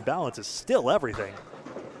 of course, and balance is still everything.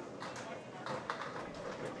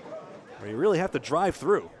 Where you really have to drive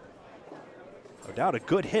through. No doubt a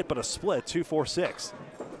good hit, but a split, 2-4-6.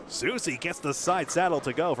 Susie gets the side saddle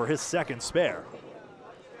to go for his second spare.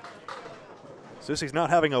 Susie's not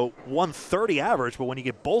having a 130 average, but when you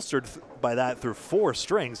get bolstered by that through 4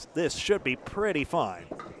 strings, this should be pretty fine.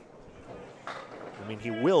 I mean,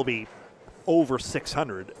 he will be over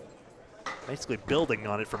 600, basically building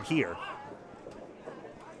on it from here.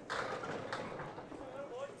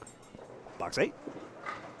 Box 8.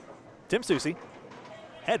 Tim Susie.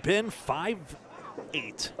 Head pin 5,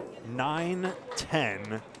 8, 9,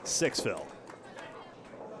 10, 6 fill.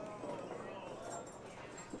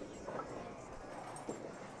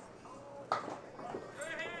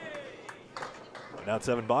 And out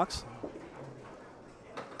 7 box.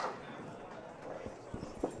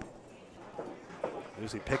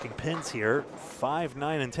 Susie picking pins here, 5,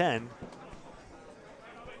 9, and 10.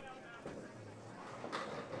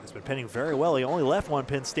 He's been pinning very well. He only left 1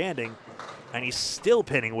 pin standing, and he's still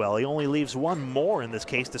pinning well. He only leaves 1 more in this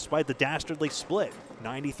case, despite the dastardly split,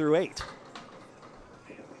 90 through 8.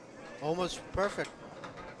 Almost perfect.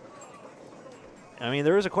 I mean,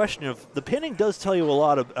 there is a question of, the pinning does tell you a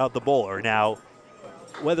lot about the bowler. Now,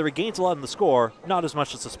 whether it gains a lot in the score, not as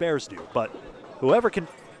much as the spares do, but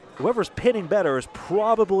whoever's pinning better is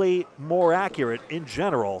probably more accurate in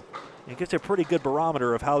general. It gives you a pretty good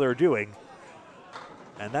barometer of how they're doing.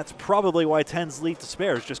 And that's probably why 10s lead to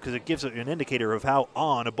spares, just because it gives it an indicator of how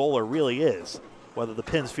on a bowler really is, whether the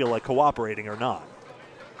pins feel like cooperating or not.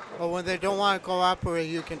 But when they don't want to cooperate,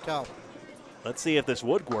 you can tell. Let's see if this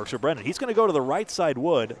wood works for Brendan. He's going to go to the right side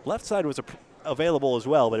wood. Left side was available as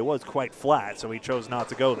well, but it was quite flat, so he chose not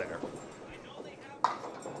to go there.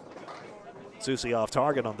 Susie off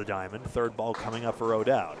target on the diamond. Third ball coming up for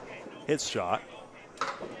O'Dowd. His shot.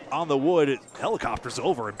 On the wood, it helicopters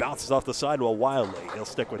over and bounces off the sidewall wildly. He'll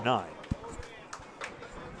stick with 9.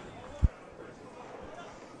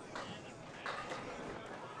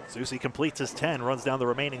 Susie completes his 10, runs down the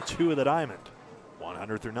remaining 2 of the diamond.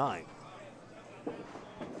 100 through 9.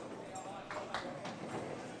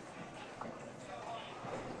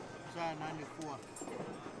 Sorry, 94.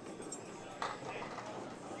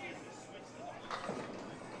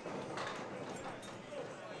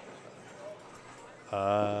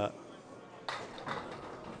 Uh,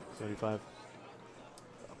 75.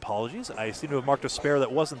 Apologies. I seem to have marked a spare that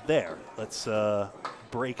wasn't there. Let's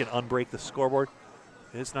break and unbreak the scoreboard.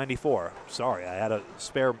 It's 94. Sorry, I had a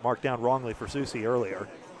spare marked down wrongly for Susie earlier.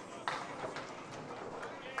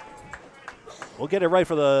 We'll get it right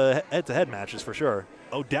for the head-to-head matches for sure.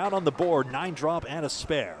 Oh, down on the board, 9 drop and a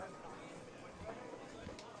spare.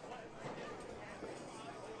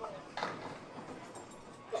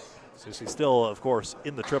 Susie's still, of course,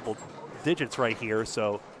 in the triple digits right here,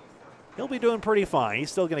 so he'll be doing pretty fine.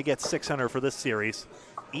 He's still going to get 600 for this series,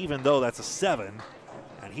 even though that's a 7,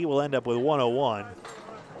 and he will end up with 101.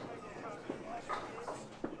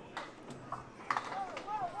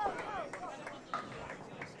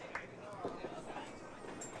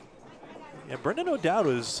 Yeah, Brendan O'Dowd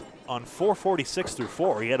was on 446 through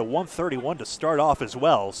 4. He had a 131 to start off as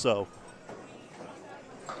well, so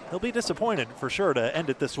he'll be disappointed for sure to end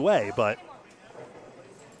it this way, but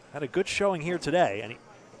had a good showing here today. And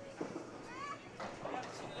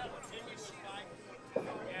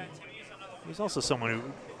he's also someone who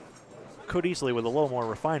could easily, with a little more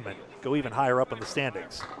refinement, go even higher up in the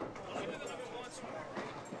standings.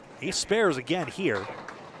 He spares again here.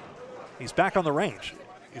 He's back on the range.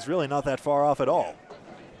 He's really not that far off at all.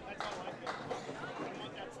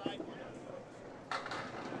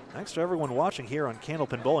 Thanks to everyone watching here on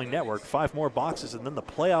Candlepin Bowling Network. 5 more boxes and then the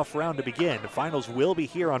playoff round to begin. The finals will be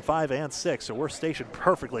here on 5 and 6, so we're stationed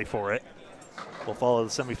perfectly for it. We'll follow the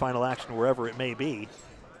semifinal action wherever it may be.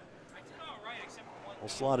 We'll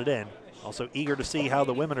slot it in. Also eager to see how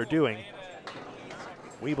the women are doing.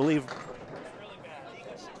 We believe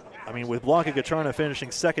I mean, with Blanca Gatrana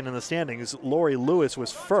finishing second in the standings, Lori Lewis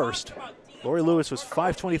was first. Lori Lewis was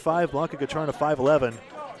 525, Blanca Gatrana 511.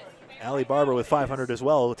 Allie Barber with 500 as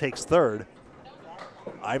well takes third.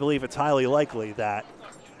 I believe it's highly likely that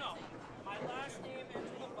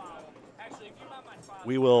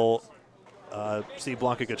we will see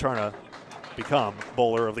Blanca Gatrana become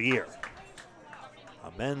Bowler of the Year.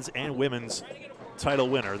 A men's and women's title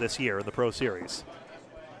winner this year in the Pro Series.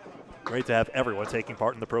 Great to have everyone taking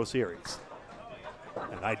part in the Pro Series.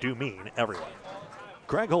 And I do mean everyone.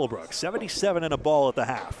 Greg Holbrook, 77 and a ball at the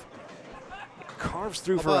half. Carves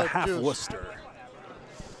through for a half Worcester.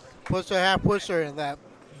 Puts a half Worcester in that.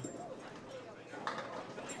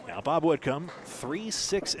 Now Bob Whitcomb, 3,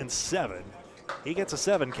 6, and 7. He gets a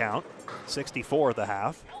 7 count, 64 at the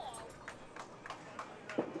half.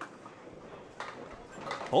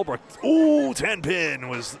 Holbrook, ooh, 10 pin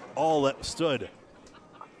was all that stood.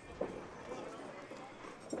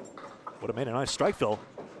 Would have made a nice strike, Phil.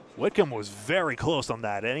 Whitcomb was very close on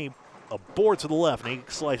that. And a board to the left, and he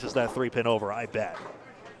slices that 3-pin over, I bet.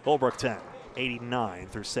 Holbrook 10, 89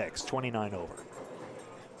 through 6, 29 over.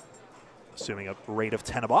 Assuming a rate of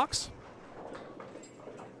 10 a box.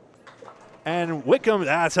 And Whitcomb,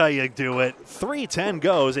 that's how you do it. 3-10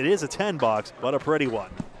 goes. It is a 10 box, but a pretty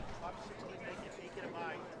one.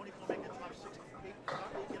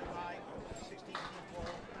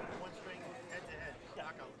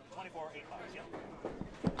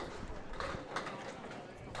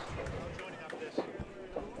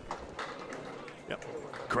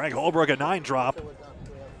 Greg Holbrook, a 9 drop.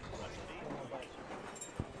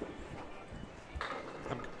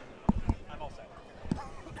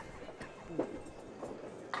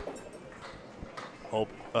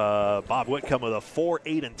 Bob Whitcomb with a 4,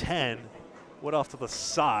 8, and 10. Wood off to the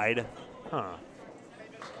side.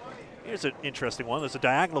 Here's an interesting one. There's a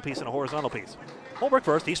diagonal piece and a horizontal piece. Holbrook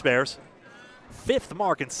first, he spares. 5th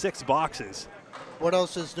mark in 6 boxes. What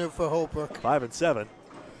else is new for Holbrook? 5 and 7.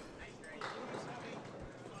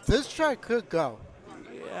 This strike could go.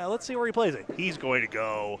 Yeah, let's see where he plays it. He's going to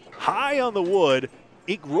go high on the wood.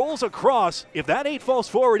 It rolls across. If that 8 falls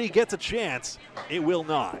forward, he gets a chance. It will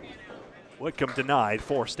not. Whitcomb denied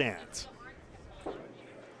 4 stands.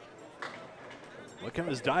 Whitcomb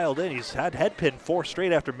is dialed in. He's had head pin 4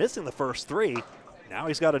 straight after missing the first 3. Now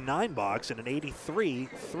he's got a 9 box and an 83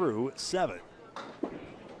 through 7.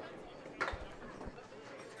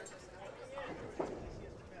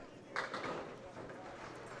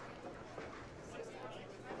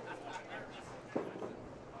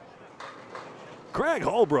 Greg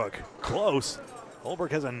Holbrook, close.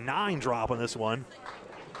 Holbrook has a 9 drop on this one.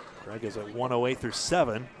 Greg is at 108 through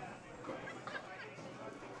 7.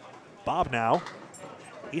 Bob now.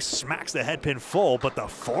 He smacks the head pin full, but the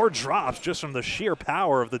 4 drops just from the sheer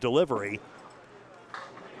power of the delivery.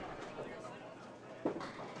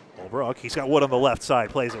 Holbrook, he's got wood on the left side,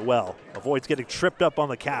 plays it well. Avoids getting tripped up on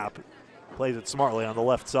the cap. Plays it smartly on the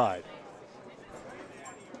left side.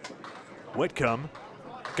 Whitcomb,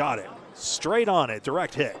 got it. Straight on it,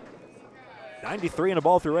 direct hit. 93 and a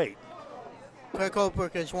ball through 8. Greg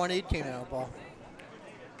Holbrook is 118 and a ball.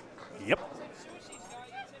 Yep.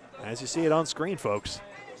 As you see it on screen, folks.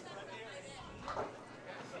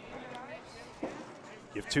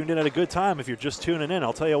 You've tuned in at a good time if you're just tuning in,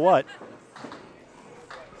 I'll tell you what.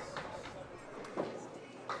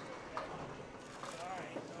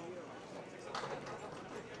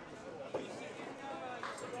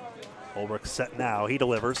 Holbrook set now, he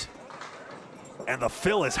delivers. And the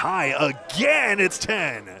fill is high again, it's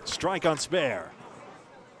 10. Strike on spare.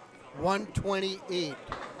 128.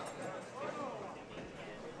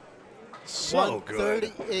 So good.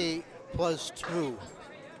 138 plus 2.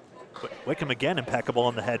 Whitcomb again impeccable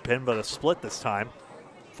on the head pin, but a split this time.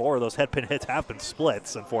 4 of those head pin hits have been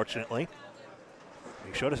splits, unfortunately.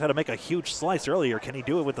 He showed us how to make a huge slice earlier. Can he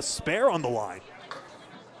do it with the spare on the line?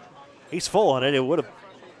 He's full on it. It would have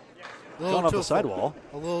gone off the sidewall.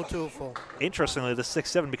 A little too full. Interestingly, the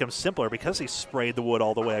 6-7 becomes simpler because he sprayed the wood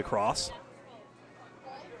all the way across.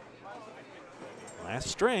 Last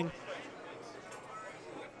string.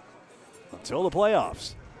 Until the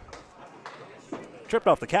playoffs. Tripped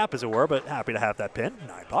off the cap, as it were, but happy to have that pin.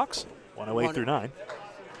 9 box, 108 through 9.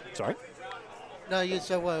 Sorry? No, you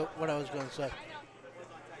said what I was going to say.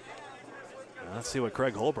 Let's see what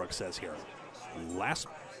Craig Holbrook says here. Last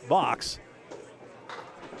box.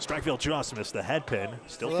 Strike field just missed the head pin.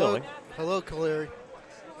 Still filling. Hello, Caleri.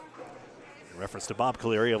 In reference to Bob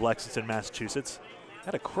Caleri of Lexington, Massachusetts.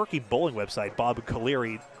 Had a quirky bowling website, Bob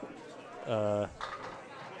Caleri.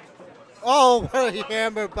 Oh, what a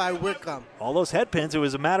hammer by Whitcomb. All those head pins, it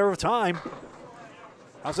was a matter of time.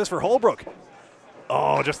 How's this for Holbrook?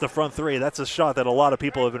 Oh, just the front three. That's a shot that a lot of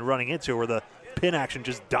people have been running into where the pin action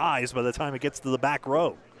just dies by the time it gets to the back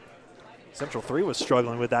row. Central 3 was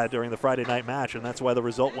struggling with that during the Friday night match, and that's why the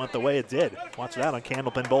result went the way it did. Watch that on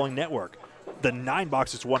Candlepin Bowling Network. The 9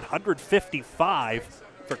 box is 155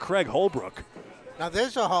 for Craig Holbrook. Now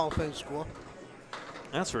there's a Hall of Fame score.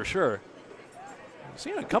 That's for sure. I've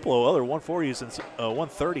seen a couple of other 140s and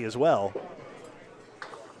 130 as well.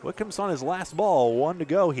 Whitcomb's on his last ball, 1 to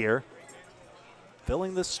go here.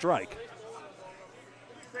 Filling this strike.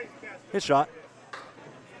 His shot.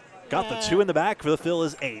 Got the 2 in the back for the fill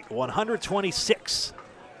is 8. 126.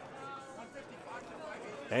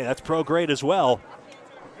 Hey, that's pro grade as well.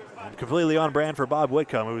 And completely on brand for Bob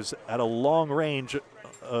Whitcomb, who's at a long range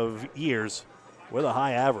of years with a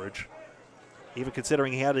high average. Even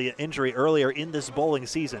considering he had an injury earlier in this bowling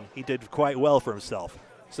season, he did quite well for himself.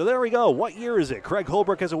 So there we go. What year is it? Craig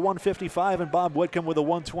Holbrook has a 155 and Bob Whitcomb with a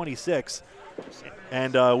 126.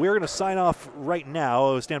 And we're going to sign off right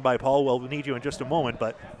now. Stand by, Paul. We'll need you in just a moment.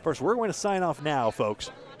 But first, we're going to sign off now,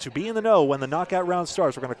 folks. To be in the know when the knockout round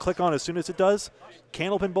starts, we're going to click on as soon as it does.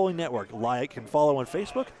 Candlepin Bowling Network. Like and follow on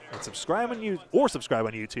Facebook and subscribe on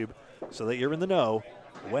YouTube so that you're in the know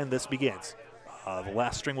when this begins. The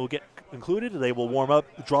last string will get included. They will warm up,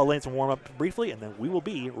 draw lanes and warm up briefly, and then we will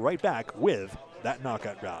be right back with that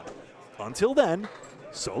knockout round. Until then,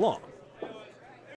 so long.